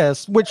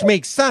exist, which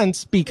makes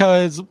sense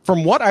because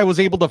from what I was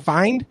able to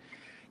find,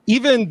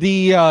 even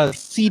the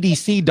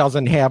CDC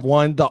doesn't have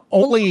one. The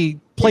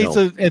only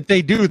places if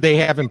they do, they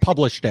haven't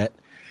published it.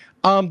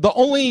 The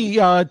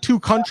only two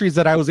countries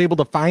that I was able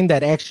to find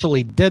that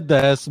actually did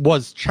this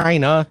was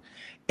China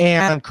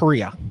and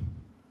Korea.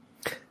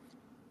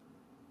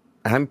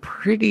 I'm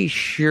pretty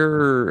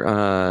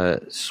sure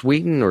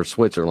Sweden or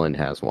Switzerland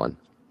has one.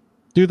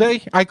 Do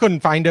they? I couldn't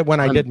find it when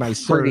I did my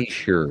search. Pretty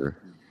sure.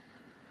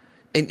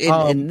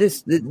 And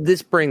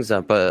this brings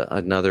up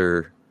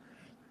another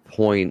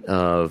point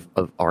of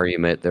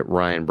argument that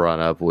Ryan brought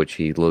up, which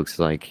he looks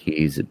like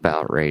he's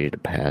about ready to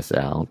pass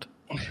out.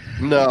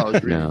 No.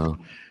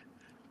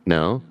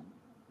 No.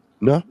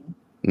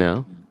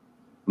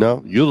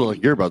 You look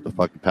like you're about to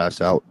fucking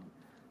pass out.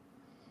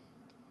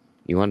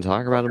 You want to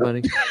talk about it,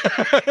 buddy?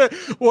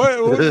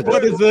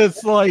 what is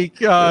this, like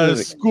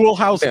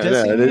schoolhouse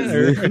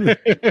dissing?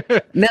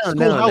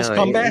 Schoolhouse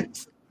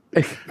comebacks?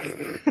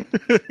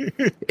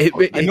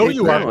 I know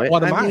you are.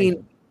 What am I?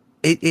 Mean,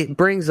 it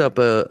brings up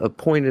a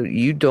point of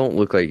you don't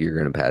look like you're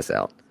going to pass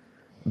out,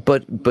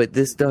 but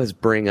this does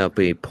bring up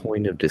a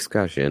point of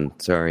discussion.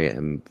 Sorry,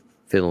 I'm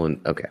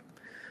feeling okay.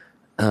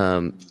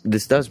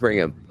 This does bring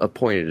up a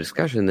point of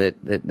discussion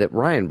that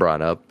Ryan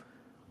brought up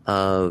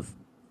of.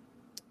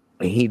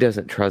 He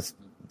doesn't trust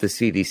the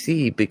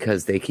CDC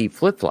because they keep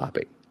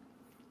flip-flopping.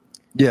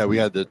 Yeah, we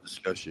had that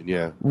discussion,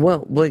 yeah.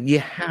 Well, you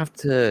have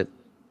to,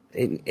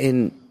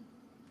 and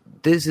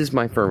this is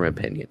my firm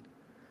opinion.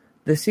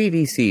 The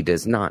CDC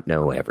does not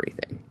know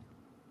everything.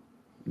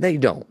 They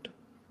don't.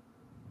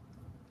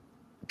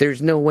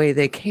 There's no way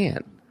they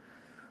can.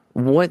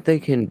 What they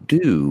can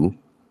do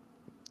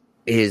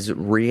is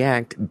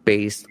react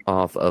based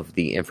off of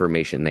the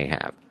information they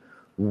have.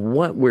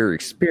 What we're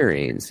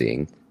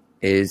experiencing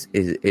is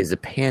a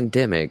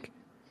pandemic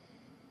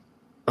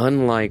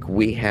unlike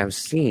we have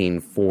seen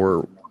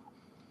for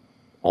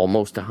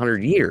almost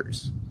 100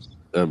 years.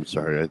 I'm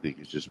sorry, I think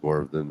it's just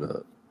more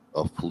than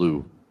a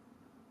flu.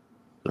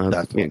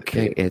 That's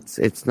okay.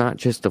 It's not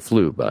just a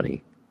flu,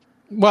 buddy.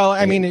 Well,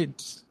 I mean,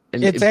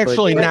 it's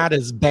actually not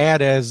as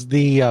bad as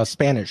the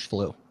Spanish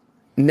flu.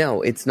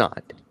 No, it's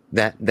not.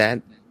 That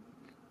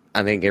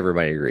I think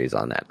everybody agrees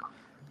on that.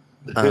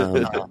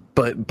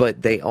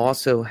 But they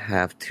also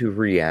have to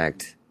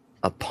react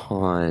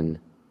upon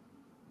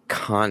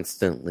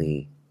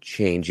constantly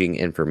changing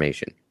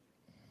information.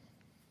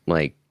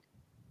 Like,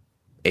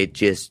 it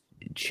just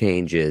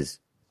changes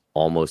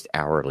almost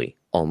hourly,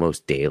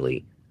 almost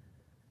daily.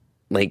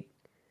 Like,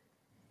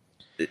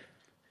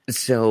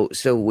 so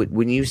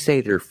when you say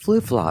they're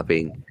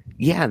flip-flopping,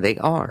 yeah, they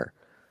are.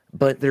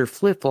 But they're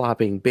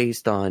flip-flopping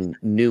based on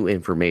new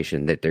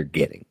information that they're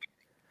getting.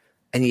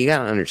 And you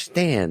got to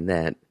understand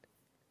that.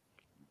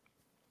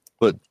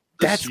 But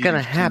that's going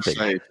to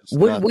happen.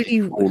 What do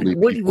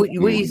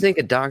you think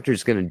a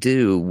doctor's going to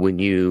do when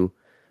you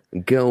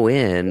go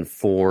in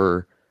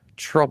for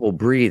trouble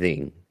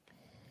breathing?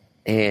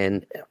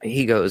 And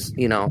he goes,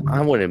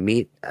 I want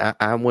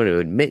to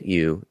admit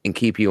you and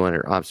keep you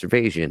under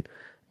observation.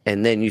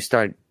 And then you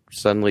start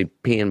suddenly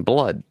peeing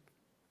blood.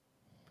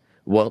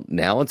 Well,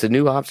 now it's a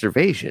new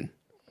observation.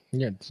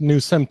 Yeah, it's a new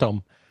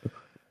symptom.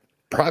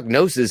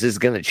 Prognosis is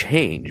going to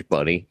change,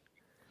 buddy.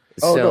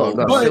 So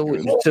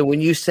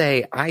when you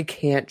say, I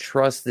can't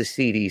trust the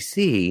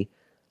CDC,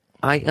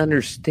 I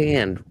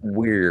understand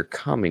where you're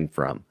coming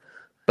from.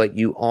 But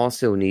you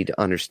also need to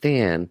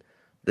understand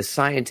the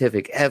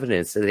scientific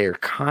evidence that they're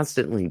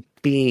constantly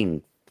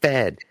being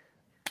fed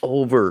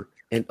over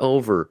and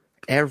over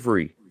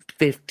every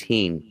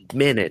 15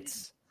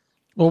 minutes.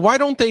 Well, why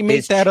don't they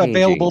make that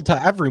available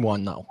to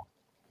everyone, though?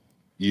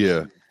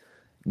 Yeah.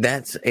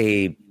 That's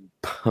a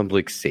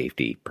public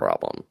safety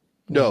problem.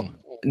 No.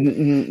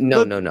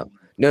 No.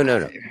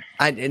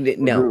 I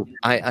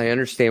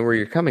understand where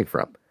you're coming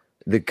from.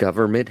 The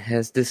government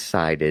has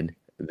decided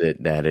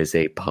that is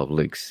a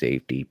public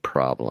safety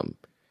problem.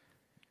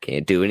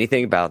 Can't do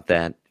anything about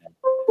that.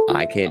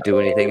 I can't do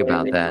anything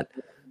about that.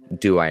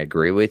 Do I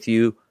agree with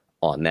you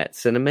on that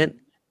sentiment?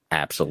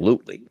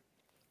 Absolutely.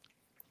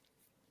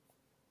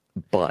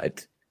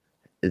 But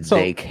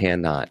they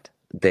cannot.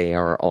 They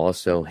are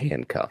also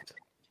handcuffed.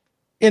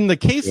 In the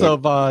case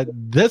of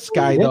this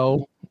guy,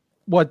 though,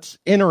 what's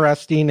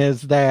interesting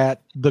is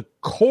that the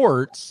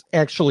courts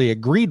actually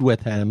agreed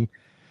with him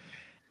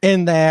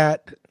in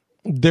that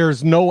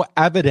there's no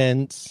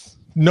evidence,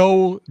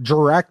 no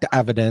direct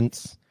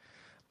evidence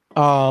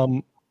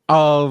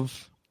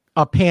of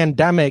a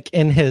pandemic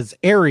in his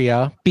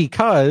area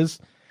because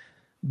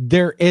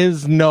there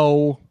is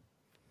no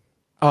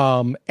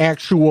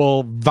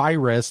actual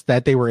virus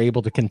that they were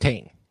able to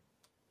contain,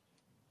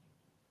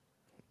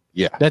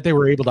 Yeah. that they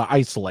were able to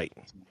isolate.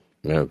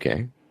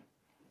 Okay.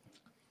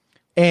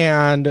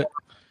 And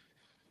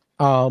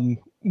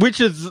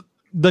which is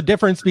the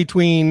difference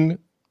between,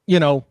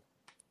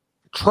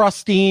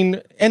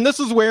 trusting, and this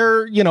is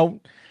where,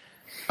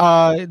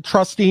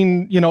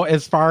 trusting,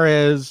 as far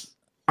as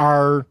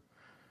our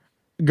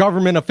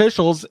government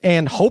officials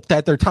and hope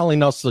that they're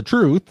telling us the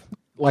truth.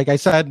 Like I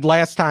said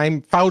last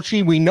time,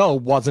 Fauci, we know,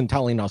 wasn't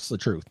telling us the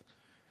truth.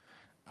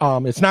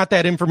 It's not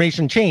that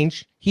information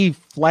changed. He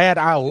flat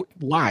out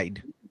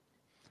lied.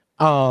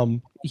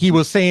 He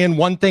was saying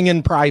one thing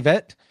in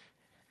private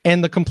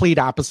and the complete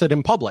opposite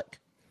in public.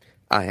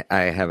 I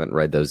haven't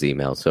read those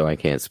emails, so I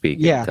can't speak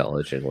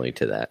intelligently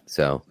to that.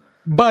 So,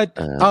 but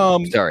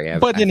sorry,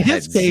 but in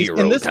his case,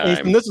 and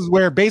this is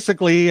where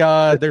basically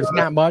there's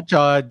not much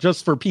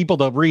just for people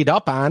to read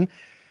up on,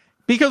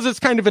 because it's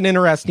kind of an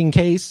interesting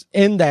case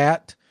in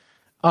that,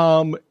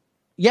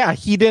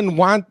 he didn't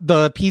want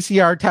the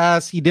PCR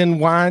test, he didn't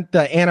want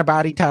the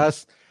antibody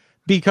test,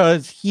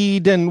 because he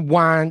didn't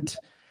want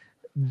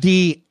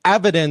the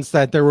evidence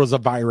that there was a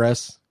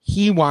virus.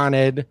 He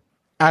wanted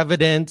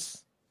evidence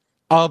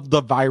of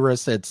the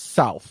virus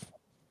itself.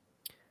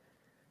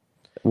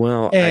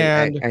 Well,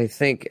 and I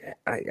think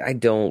I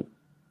don't.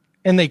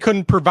 And they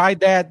couldn't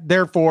provide that.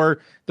 Therefore,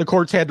 the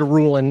courts had to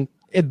rule in,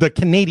 the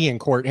Canadian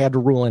court had to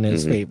rule in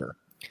his favor.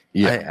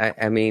 Yeah.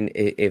 I mean,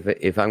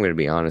 if I'm going to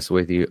be honest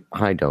with you,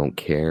 I don't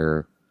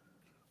care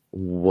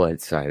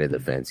what side of the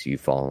fence you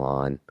fall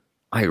on.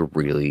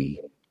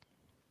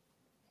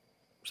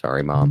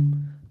 Sorry,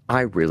 Mom.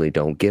 I really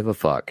don't give a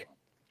fuck.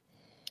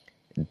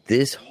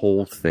 This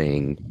whole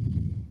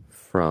thing,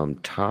 from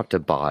top to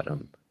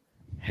bottom,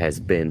 has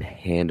been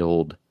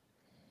handled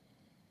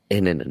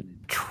in an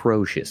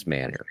atrocious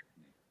manner.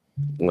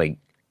 Like,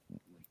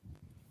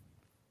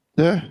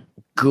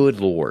 good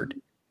Lord.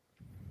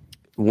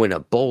 When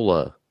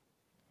Ebola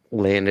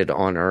landed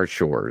on our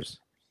shores,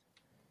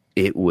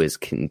 it was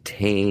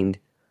contained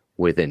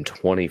within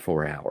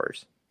 24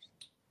 hours.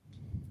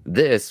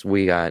 This,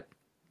 we got,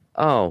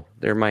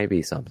 there might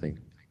be something.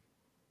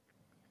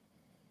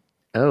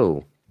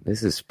 Oh,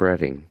 this is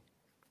spreading.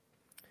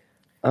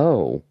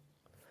 Oh,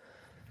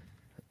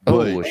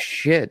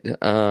 shit.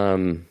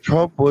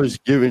 Trump was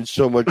given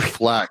so much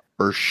flack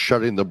for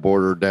shutting the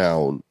border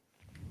down.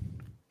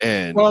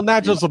 And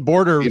not just the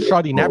border,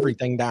 shutting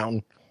everything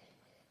down.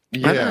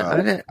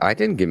 Yeah. I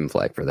didn't give him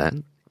flack for that.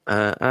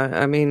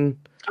 I mean...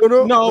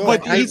 No,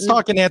 but he's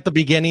talking at the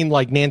beginning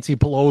like Nancy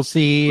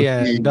Pelosi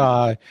and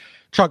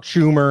Chuck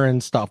Schumer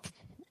and stuff.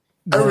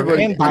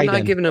 Everybody, and I'm Biden.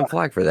 not giving him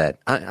flack for that.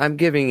 I'm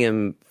giving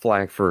him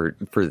flack for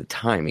the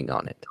timing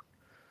on it.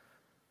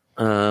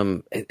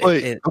 So in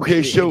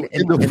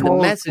the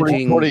fall of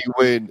 2020,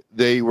 when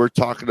they were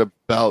talking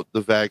about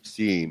the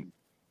vaccine,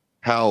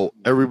 how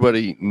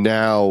everybody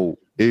now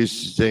is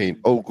saying,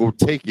 "Oh, go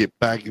take it."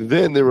 Back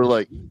then, they were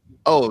like,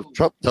 "Oh, if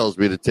Trump tells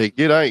me to take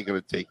it, I ain't going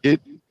to take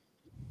it."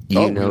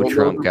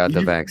 Trump got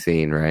the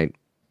vaccine, right?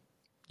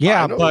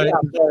 Yeah, but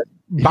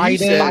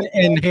Biden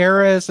and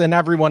Harris and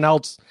everyone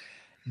else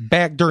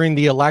back during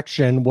the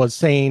election was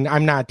saying,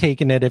 "I'm not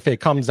taking it if it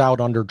comes out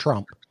under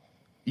Trump."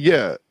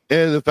 Yeah,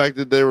 and the fact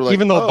that they were like,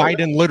 even though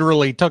Biden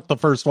literally took the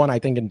first one, I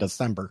think in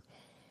December.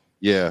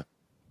 Yeah.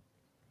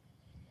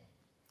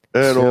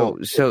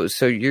 And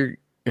so you're.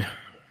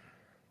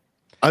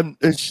 I'm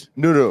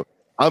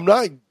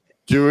not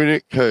doing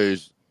it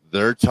because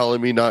they're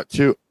telling me not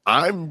to.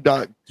 I'm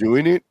not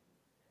doing it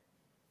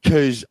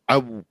because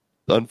I'm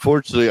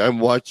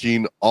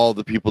watching all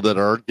the people that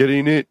are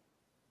getting it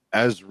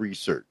as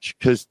research,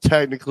 because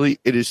technically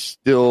it is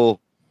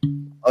still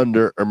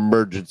under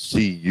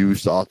emergency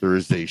use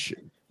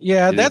authorization.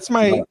 Yeah, that's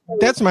my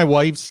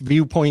wife's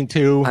viewpoint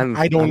too.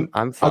 I don't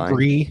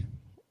agree.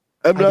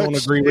 I don't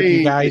agree with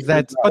you guys.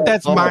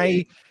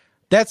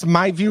 That's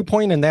my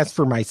viewpoint, and that's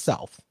for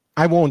myself.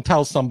 I won't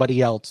tell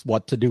somebody else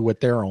what to do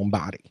with their own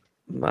body.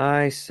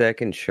 My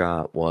second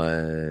shot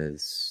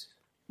was...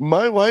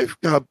 My wife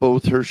got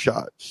both her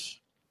shots,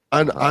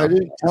 and I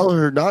didn't tell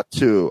her not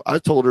to. I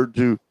told her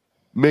to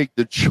make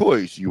the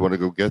choice. You want to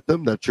go get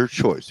them? That's your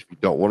choice. If you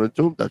don't want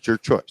to do them, that's your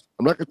choice.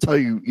 I'm not going to tell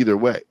you either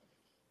way,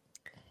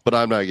 but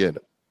I'm not getting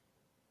it.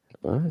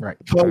 Right.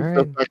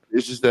 The fact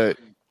is just that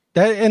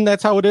and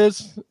that's how it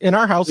is in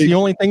our house. The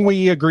only thing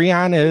we agree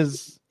on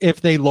is if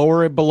they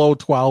lower it below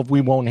 12,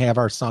 we won't have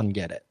our son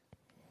get it.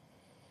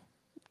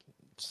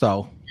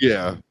 So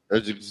yeah,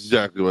 that's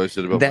exactly what I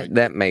said about that.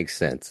 That makes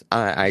sense.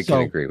 I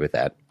can agree with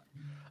that.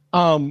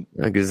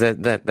 Because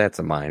that's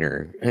a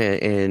minor,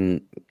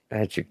 and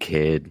that's your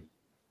kid.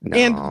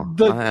 No,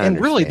 and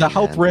really the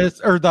health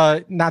risk, or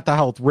not the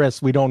health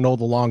risk. We don't know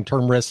the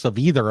long-term risks of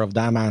either of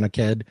them on a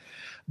kid,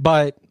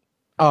 but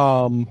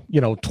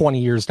 20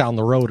 years down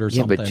the road or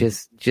something. Yeah,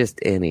 but just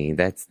any.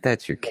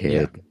 That's your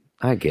kid. Yeah.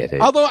 I get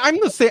it. Although I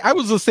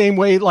was the same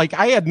way. Like,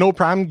 I had no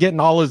problem getting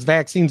all his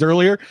vaccines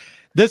earlier.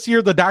 This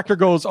year, the doctor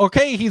goes,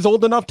 okay, he's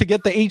old enough to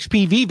get the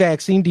HPV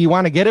vaccine. Do you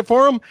want to get it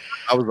for him?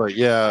 I was like,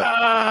 yeah.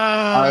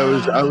 I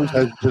was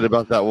hesitant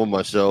about that one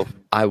myself.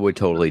 I would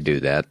totally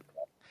do that.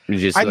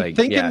 Just I'm like,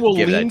 thinking yeah, we'll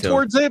give that lean to him.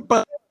 towards it,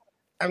 but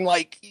I'm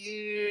like,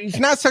 he's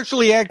not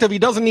sexually active. He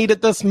doesn't need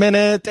it this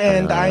minute,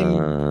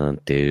 and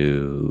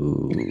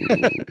Dude.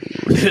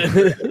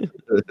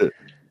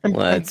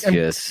 Let's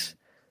just.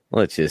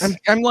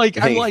 I'm like,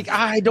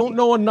 I don't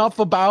know enough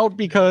about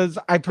because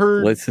I've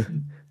heard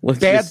Let's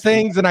bad just,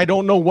 things, and I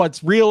don't know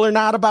what's real or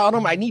not about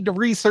them. I need to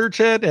research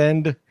it,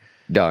 and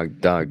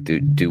Dog.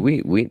 Do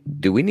we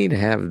need to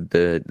have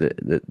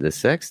the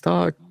sex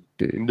talk?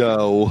 Dude,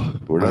 No,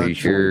 we're not. are you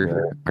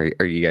sure?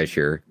 Are you guys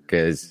sure?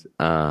 Because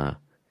I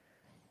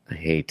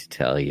hate to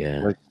tell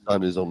you. My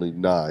son is only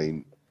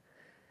 9.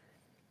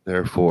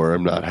 Therefore,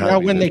 I'm not now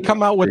having when it. they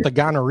come out with the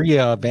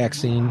gonorrhea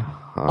vaccine,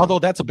 although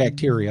that's a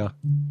bacteria,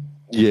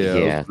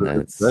 Yeah,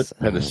 that's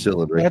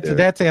penicillin right there.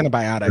 that's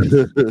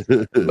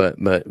antibiotic.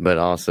 but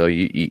also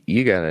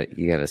you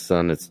got a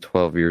son that's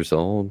 12 years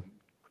old.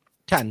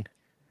 10.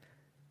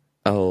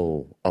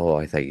 Oh,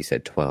 I thought you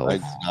said 12.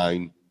 Mine's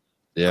 9.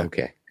 Yeah.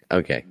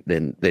 Okay.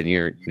 Then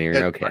you're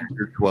okay.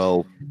 You're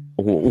 12.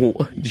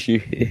 What'd you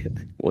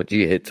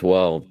hit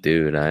 12,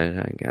 dude?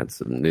 I got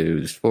some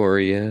news for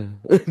you.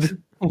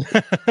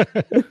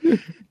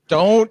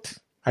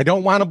 I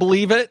don't want to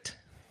believe it.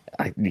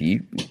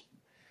 You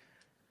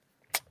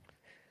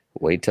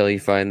wait till you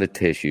find the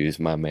tissues,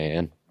 my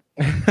man.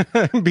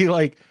 Be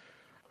like,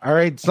 all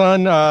right,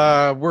 son,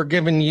 we're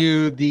giving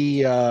you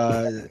the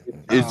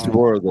It's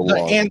more of the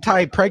law.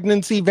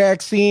 anti-pregnancy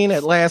vaccine.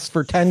 It lasts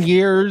for 10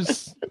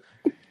 years.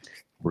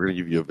 We're gonna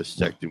give you a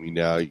vasectomy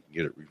now. You can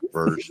get it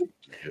reversed.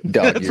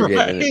 Dog, That's you're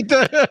getting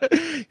right.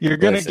 it. You're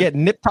gonna Listen. get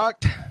nip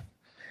tucked.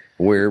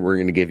 We're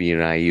gonna give you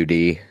an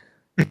IUD.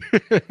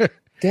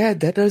 Dad,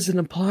 that doesn't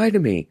apply to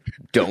me.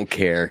 Don't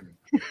care.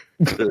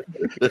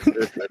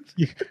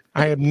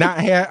 I am not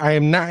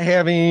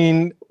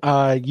having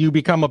you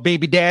become a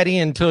baby daddy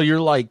until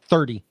you're like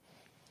 30.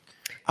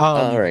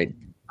 All right.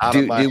 Out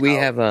of my Do we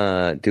house. have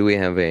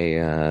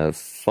a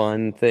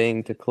fun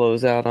thing to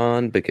close out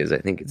on? Because I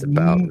think it's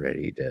about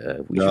ready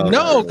to.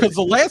 No, because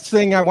the last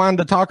thing I wanted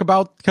to talk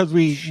about, because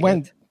we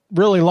went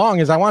really long,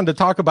 is I wanted to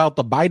talk about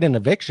the Biden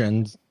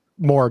evictions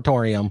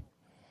moratorium.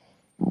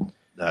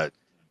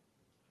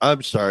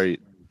 I'm sorry.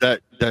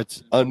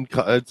 That's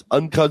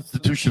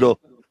unconstitutional.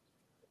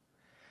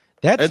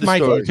 That's End of my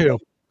story. thing too.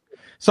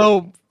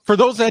 So for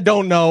those that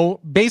don't know,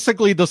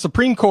 basically the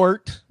Supreme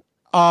Court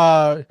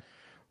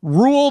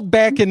ruled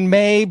back in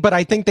May, but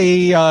I think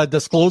they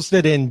disclosed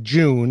it in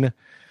June,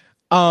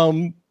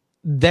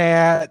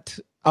 that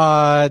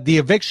the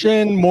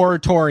eviction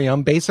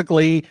moratorium,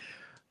 basically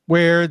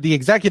where the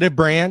executive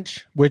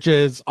branch, which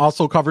is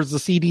also covers the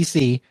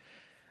CDC,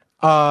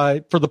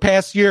 for the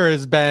past year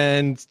has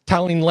been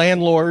telling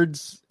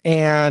landlords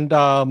and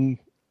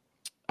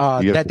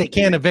that they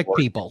can't evict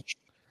people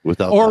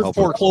Without the or help of-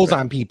 foreclose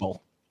on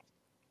people.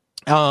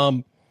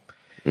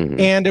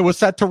 And it was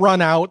set to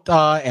run out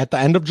at the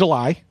end of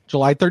July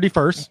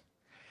 31st.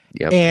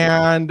 Yep.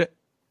 And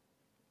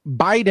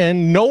Biden,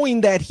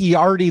 knowing that he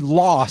already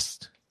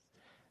lost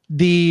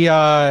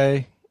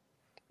the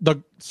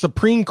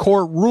Supreme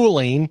Court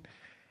ruling,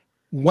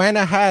 went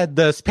ahead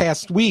this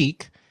past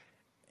week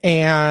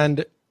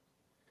and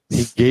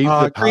He gave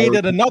the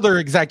created power- another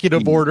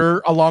executive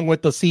order along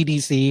with the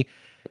CDC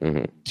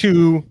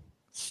to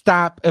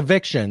stop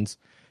evictions.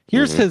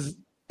 Here's his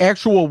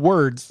actual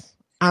words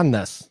on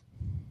this.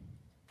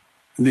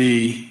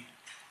 The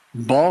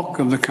bulk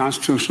of the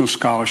constitutional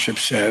scholarship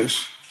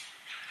says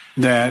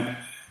that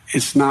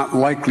it's not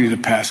likely to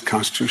pass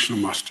constitutional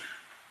muster,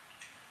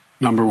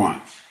 number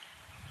one.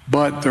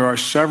 But there are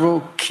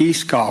several key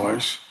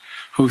scholars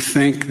who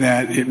think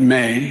that it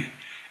may,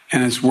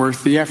 and it's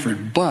worth the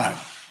effort. But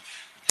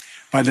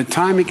by the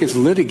time it gets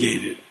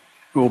litigated,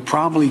 it will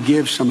probably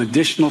give some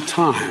additional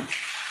time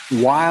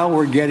while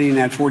we're getting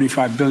that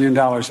 $45 billion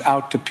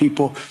out to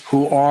people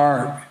who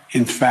are,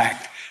 in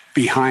fact,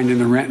 behind in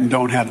the rent and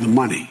don't have the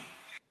money.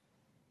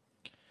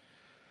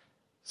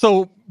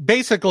 So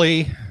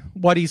basically,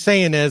 what he's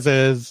saying is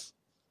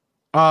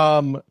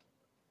the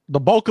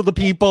bulk of the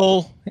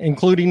people,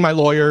 including my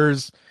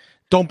lawyers,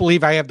 don't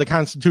believe I have the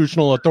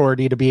constitutional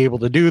authority to be able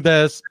to do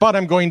this, but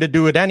I'm going to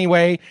do it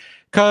anyway,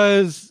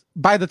 because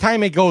by the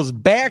time it goes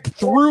back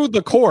through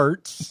the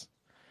courts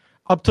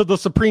up to the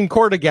Supreme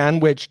Court again,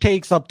 which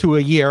takes up to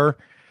a year,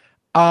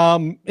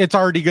 it's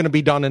already going to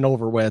be done and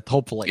over with,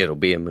 hopefully. It'll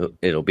be a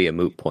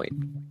moot point.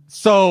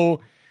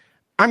 So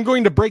I'm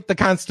going to break the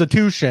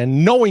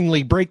Constitution,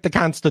 knowingly break the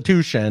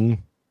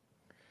Constitution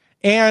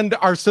and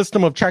our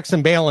system of checks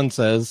and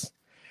balances,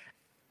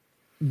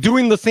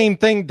 doing the same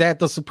thing that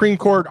the Supreme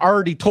Court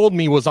already told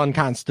me was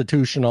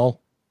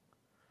unconstitutional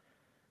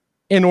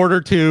in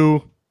order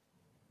to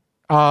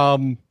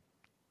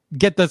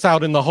get this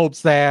out in the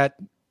hopes that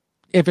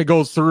if it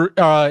goes through,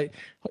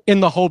 in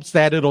the hopes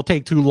that it'll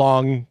take too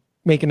long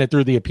making it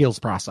through the appeals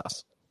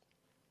process.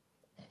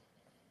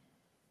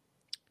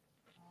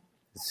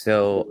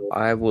 So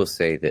I will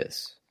say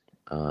this.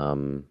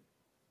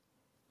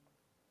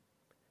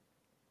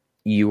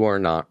 You are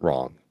not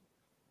wrong.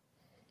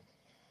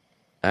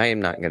 I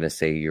am not going to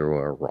say you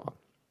are wrong.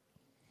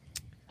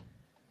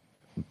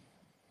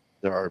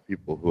 There are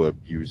people who have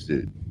used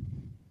it.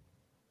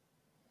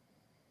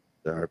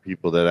 There are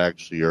people that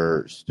actually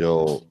are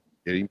still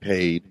getting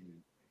paid,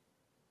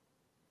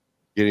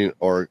 getting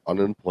or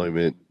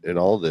unemployment and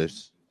all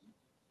this,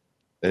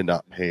 and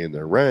not paying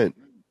their rent.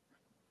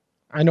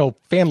 I know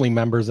family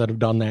members that have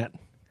done that.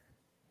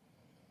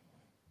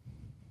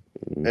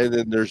 And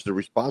then there's the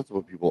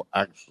responsible people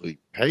actually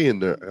paying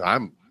their.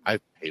 I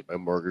paid my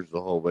mortgage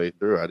the whole way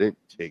through. I didn't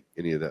take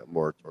any of that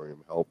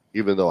moratorium help,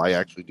 even though I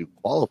actually do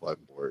qualify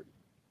for it.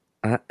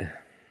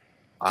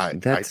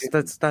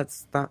 That's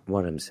not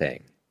what I'm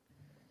saying.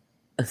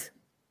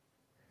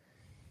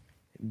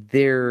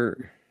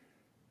 There.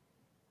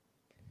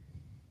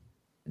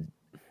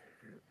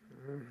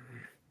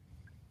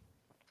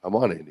 Come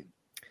on, Andy.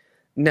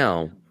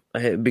 No,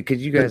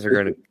 because you guys are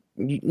going to.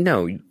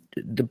 No,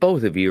 the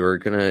both of you are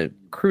going to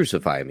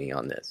crucify me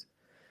on this.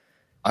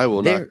 I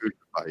will not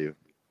crucify you.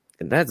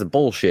 That's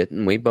bullshit,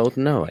 and we both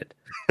know it.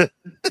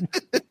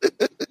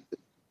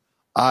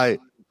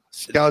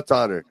 Scout's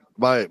honor.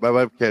 My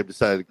webcam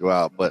decided to go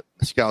out, but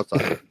Scout's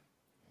honor.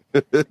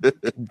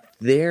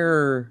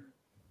 There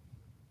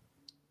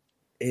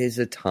is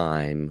a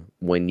time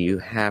when you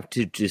have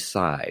to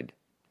decide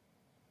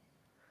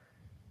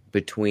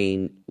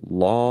between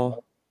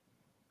law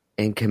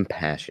and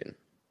compassion.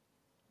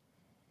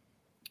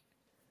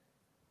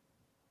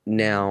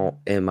 Now,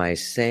 am I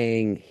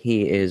saying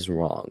he is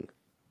wrong?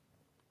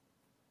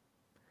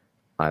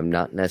 I'm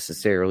not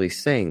necessarily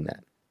saying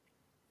that.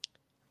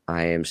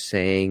 I am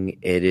saying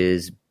it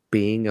is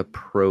being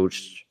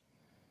approached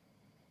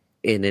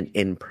in an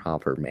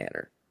improper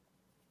manner.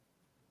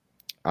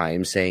 I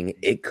am saying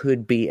it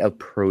could be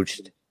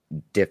approached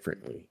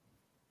differently.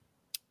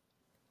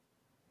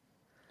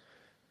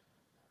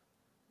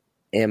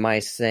 Am I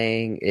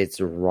saying it's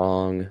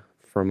wrong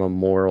from a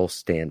moral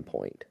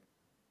standpoint?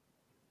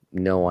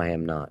 No, I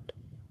am not.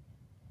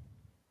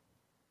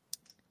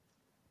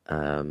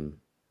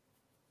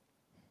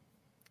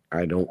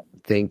 I don't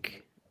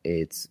think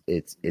it's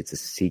a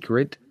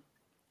secret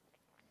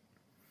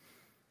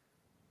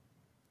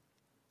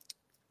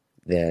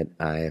that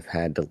I've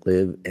had to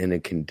live in a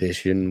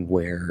condition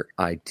where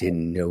I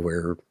didn't know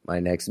where my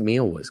next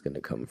meal was going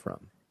to come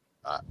from.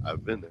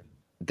 I've been there.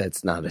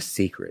 That's not a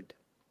secret.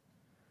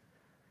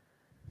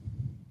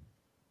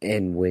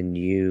 And when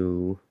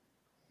you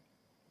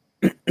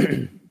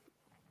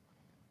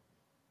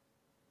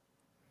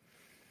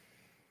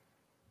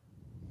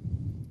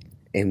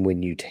and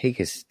when you take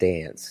a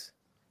stance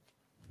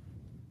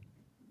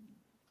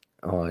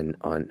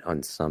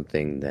on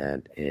something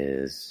that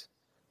is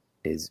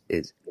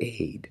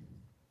aid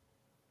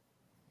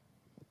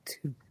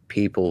to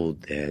people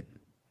that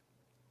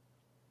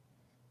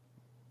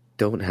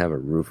don't have a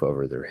roof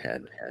over their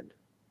head,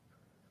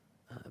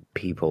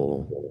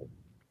 people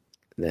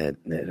that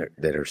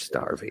are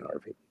starving,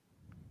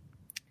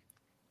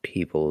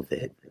 people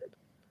that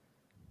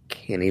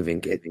can't even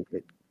get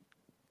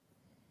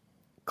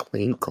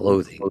clean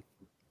clothing.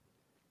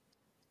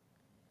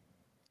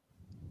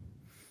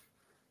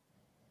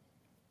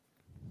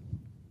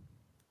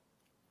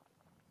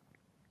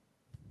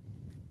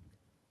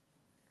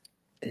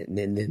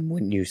 And then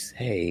when you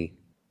say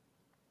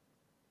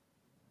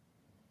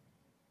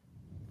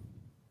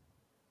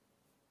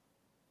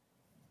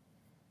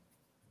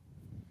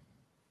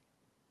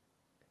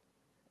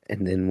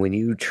and then when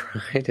you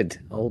try to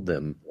tell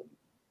them,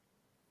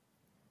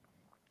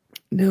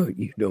 no,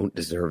 you don't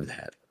deserve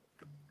that.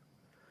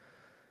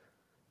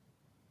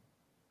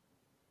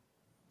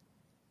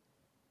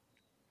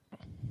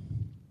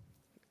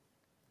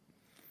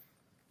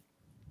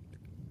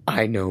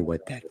 I know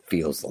what that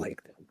feels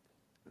like.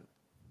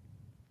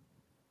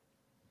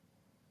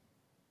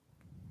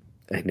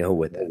 I know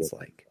what that's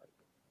like.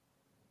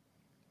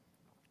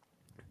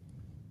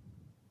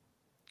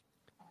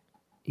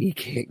 You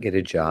can't get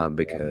a job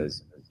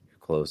because your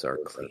clothes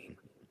aren't clean.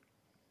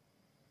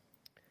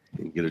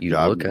 You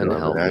look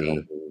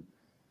unhealthy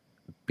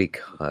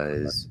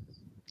because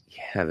you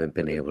haven't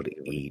been able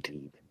to eat.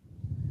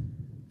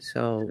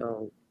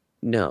 So,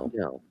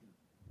 no.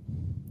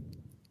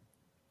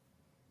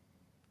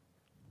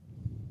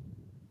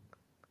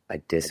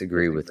 I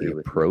disagree with the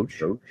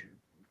approach,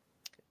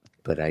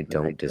 but I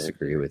don't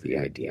disagree with the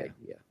idea.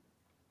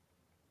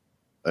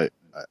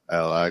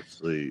 I'll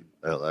actually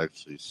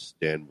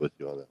stand with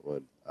you on that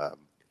one.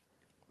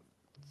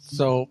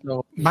 So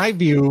my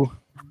view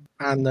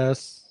on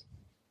this,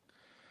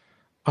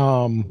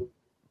 for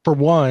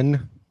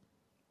one,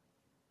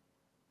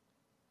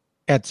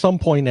 at some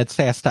point it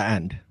has to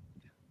end.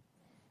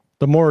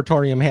 The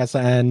moratorium has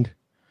to end,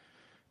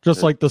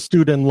 just like the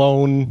student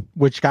loan,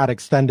 which got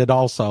extended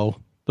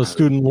also. The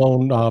student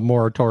loan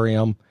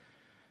moratorium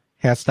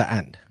has to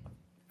end.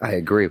 I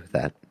agree with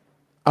that.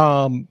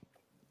 On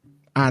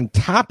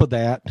top of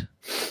that,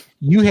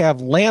 you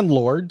have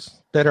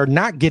landlords that are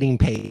not getting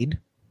paid.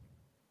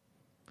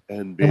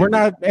 And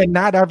And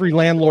not every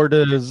landlord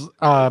is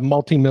a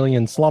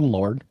multi-million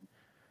slumlord.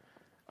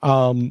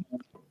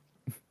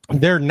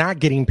 They're not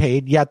getting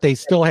paid, yet they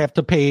still have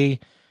to pay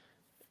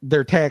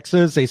their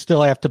taxes. They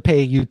still have to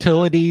pay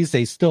utilities.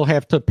 They still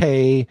have to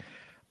pay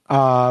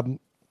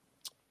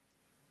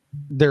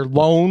their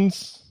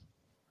loans,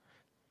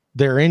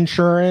 their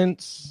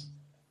insurance,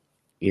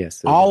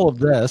 Yes. all of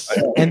this.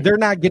 And they're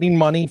not getting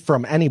money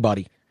from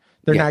anybody.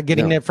 They're not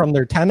getting it from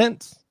their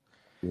tenants.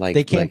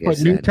 They can't put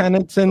new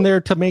tenants in there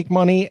to make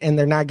money, and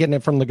they're not getting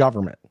it from the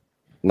government.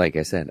 Like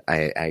I said,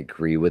 I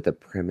agree with the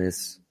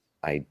premise.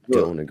 I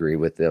don't agree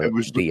with the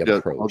approach.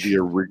 How the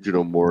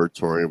original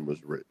moratorium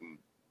was written,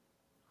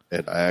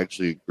 and I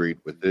actually agreed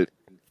with it.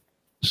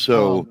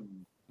 So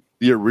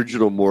the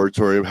original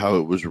moratorium, how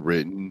it was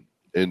written,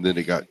 and then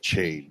it got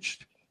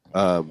changed,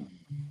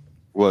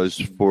 was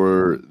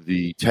for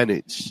the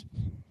tenants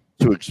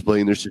to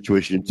explain their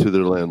situation to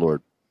their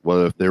landlord,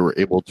 whether if they were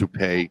able to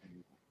pay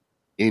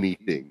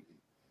anything,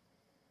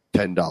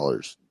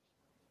 $10,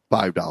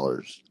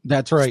 $5.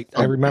 That's right.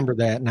 I remember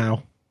that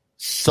now.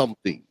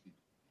 Something.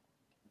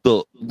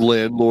 The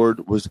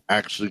landlord was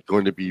actually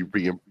going to be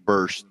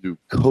reimbursed through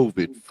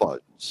COVID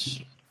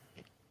funds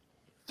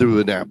through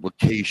an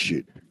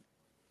application.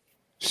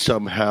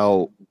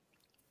 Somehow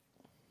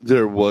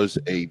there was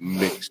a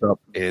mix-up,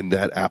 and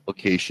that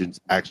applications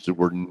actually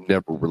were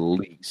never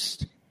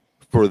released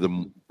for the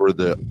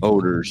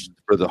owners,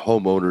 for the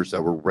homeowners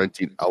that were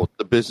renting out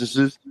the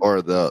businesses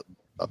or the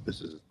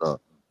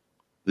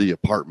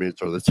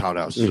apartments or the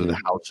townhouses or the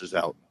houses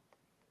out,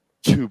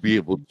 to be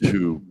able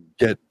to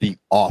get the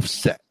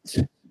offset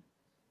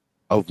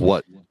of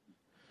what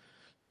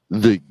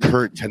the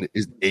current tenant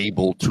is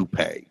able to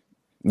pay.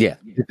 Yeah.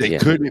 If they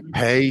couldn't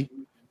pay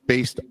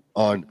based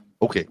on,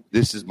 okay,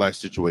 this is my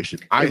situation.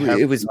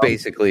 It was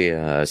basically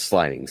a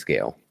sliding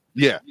scale.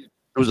 Yeah.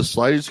 It was a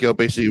sliding scale.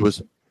 Basically, it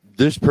was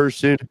this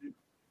person,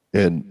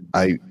 and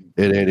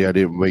Andy, I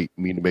didn't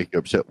mean to make you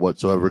upset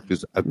whatsoever,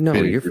 because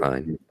you're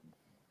fine.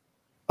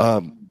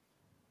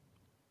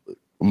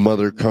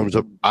 Mother comes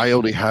up. I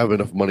only have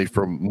enough money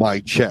from my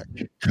check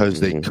because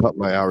they cut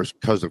my hours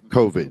because of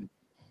COVID.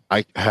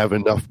 I have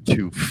enough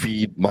to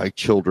feed my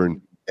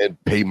children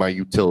and pay my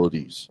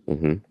utilities.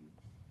 Mm-hmm.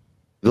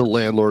 The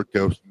landlord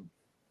goes,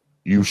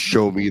 "You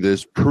show me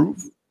this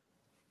proof,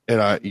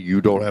 and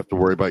you don't have to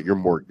worry about your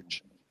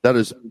mortgage." That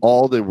is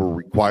all they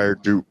were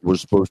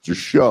was supposed to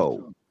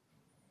show.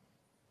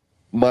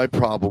 My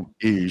problem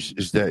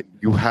is that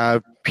you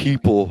have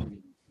people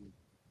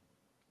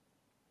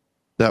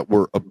that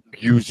were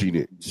abusing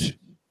it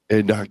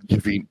and not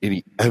giving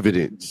any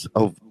evidence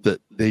of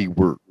that they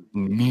were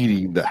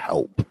needing the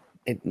help.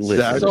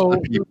 Listen,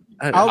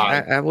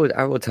 I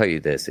will tell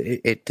you this: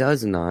 it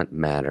does not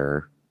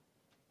matter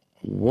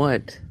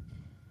what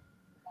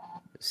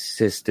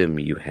system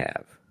you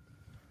have.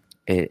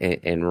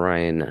 And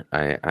Ryan,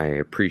 I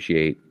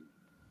appreciate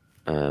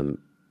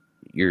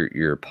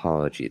your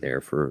apology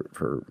there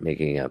for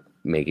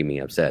making me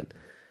upset.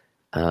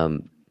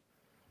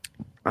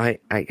 I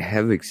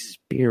have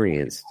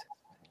experienced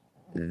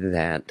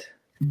that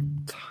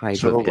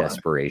type of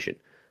desperation.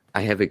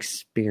 I have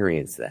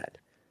experienced that.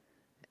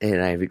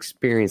 And I've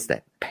experienced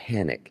that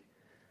panic.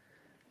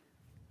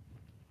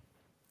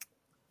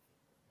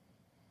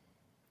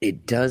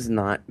 It does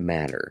not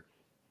matter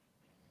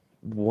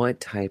what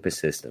type of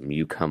system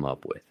you come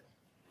up with.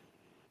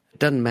 It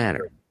doesn't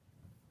matter.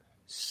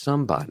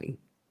 Somebody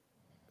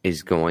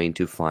is going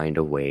to find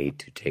a way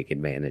to take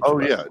advantage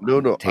of it.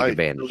 Take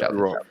advantage of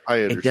it.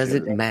 I understand. It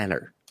doesn't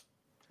matter.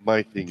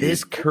 My thing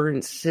this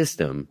current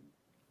system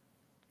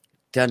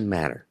doesn't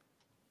matter.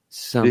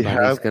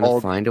 Somebody's going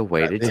to find a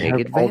way to take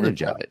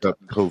advantage of it.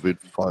 COVID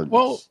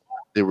funds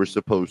they were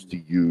supposed to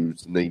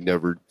use, and they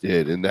never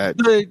did. And that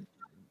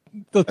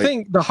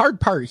the hard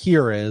part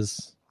here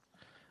is,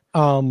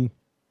 two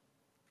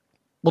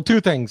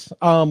things.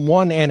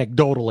 One,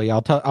 anecdotally,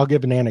 I'll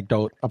give an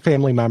anecdote. A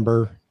family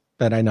member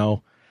that I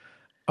know,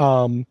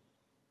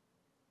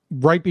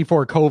 right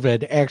before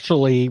COVID,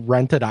 actually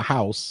rented a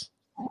house,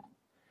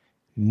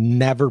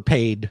 never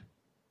paid.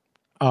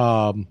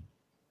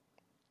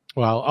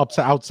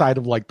 Outside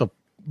of like the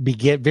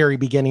very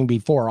beginning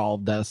before all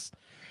of this,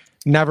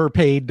 never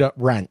paid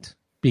rent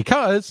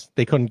because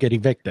they couldn't get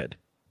evicted.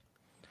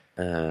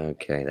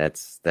 Okay,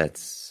 that's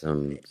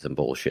some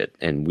bullshit,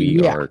 and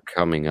we are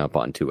coming up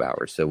on 2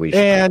 hours, so we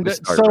should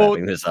start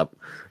wrapping this up.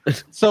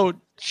 So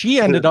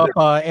she ended up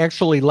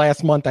actually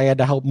last month. I had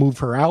to help move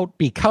her out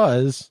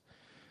because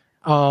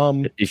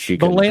she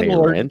couldn't pay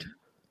her rent.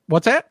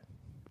 What's that?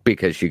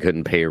 Because she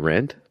couldn't pay her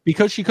rent.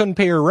 Because she couldn't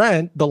pay her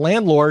rent, the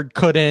landlord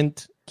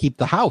couldn't keep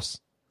the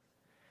house.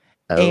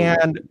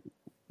 And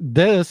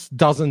this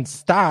doesn't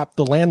stop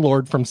the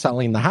landlord from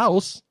selling the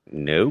house.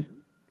 Nope.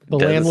 The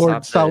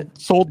landlord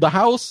sold the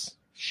house.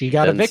 She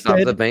got evicted. Stop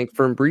the bank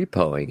from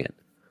repoing it.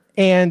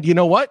 And you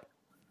know what?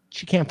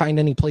 She can't find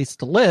any place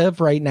to live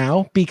right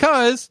now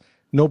because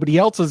nobody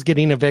else is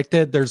getting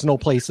evicted, there's no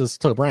places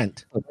to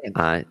rent.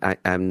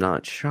 I'm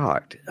not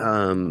shocked.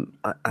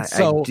 I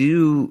So-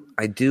 do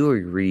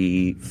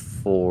agree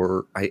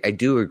I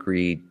do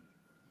agree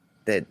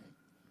that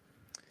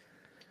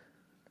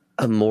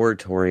a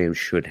moratorium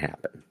should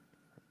happen.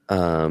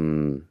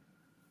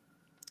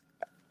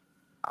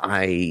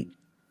 I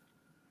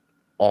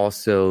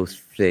also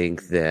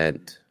think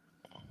that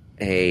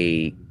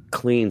a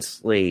clean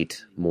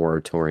slate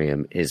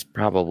moratorium is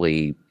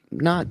probably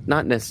not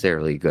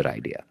necessarily a good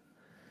idea.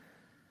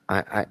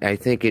 I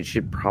think it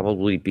should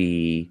probably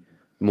be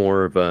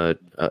more of a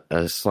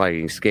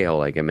sliding scale,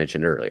 like I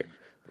mentioned earlier.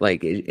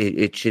 Like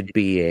it should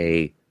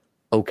be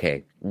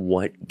okay,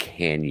 what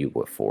can you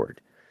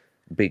afford?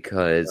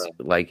 Because,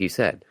 like you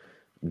said,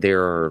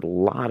 there are a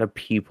lot of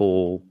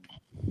people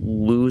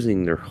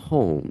losing their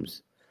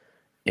homes,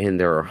 and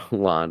there are a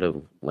lot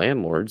of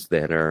landlords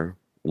that are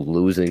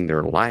losing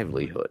their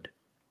livelihood.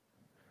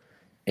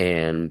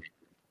 And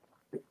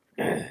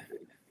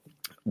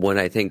what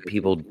I think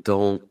people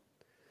don't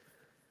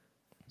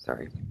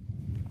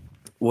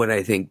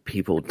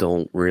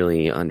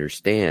really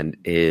understand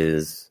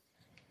is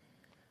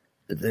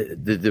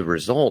the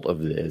result of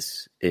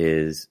this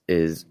is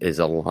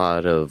a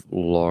lot of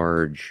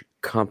large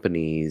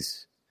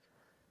companies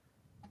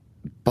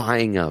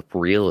buying up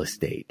real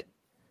estate.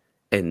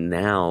 And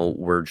now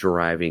we're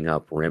driving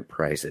up rent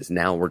prices.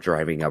 Now we're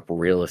driving up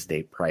real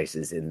estate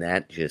prices. And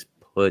that just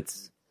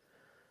puts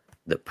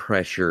the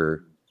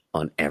pressure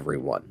on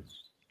everyone.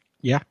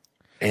 Yeah.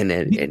 And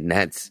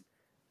that's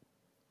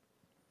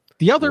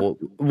The other,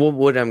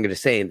 what I'm going to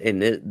say.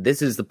 And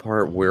this is the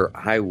part where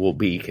I will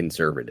be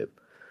conservative.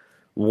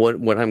 What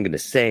I'm going to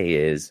say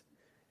is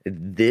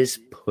this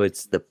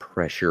puts the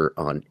pressure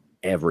on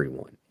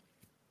everyone.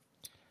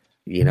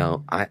 You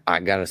know, I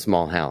got a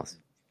small house.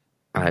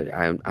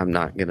 I'm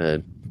not going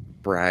to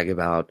brag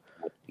about,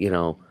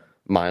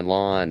 my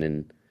lawn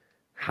and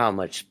how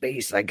much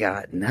space I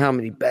got and how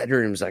many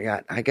bedrooms I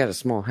got. I got a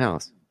small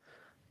house.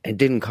 It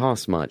didn't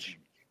cost much.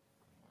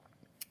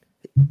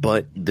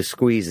 But the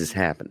squeeze is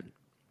happening.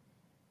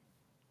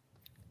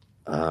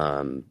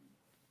 I'm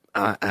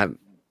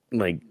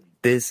like,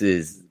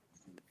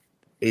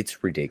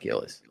 it's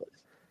ridiculous.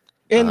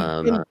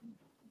 and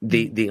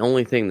The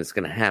only thing that's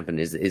going to happen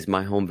is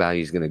my home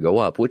value is going to go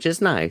up, which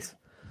is nice,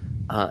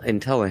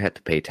 until I have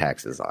to pay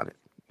taxes on it.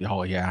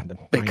 oh yeah,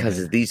 Because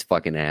of these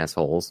fucking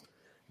assholes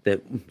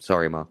that,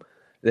 sorry, Mom,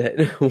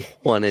 that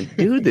want to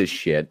do this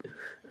shit.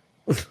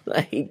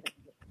 Like,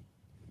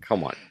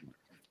 come on.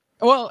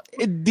 Well,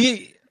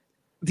 the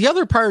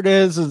other part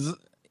is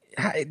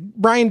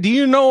Brian, do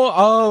you know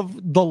of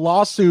the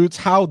lawsuits,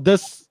 how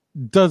this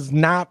does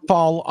not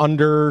fall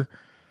under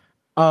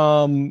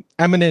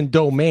eminent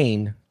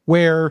domain,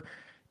 where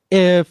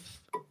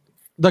if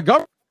the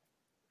government,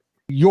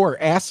 your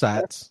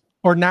assets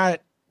or not,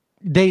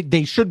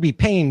 they should be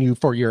paying you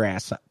for your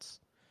assets.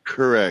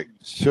 Correct.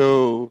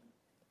 So,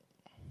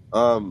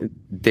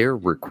 They're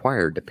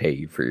required to pay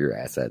you for your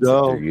assets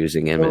No, if they're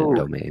using eminent no.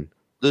 domain.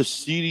 the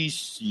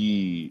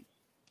CDC,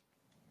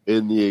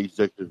 in the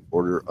executive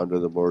order under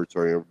the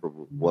moratorium, from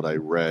what I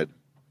read,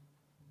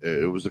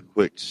 it was a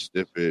quick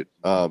snippet.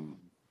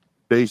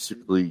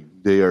 Basically,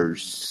 they are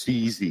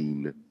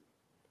seizing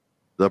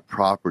the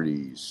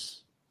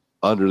properties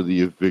under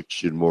the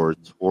eviction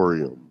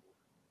moratorium.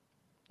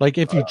 Like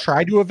if you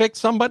try to evict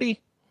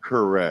somebody,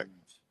 Correct.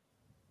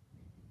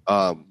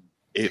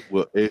 It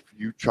will, if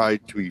you try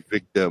to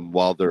evict them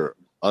while they're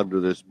under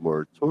this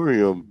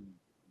moratorium,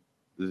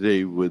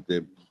 they would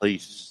then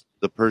place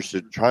the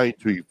person trying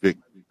to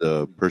evict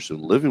the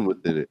person living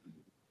within it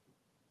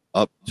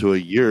up to a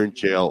year in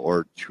jail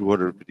or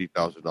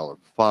 $250,000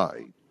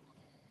 fine.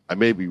 I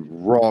may be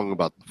wrong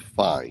about the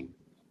fine,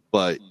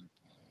 but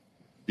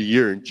the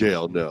year in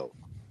jail, no.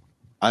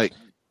 I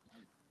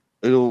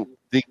don't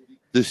think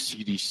the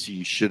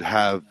CDC should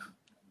have.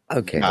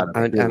 Okay,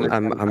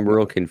 I'm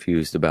real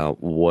confused about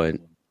what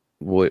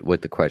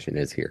the question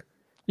is here.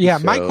 yeah.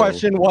 My So-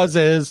 question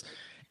is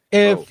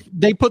if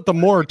they put the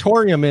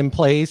moratorium in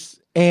place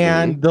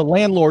and the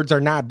landlords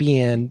are not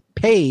being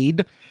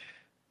paid,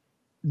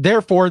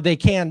 therefore they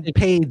can't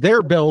pay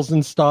their bills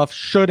and stuff.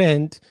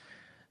 Shouldn't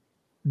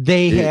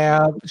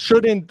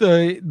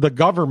the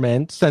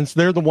government, since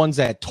they're the ones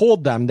that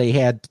told them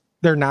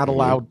they're not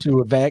allowed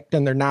to evict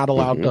and they're not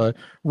allowed to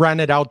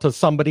rent it out to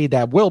somebody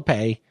that will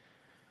pay,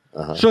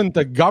 shouldn't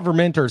the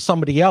government or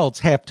somebody else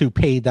have to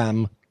pay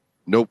them?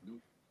 Nope.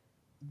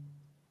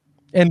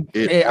 And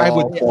It I all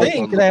would falls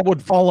think under- that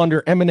would fall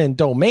under eminent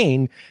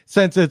domain,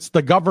 since it's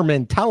the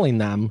government telling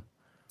them.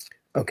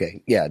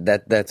 Okay, yeah,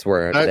 that's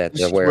where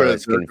That's I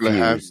was they're going to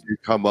have confused. to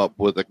come up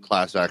with a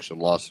class action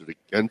lawsuit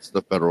against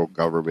the federal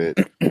government.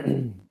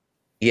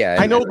 Yeah,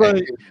 I know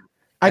the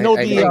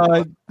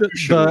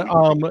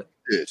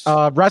This.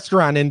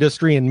 restaurant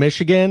industry in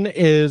Michigan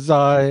is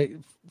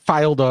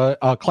filed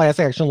a class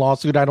action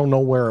lawsuit. I don't know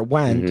where it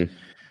went.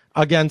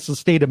 against the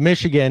state of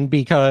Michigan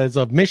because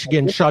of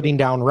Michigan shutting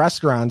down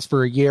restaurants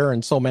for a year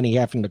and so many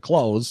having to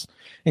close,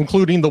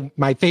 including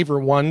my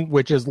favorite one,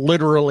 which is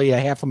literally a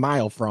half a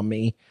mile from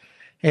me,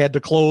 had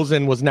to close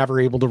and was never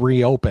able to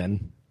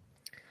reopen.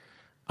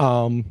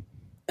 I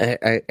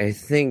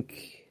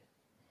think,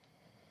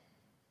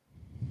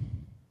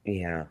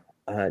 yeah.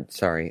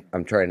 Sorry,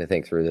 I'm trying to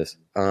think through this.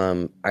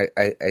 I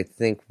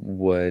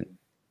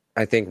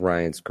think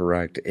Ryan's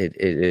correct. It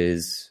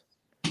is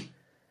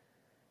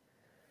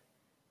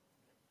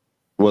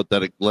What,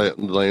 that it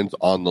lands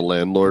on the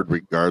landlord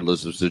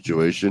regardless of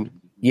situation?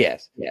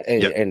 yes,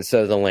 and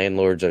so the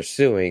landlords are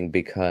suing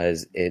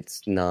because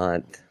it's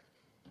not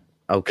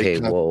okay.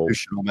 It's Well,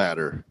 constitutional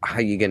matter. how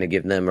are you going to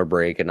give them a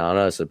break and not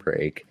us a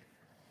break?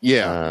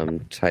 Yeah.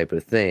 Type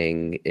of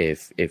thing.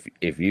 If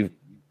you,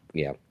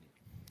 yeah.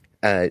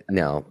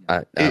 No,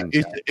 I'm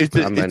It's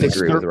going to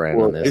agree with Ryan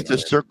on this. It's a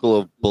circle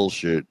of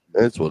bullshit.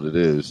 That's what it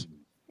is.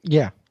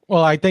 Yeah.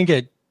 Well, I think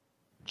it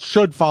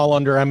should fall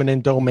under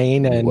eminent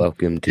domain. And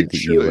Welcome to It the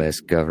should. U.S.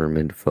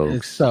 government,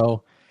 folks.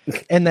 so,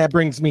 and that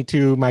brings me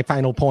to my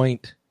final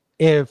point.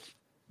 If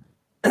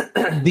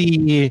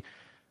the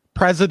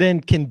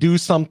president can do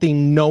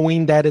something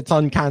knowing that it's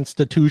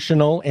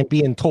unconstitutional and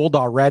being told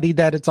already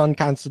that it's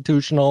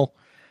unconstitutional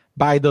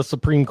by the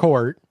Supreme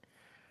Court,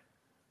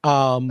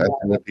 That's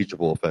an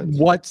impeachable offense.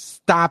 what's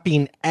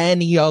stopping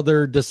any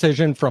other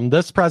decision from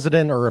this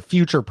president or a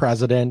future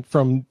president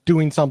from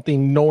doing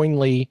something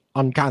knowingly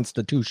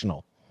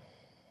unconstitutional?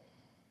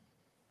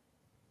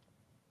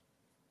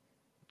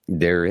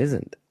 There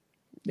isn't.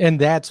 And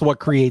that's what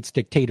creates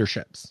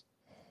dictatorships.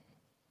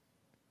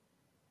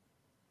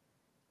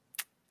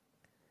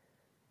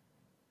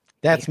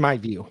 That's my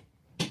view.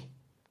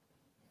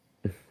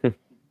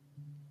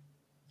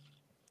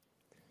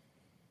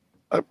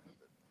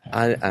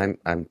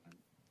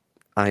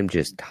 I'm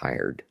just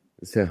tired.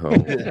 So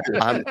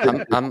I'm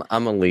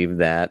gonna leave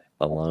that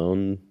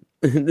alone.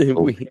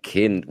 we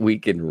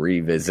can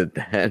revisit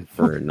that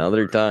for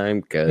another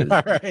time because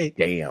All right.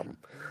 damn.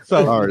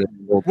 So All right.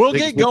 we'll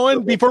get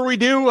going. Before we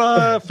do,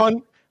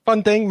 fun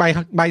thing.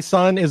 My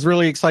son is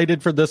really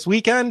excited for this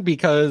weekend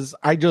because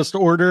I just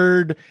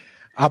ordered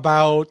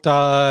about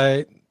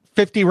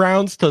 50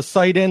 rounds to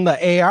sight in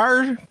the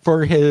AR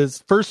for his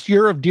first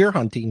year of deer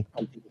hunting.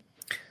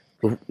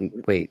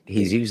 Wait,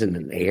 he's using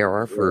an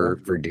AR for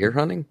deer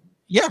hunting?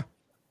 Yeah.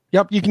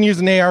 Yep. You can use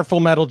an AR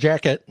full metal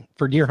jacket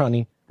for deer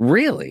hunting.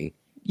 Really?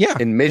 Yeah.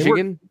 In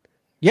Michigan?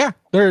 Yeah.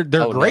 They're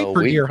Oh, great no,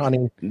 for deer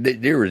hunting.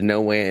 There was no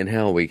way in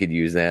hell we could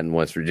use that in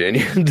West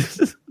Virginia.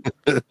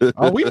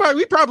 Oh,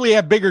 we probably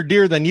have bigger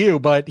deer than you,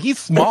 but he's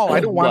small. I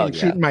don't want Well, him yeah.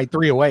 shooting my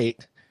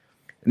 308.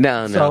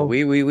 No. So-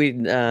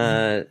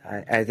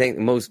 I think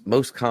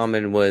most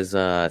common was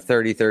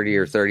 30-30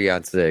 or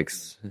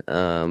 30-06.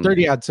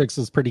 30-06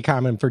 is pretty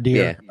common for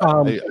deer. Yeah.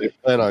 I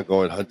plan on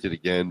going hunting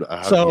again. I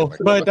have to So, get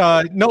my-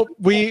 but nope,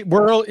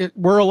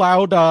 we're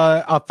allowed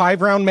a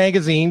 5-round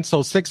magazine,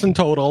 so 6 in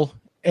total,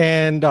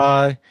 and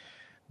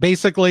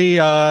basically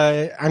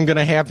I'm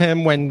gonna have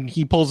him when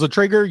he pulls the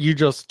trigger. You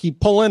just keep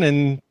pulling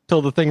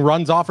until the thing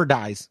runs off or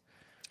dies.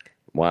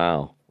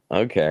 Wow.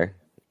 Okay.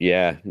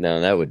 Yeah.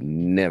 No, that would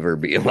never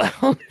be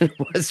allowed in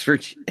West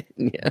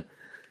Virginia.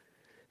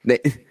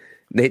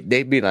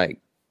 They'd be like,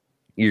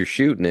 "You're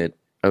shooting it.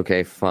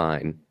 Okay,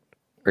 fine.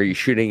 Are you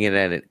shooting it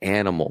at an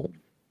animal?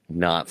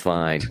 Not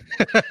fine."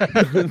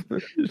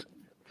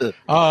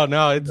 Oh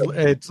no,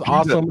 it's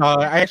awesome.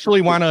 I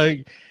actually want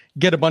to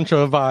get a bunch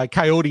of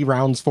coyote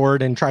rounds for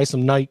it and try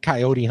some night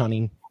coyote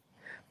hunting.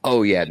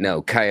 Oh yeah,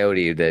 no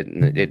coyote. It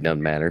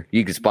doesn't matter.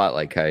 You can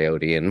spotlight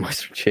coyote in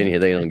West Virginia.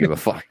 They don't give a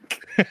fuck.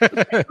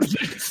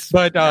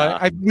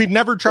 But we've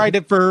never tried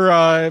it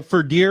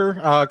for deer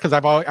because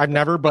I've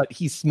never. But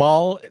he's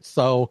small,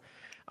 so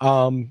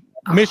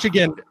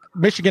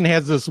Michigan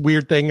has this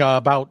weird thing.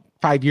 About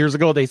 5 years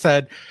ago, they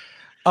said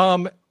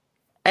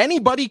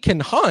anybody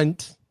can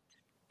hunt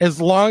as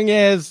long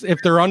as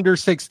if they're under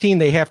 16,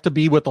 they have to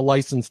be with a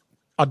licensed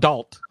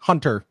adult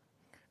hunter.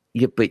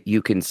 Yeah, but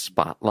you can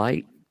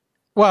spotlight.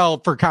 Well,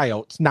 for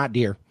coyotes, not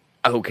deer.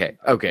 Okay.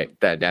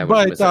 That was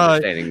But, a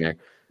misunderstanding there.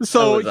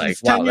 So I was he's like,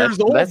 10 wow, years that's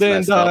old, and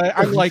messed up.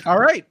 I'm like, all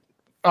right,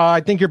 I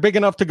think you're big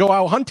enough to go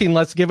out hunting.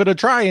 Let's give it a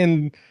try.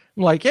 And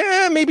I'm like,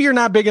 yeah, maybe you're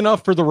not big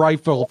enough for the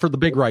rifle, for the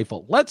big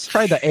rifle. Let's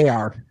try the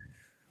AR.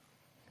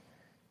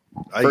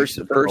 I First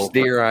used to know-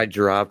 deer I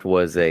dropped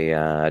was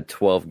a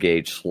 12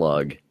 gauge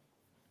slug.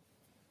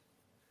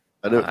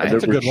 I never,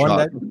 That's a good one. shot-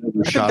 I never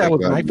think shot that a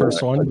was gun, my but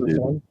first I one.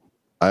 did.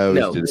 I always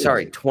No, did.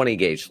 sorry, 20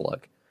 gauge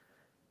slug.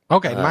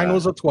 Okay, mine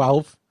was a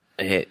 12.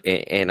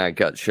 And I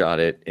gut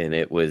shot it, and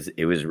it was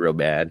real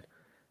bad.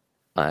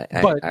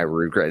 But- I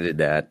regretted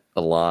that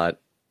a lot.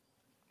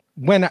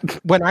 When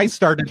I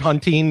started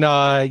hunting,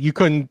 you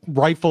couldn't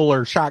rifle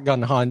or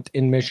shotgun hunt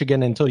in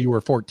Michigan until you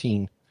were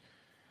 14.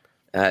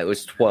 It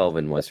was 12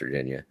 in West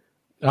Virginia.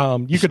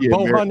 You could Yeah,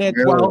 bow hunt at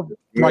 12,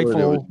 Maryland,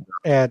 rifle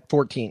at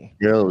 14.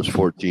 Maryland was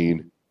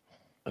 14.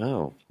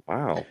 Oh,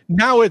 wow.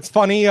 Now it's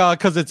funny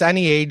because it's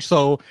any age.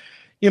 So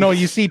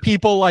You see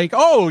people like,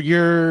 oh,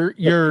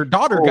 your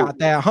daughter got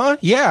that, huh?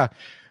 Yeah.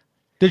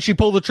 Did she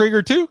pull the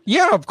trigger too?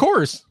 Yeah, of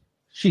course.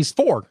 She's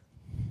 4.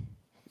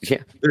 Yeah,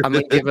 I'm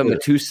gonna give him a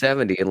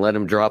 270 and let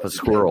him drop a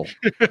squirrel.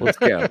 Let's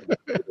go.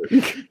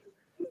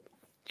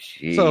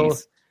 Jeez. So,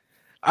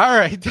 all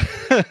right.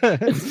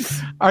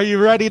 Are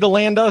you ready to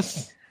land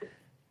us?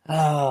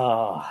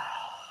 Oh.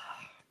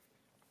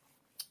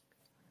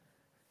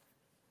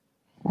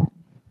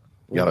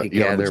 Let me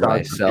gather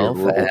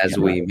myself as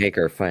we make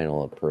our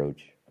final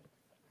approach.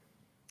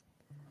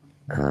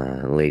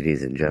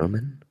 Ladies and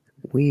gentlemen,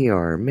 we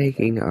are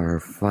making our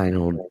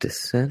final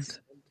descent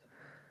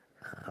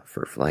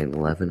for Flight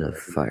 11 of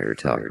Fire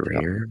Talk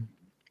Radio.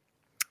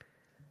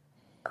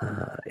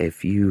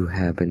 If you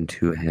happen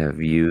to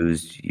have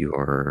used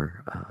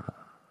your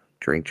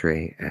drink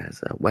tray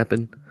as a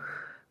weapon,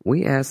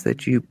 we ask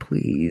that you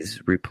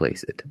please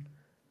replace it.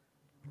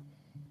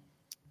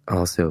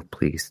 Also,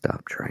 please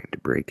stop trying to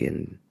break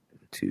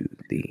into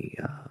the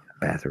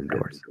bathroom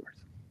doors.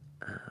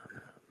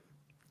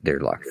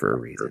 They're locked for a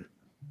reason.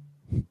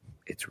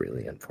 It's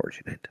really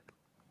unfortunate.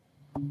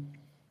 We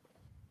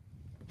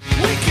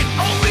can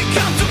only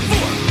count to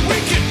 4. We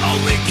can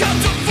only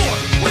count to 4.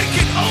 We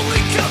can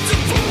only count to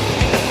 4.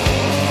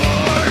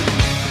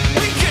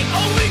 We can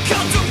only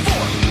count to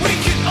 4. We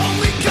can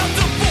only count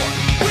to 4.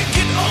 We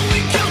can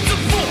only count to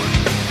 4.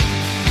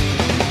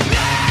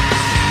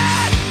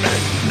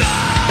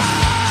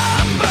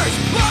 Numbers,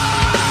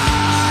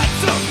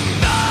 lots of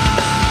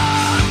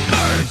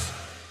numbers.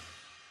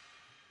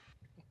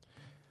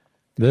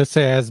 This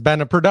has been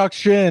a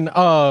production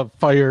of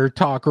Fire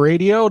Talk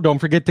Radio. Don't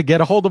forget to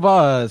get a hold of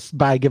us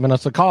by giving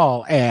us a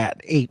call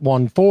at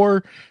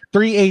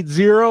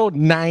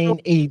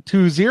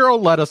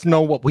 814-380-9820. Let us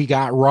know what we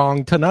got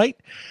wrong tonight.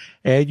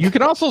 And you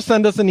can also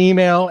send us an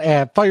email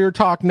at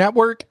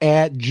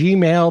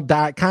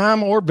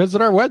firetalknetwork@gmail.com or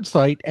visit our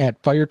website at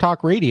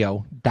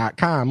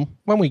firetalkradio.com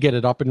when we get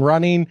it up and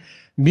running.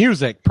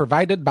 Music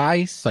provided by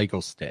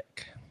Psychostick.